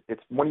 it's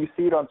when you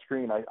see it on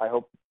screen. I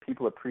hope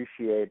people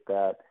appreciate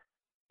that.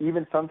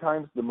 Even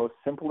sometimes the most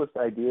simplest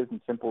ideas and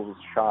simplest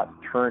shots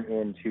turn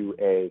into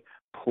a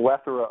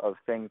plethora of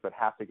things that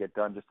have to get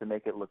done just to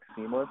make it look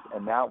seamless.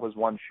 And that was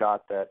one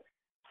shot that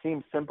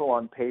seemed simple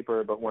on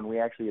paper, but when we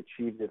actually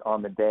achieved it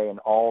on the day and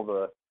all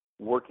the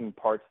working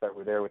parts that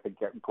were there with the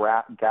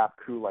gap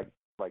crew, like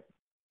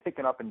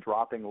picking up and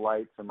dropping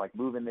lights and like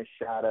moving this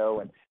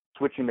shadow and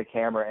switching the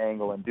camera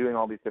angle and doing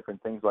all these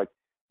different things, like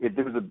it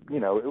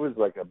was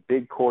like a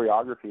big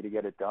choreography to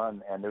get it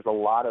done. And there's a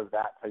lot of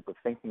that type of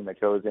thinking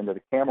that goes into the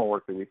camera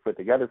work that we put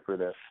together for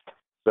this.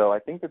 So I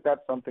think that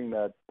that's something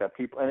that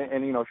people,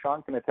 and you know,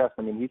 Sean can attest.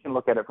 I mean, he can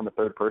look at it from a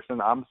third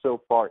person. I'm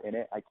so far in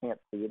it, I can't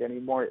see it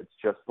anymore. It's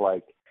just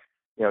like,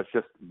 you know, it's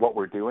just what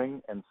we're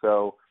doing. And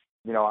so,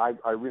 you know,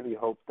 I really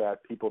hope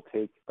that people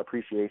take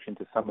appreciation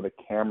to some of the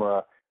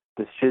camera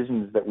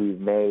decisions that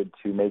we've made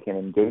to make an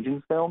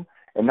engaging film,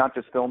 and not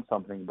just film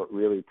something, but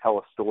really tell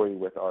a story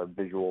with our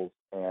visuals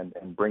and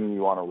bring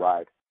you on a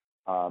ride.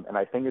 And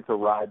I think it's a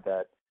ride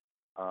that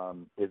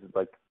is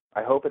like,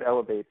 I hope it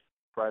elevates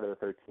Friday the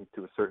 13th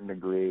to a certain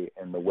degree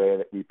in the way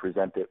that we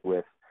present it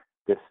with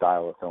this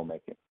style of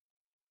filmmaking.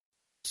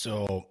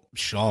 So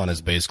Sean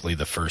is basically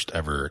the first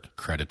ever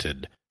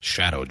credited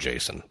Shadow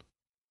Jason.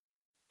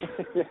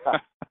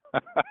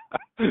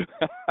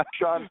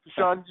 Sean,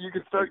 you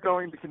can start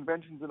going to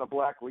conventions in a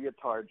black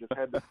leotard. Just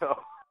head to toe.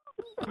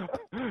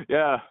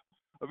 Yeah,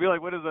 I'll be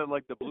like, what is that?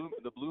 Like the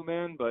blue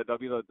man, but I'll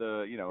be like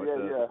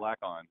the black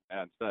on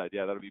instead.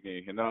 Yeah, that'll be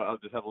me, and then I'll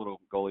just have a little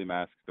goalie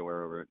mask to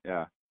wear over it.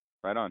 Yeah,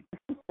 right on.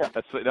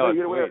 That's you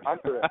gotta wear it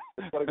under it.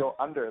 It's gotta go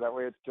under. That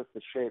way, it's just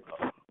the shape.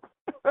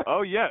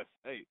 Oh yes,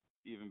 hey,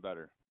 even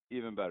better.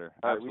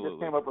 All right, we just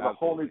came up with a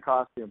whole new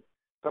costume.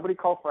 Somebody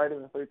call Friday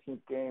the 13th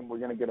game. We're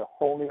going to get a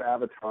whole new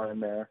avatar in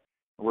there.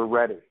 We're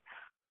ready.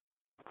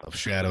 Of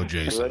Shadow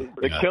Jason.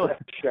 The killer.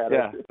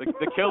 Yeah.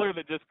 The killer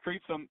that just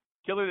creeps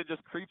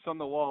on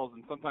the walls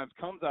and sometimes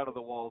comes out of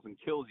the walls and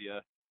kills you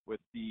with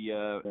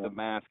the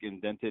mask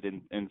indented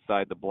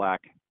inside the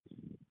black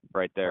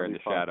right there in the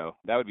shadow.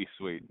 That would be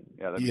sweet.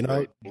 Yeah,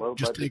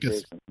 just take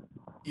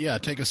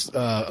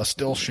a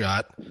still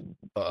shot,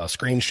 a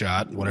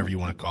screenshot, whatever you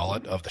want to call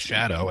it, of the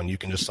shadow, and you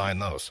can just sign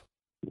those.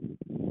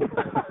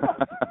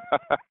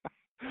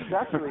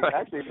 Actually,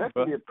 that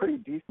could be a pretty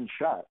decent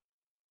shot.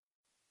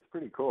 It's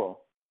pretty cool.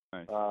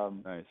 Nice.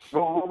 Nice.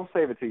 We'll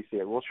save it till you see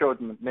it. We'll show it.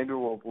 Maybe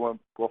we'll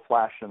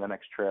flash in the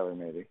next trailer.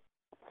 Maybe.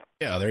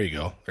 Yeah, there you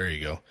go.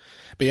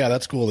 But yeah,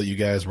 that's cool that you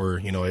guys were,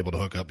 you know, able to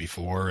hook up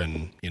before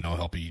and, you know,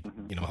 help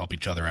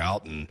each other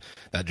out, and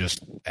that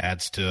just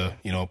adds to,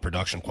 you know,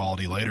 production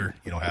quality later.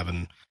 You know,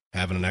 having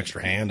an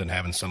extra hand and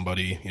having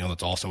somebody, you know,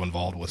 that's also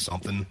involved with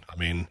something. I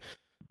mean,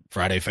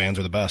 Friday fans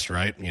are the best,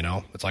 right? You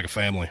know, it's like a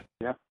family.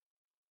 Yeah.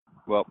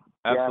 Well,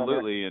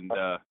 absolutely. And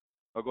go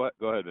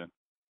ahead, Ben.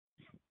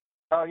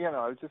 Oh, yeah, no,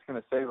 I was just going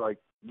to say, like,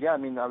 yeah, I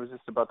mean, I was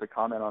just about to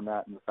comment on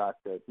that and the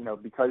fact that, you know,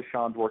 because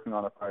Sean's working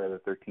on a Friday the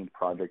 13th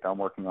project, I'm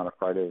working on a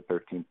Friday the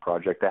 13th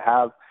project, to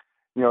have,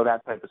 you know,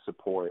 that type of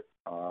support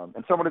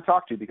and someone to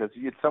talk to, because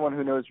it's someone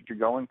who knows what you're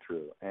going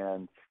through.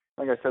 And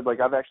like I said, like,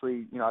 I've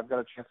actually, you know, I've got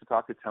a chance to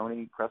talk to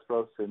Tony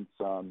Crespo since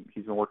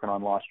he's been working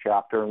on Lost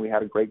Chapter, and we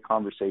had a great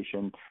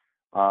conversation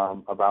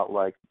about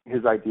like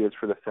his ideas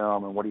for the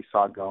film and what he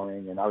saw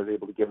going, and I was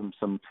able to give him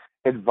some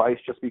advice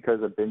just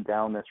because I've been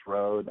down this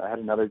road. I had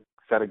another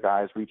set of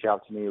guys reach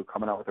out to me who are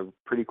coming out with a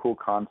pretty cool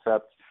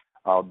concept.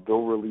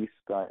 They'll release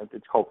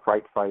it's called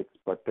Fright Fights,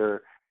 but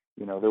they're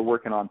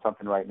working on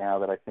something right now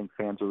that I think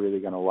fans are really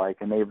going to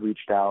like, and they've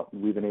reached out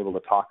and we've been able to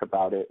talk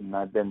about it. And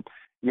I've been,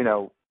 you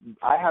know,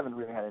 I haven't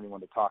really had anyone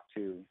to talk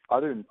to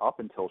other than up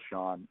until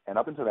Sean, and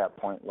up until that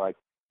point, like,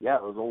 yeah,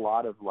 it was a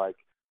lot of like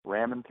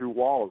ramming through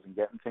walls and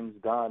getting things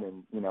done,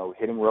 and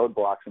hitting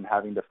roadblocks and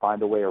having to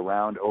find a way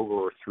around, over,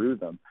 or through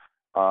them.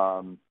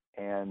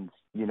 And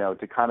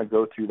to kind of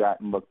go through that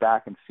and look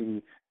back and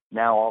see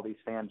now all these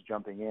fans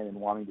jumping in and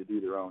wanting to do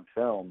their own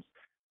films.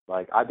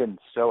 Like, I've been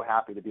so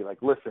happy to be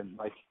like, listen,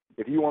 like,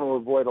 if you want to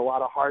avoid a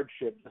lot of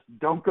hardship, just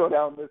don't go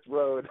down this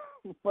road.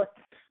 Like,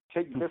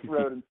 take this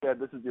road instead.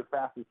 This is your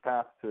fastest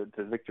path to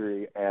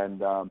victory.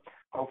 And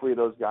hopefully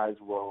those guys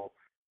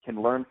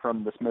can learn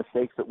from the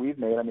mistakes that we've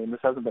made. I mean, this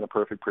hasn't been a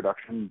perfect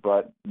production,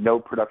 but no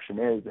production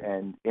is.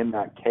 And in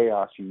that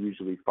chaos, you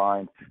usually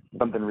find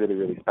something really,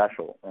 really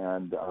special.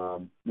 And,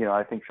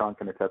 I think Sean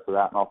can attest to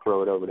that, and I'll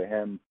throw it over to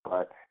him.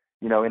 But,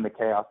 in the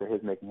chaos of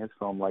his making his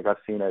film, like, I've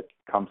seen it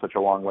come such a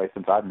long way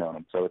since I've known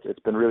him. So it's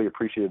been really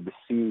appreciative to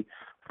see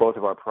both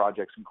of our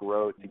projects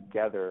grow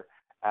together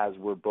as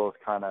we're both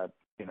kind of,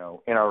 in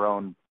our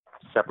own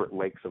separate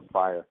lakes of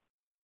fire.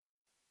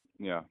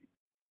 Yeah,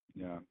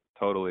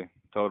 totally.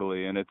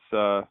 And it's,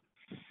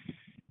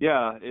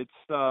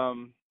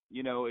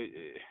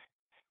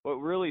 what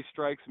really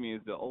strikes me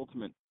is the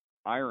ultimate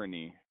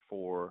irony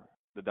for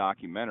the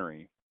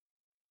documentary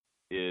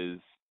is,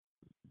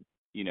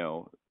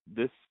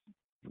 this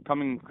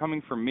coming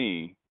from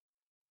me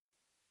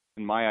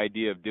and my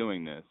idea of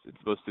doing this. It's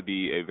supposed to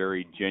be a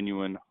very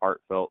genuine,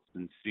 heartfelt,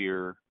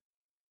 sincere,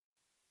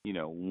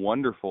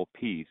 wonderful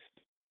piece,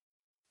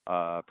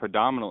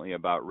 predominantly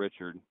about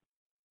Richard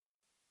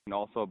and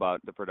also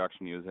about the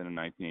production he was in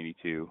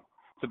 1982.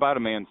 It's about a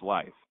man's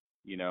life,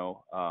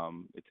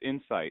 it's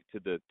insight to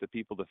the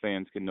people the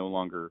fans can no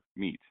longer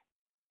meet.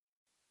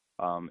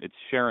 It's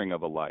sharing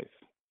of a life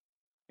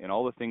and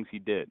all the things he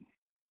did.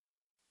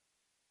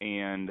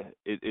 And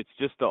it's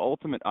just the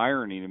ultimate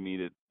irony to me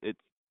that it's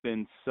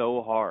been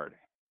so hard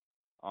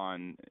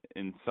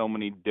in so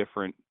many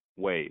different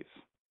ways.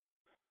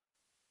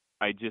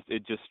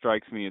 It just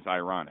strikes me as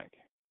ironic.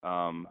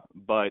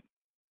 But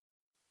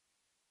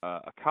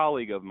a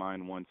colleague of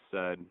mine once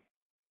said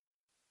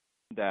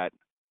that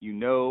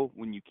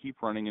when you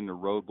keep running into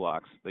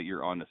roadblocks that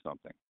you're onto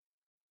something.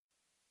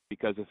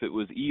 Because if it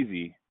was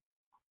easy,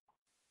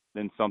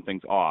 then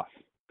something's off.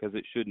 Because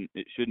it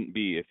shouldn't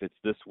be. If it's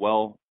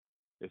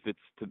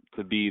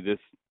to be this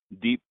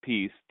deep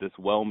piece, this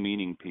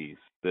well-meaning piece,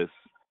 this,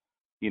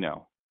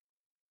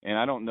 and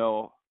I don't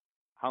know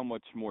how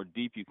much more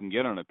deep you can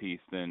get on a piece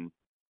than,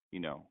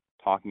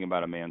 talking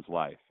about a man's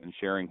life and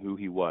sharing who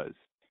he was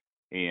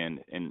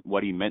and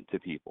what he meant to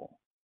people.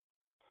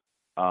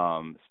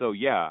 So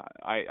yeah,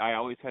 I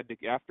always had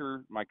to,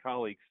 after my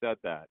colleague said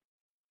that,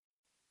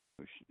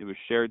 it was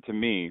shared to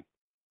me,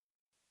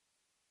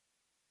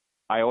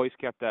 I always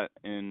kept that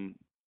in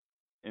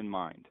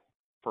mind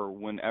for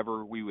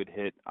whenever we would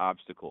hit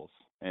obstacles,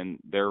 and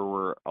there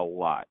were a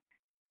lot.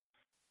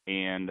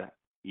 And,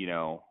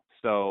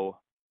 so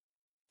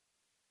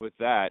with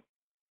that,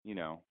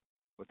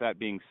 with that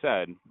being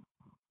said,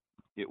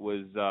 it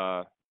was,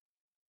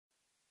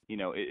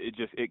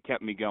 it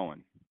kept me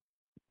going.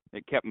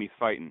 It kept me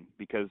fighting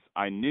because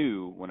I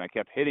knew when I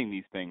kept hitting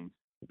these things,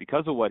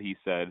 because of what he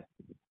said,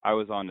 I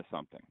was onto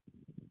something.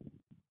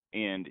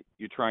 And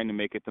you're trying to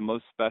make it the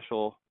most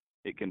special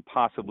it can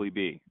possibly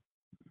be.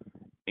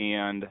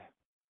 And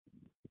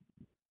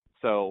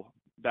so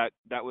that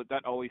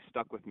always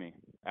stuck with me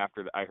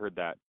after I heard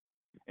that,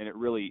 and it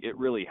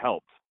really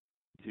helped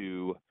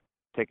to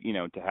take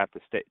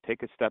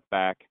take a step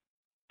back,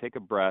 take a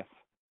breath,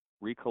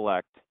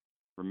 recollect,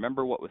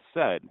 remember what was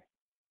said,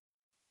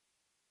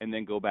 and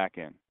then go back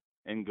in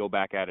and go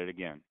back at it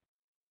again.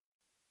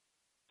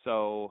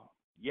 So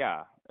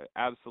yeah,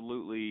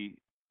 absolutely,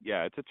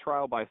 yeah, it's a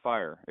trial by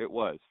fire. It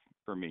was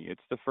for me.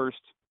 It's the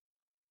first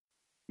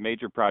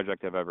major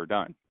project I've ever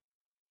done.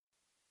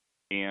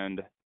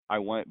 And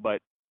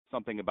but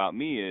something about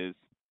me is,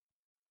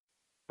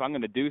 if I'm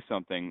going to do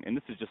something, and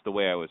this is just the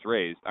way I was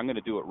raised, I'm going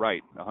to do it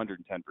right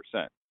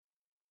 110%,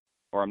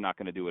 or I'm not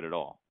going to do it at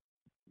all.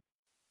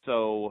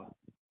 So,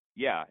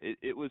 yeah,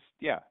 it was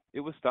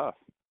tough.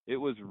 It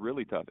was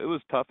really tough. It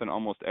was tough in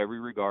almost every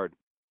regard,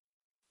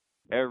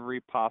 every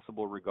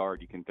possible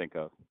regard you can think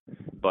of.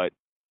 But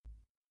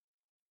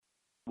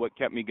what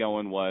kept me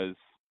going was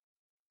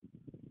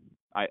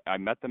I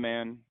met the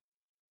man.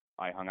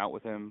 I hung out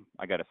with him.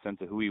 I got a sense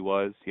of who he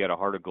was. He had a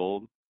heart of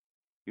gold.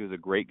 He was a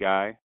great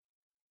guy.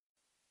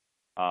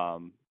 I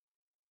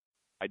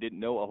didn't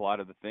know a lot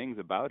of the things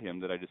about him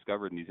that I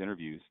discovered in these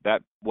interviews.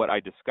 What I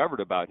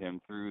discovered about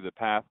him through the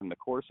path and the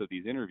course of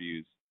these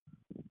interviews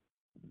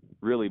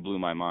really blew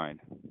my mind.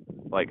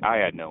 Like, I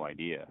had no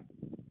idea.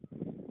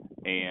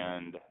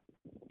 And,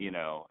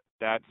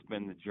 that's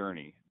been the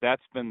journey.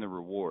 That's been the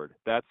reward.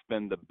 That's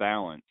been the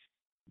balance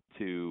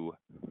to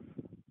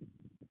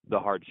the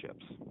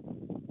hardships.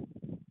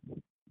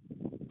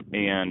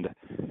 And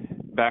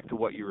back to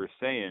what you were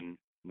saying,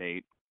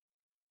 Nate,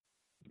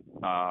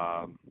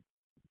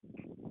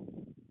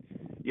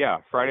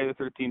 Friday the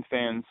 13th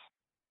fans,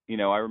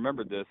 I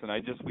remembered this, and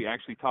we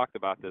actually talked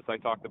about this. I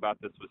talked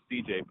about this with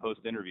CJ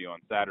post-interview on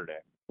Saturday.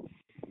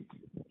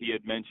 He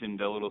had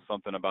mentioned a little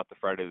something about the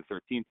Friday the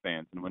 13th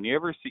fans. And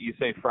whenever you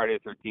say Friday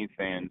the 13th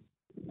fans,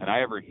 and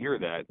I ever hear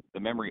that, the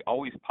memory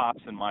always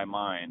pops in my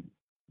mind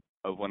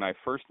of when I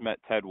first met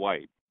Ted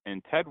White.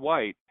 And Ted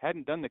White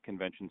hadn't done the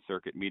convention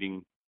circuit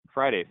meeting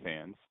Friday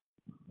fans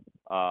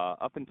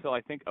up until,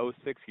 I think,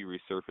 2006. He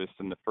resurfaced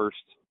in the first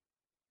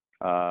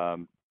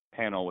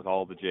panel with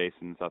all the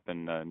Jasons up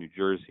in New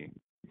Jersey.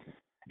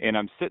 And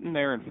I'm sitting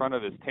there in front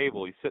of his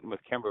table. He's sitting with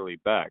Kimberly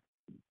Beck.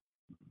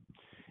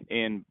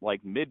 And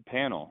like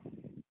mid-panel,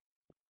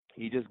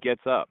 he just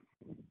gets up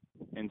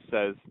and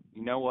says,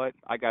 you know what?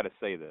 I got to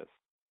say this.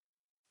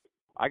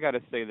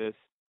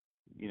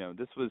 You know,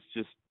 this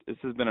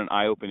has been an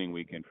eye-opening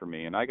weekend for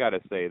me. And I got to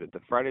say that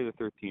the Friday the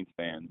 13th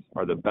fans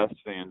are the best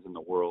fans in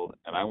the world.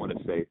 And I want to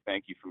say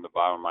thank you from the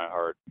bottom of my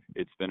heart.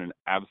 It's been an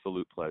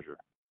absolute pleasure.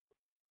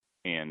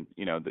 And,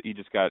 you know, he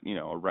just got, you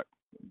know, a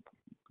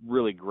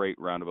really great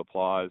round of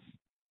applause.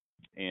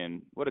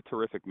 And what a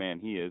terrific man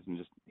he is. And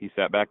just he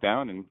sat back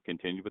down and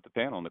continued with the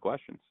panel and the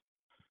questions.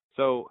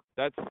 So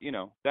that's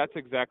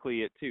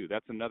exactly it too.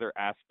 That's another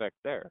aspect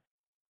there.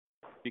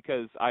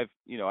 Because I've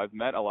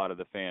met a lot of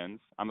the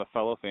fans. I'm a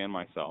fellow fan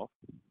myself,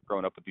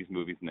 growing up with these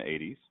movies in the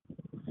 80s.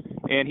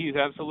 And he's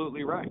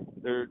absolutely right.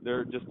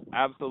 They're just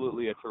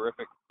absolutely a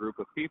terrific group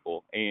of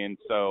people. And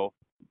so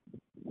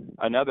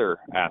another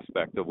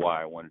aspect of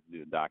why I wanted to do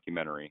the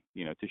documentary,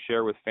 you know, to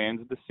share with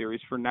fans of the series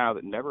for now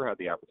that never had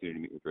the opportunity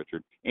to meet with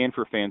Richard, and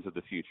for fans of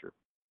the future.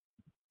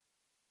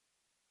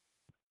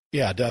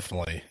 Yeah,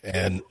 definitely.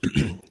 And,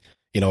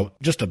 you know,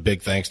 just a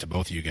big thanks to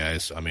both of you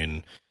guys. I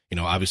mean, you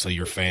know, obviously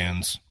you're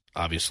fans.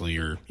 Obviously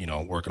you're, you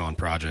know, working on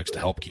projects to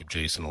help keep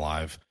Jason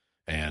alive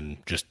and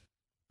just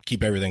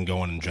keep everything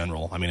going in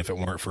general. I mean, if it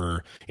weren't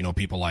for, you know,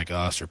 people like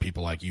us or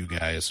people like you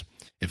guys,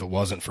 if it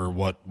wasn't for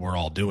what we're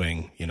all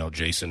doing, you know,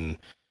 Jason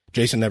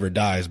never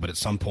dies, but at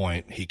some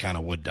point he kind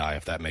of would die,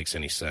 if that makes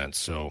any sense.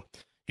 So,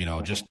 you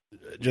know, just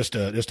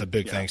a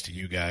big thanks to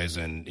you guys,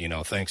 and, you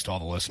know, thanks to all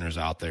the listeners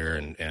out there,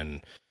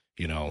 and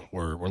you know,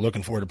 we're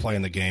looking forward to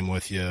playing the game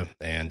with you,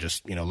 and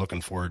just, you know,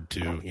 looking forward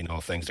to, you know,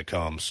 things to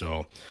come.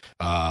 So,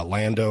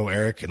 Lando,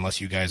 Eric,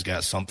 unless you guys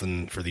got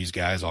something for these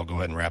guys, I'll go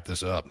ahead and wrap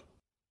this up.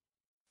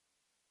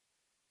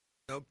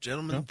 Nope,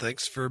 gentlemen,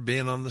 thanks for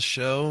being on the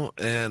show,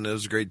 and it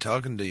was great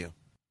talking to you.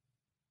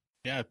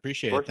 Yeah, I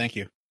appreciate it. Thank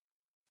you.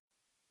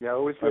 Yeah,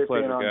 always great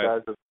being on,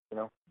 guys. You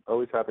know,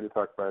 always happy to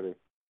talk Friday.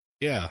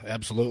 Yeah,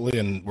 absolutely,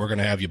 and we're going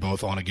to have you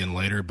both on again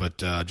later, but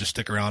just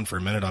stick around for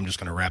a minute. I'm just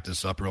going to wrap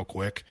this up real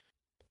quick.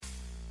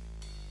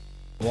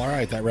 Well, all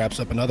right, that wraps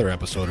up another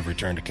episode of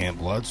Return to Camp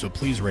Blood, so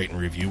please rate and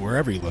review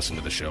wherever you listen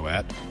to the show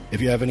at. If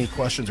you have any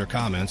questions or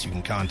comments, you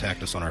can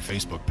contact us on our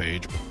Facebook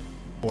page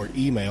or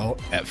email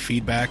at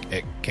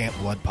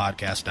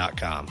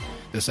feedback@campbloodpodcast.com.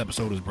 This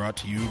episode was brought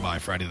to you by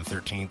Friday the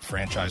 13th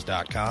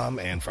franchise.com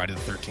and Friday the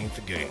 13th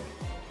the Game.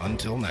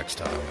 Until next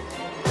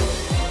time.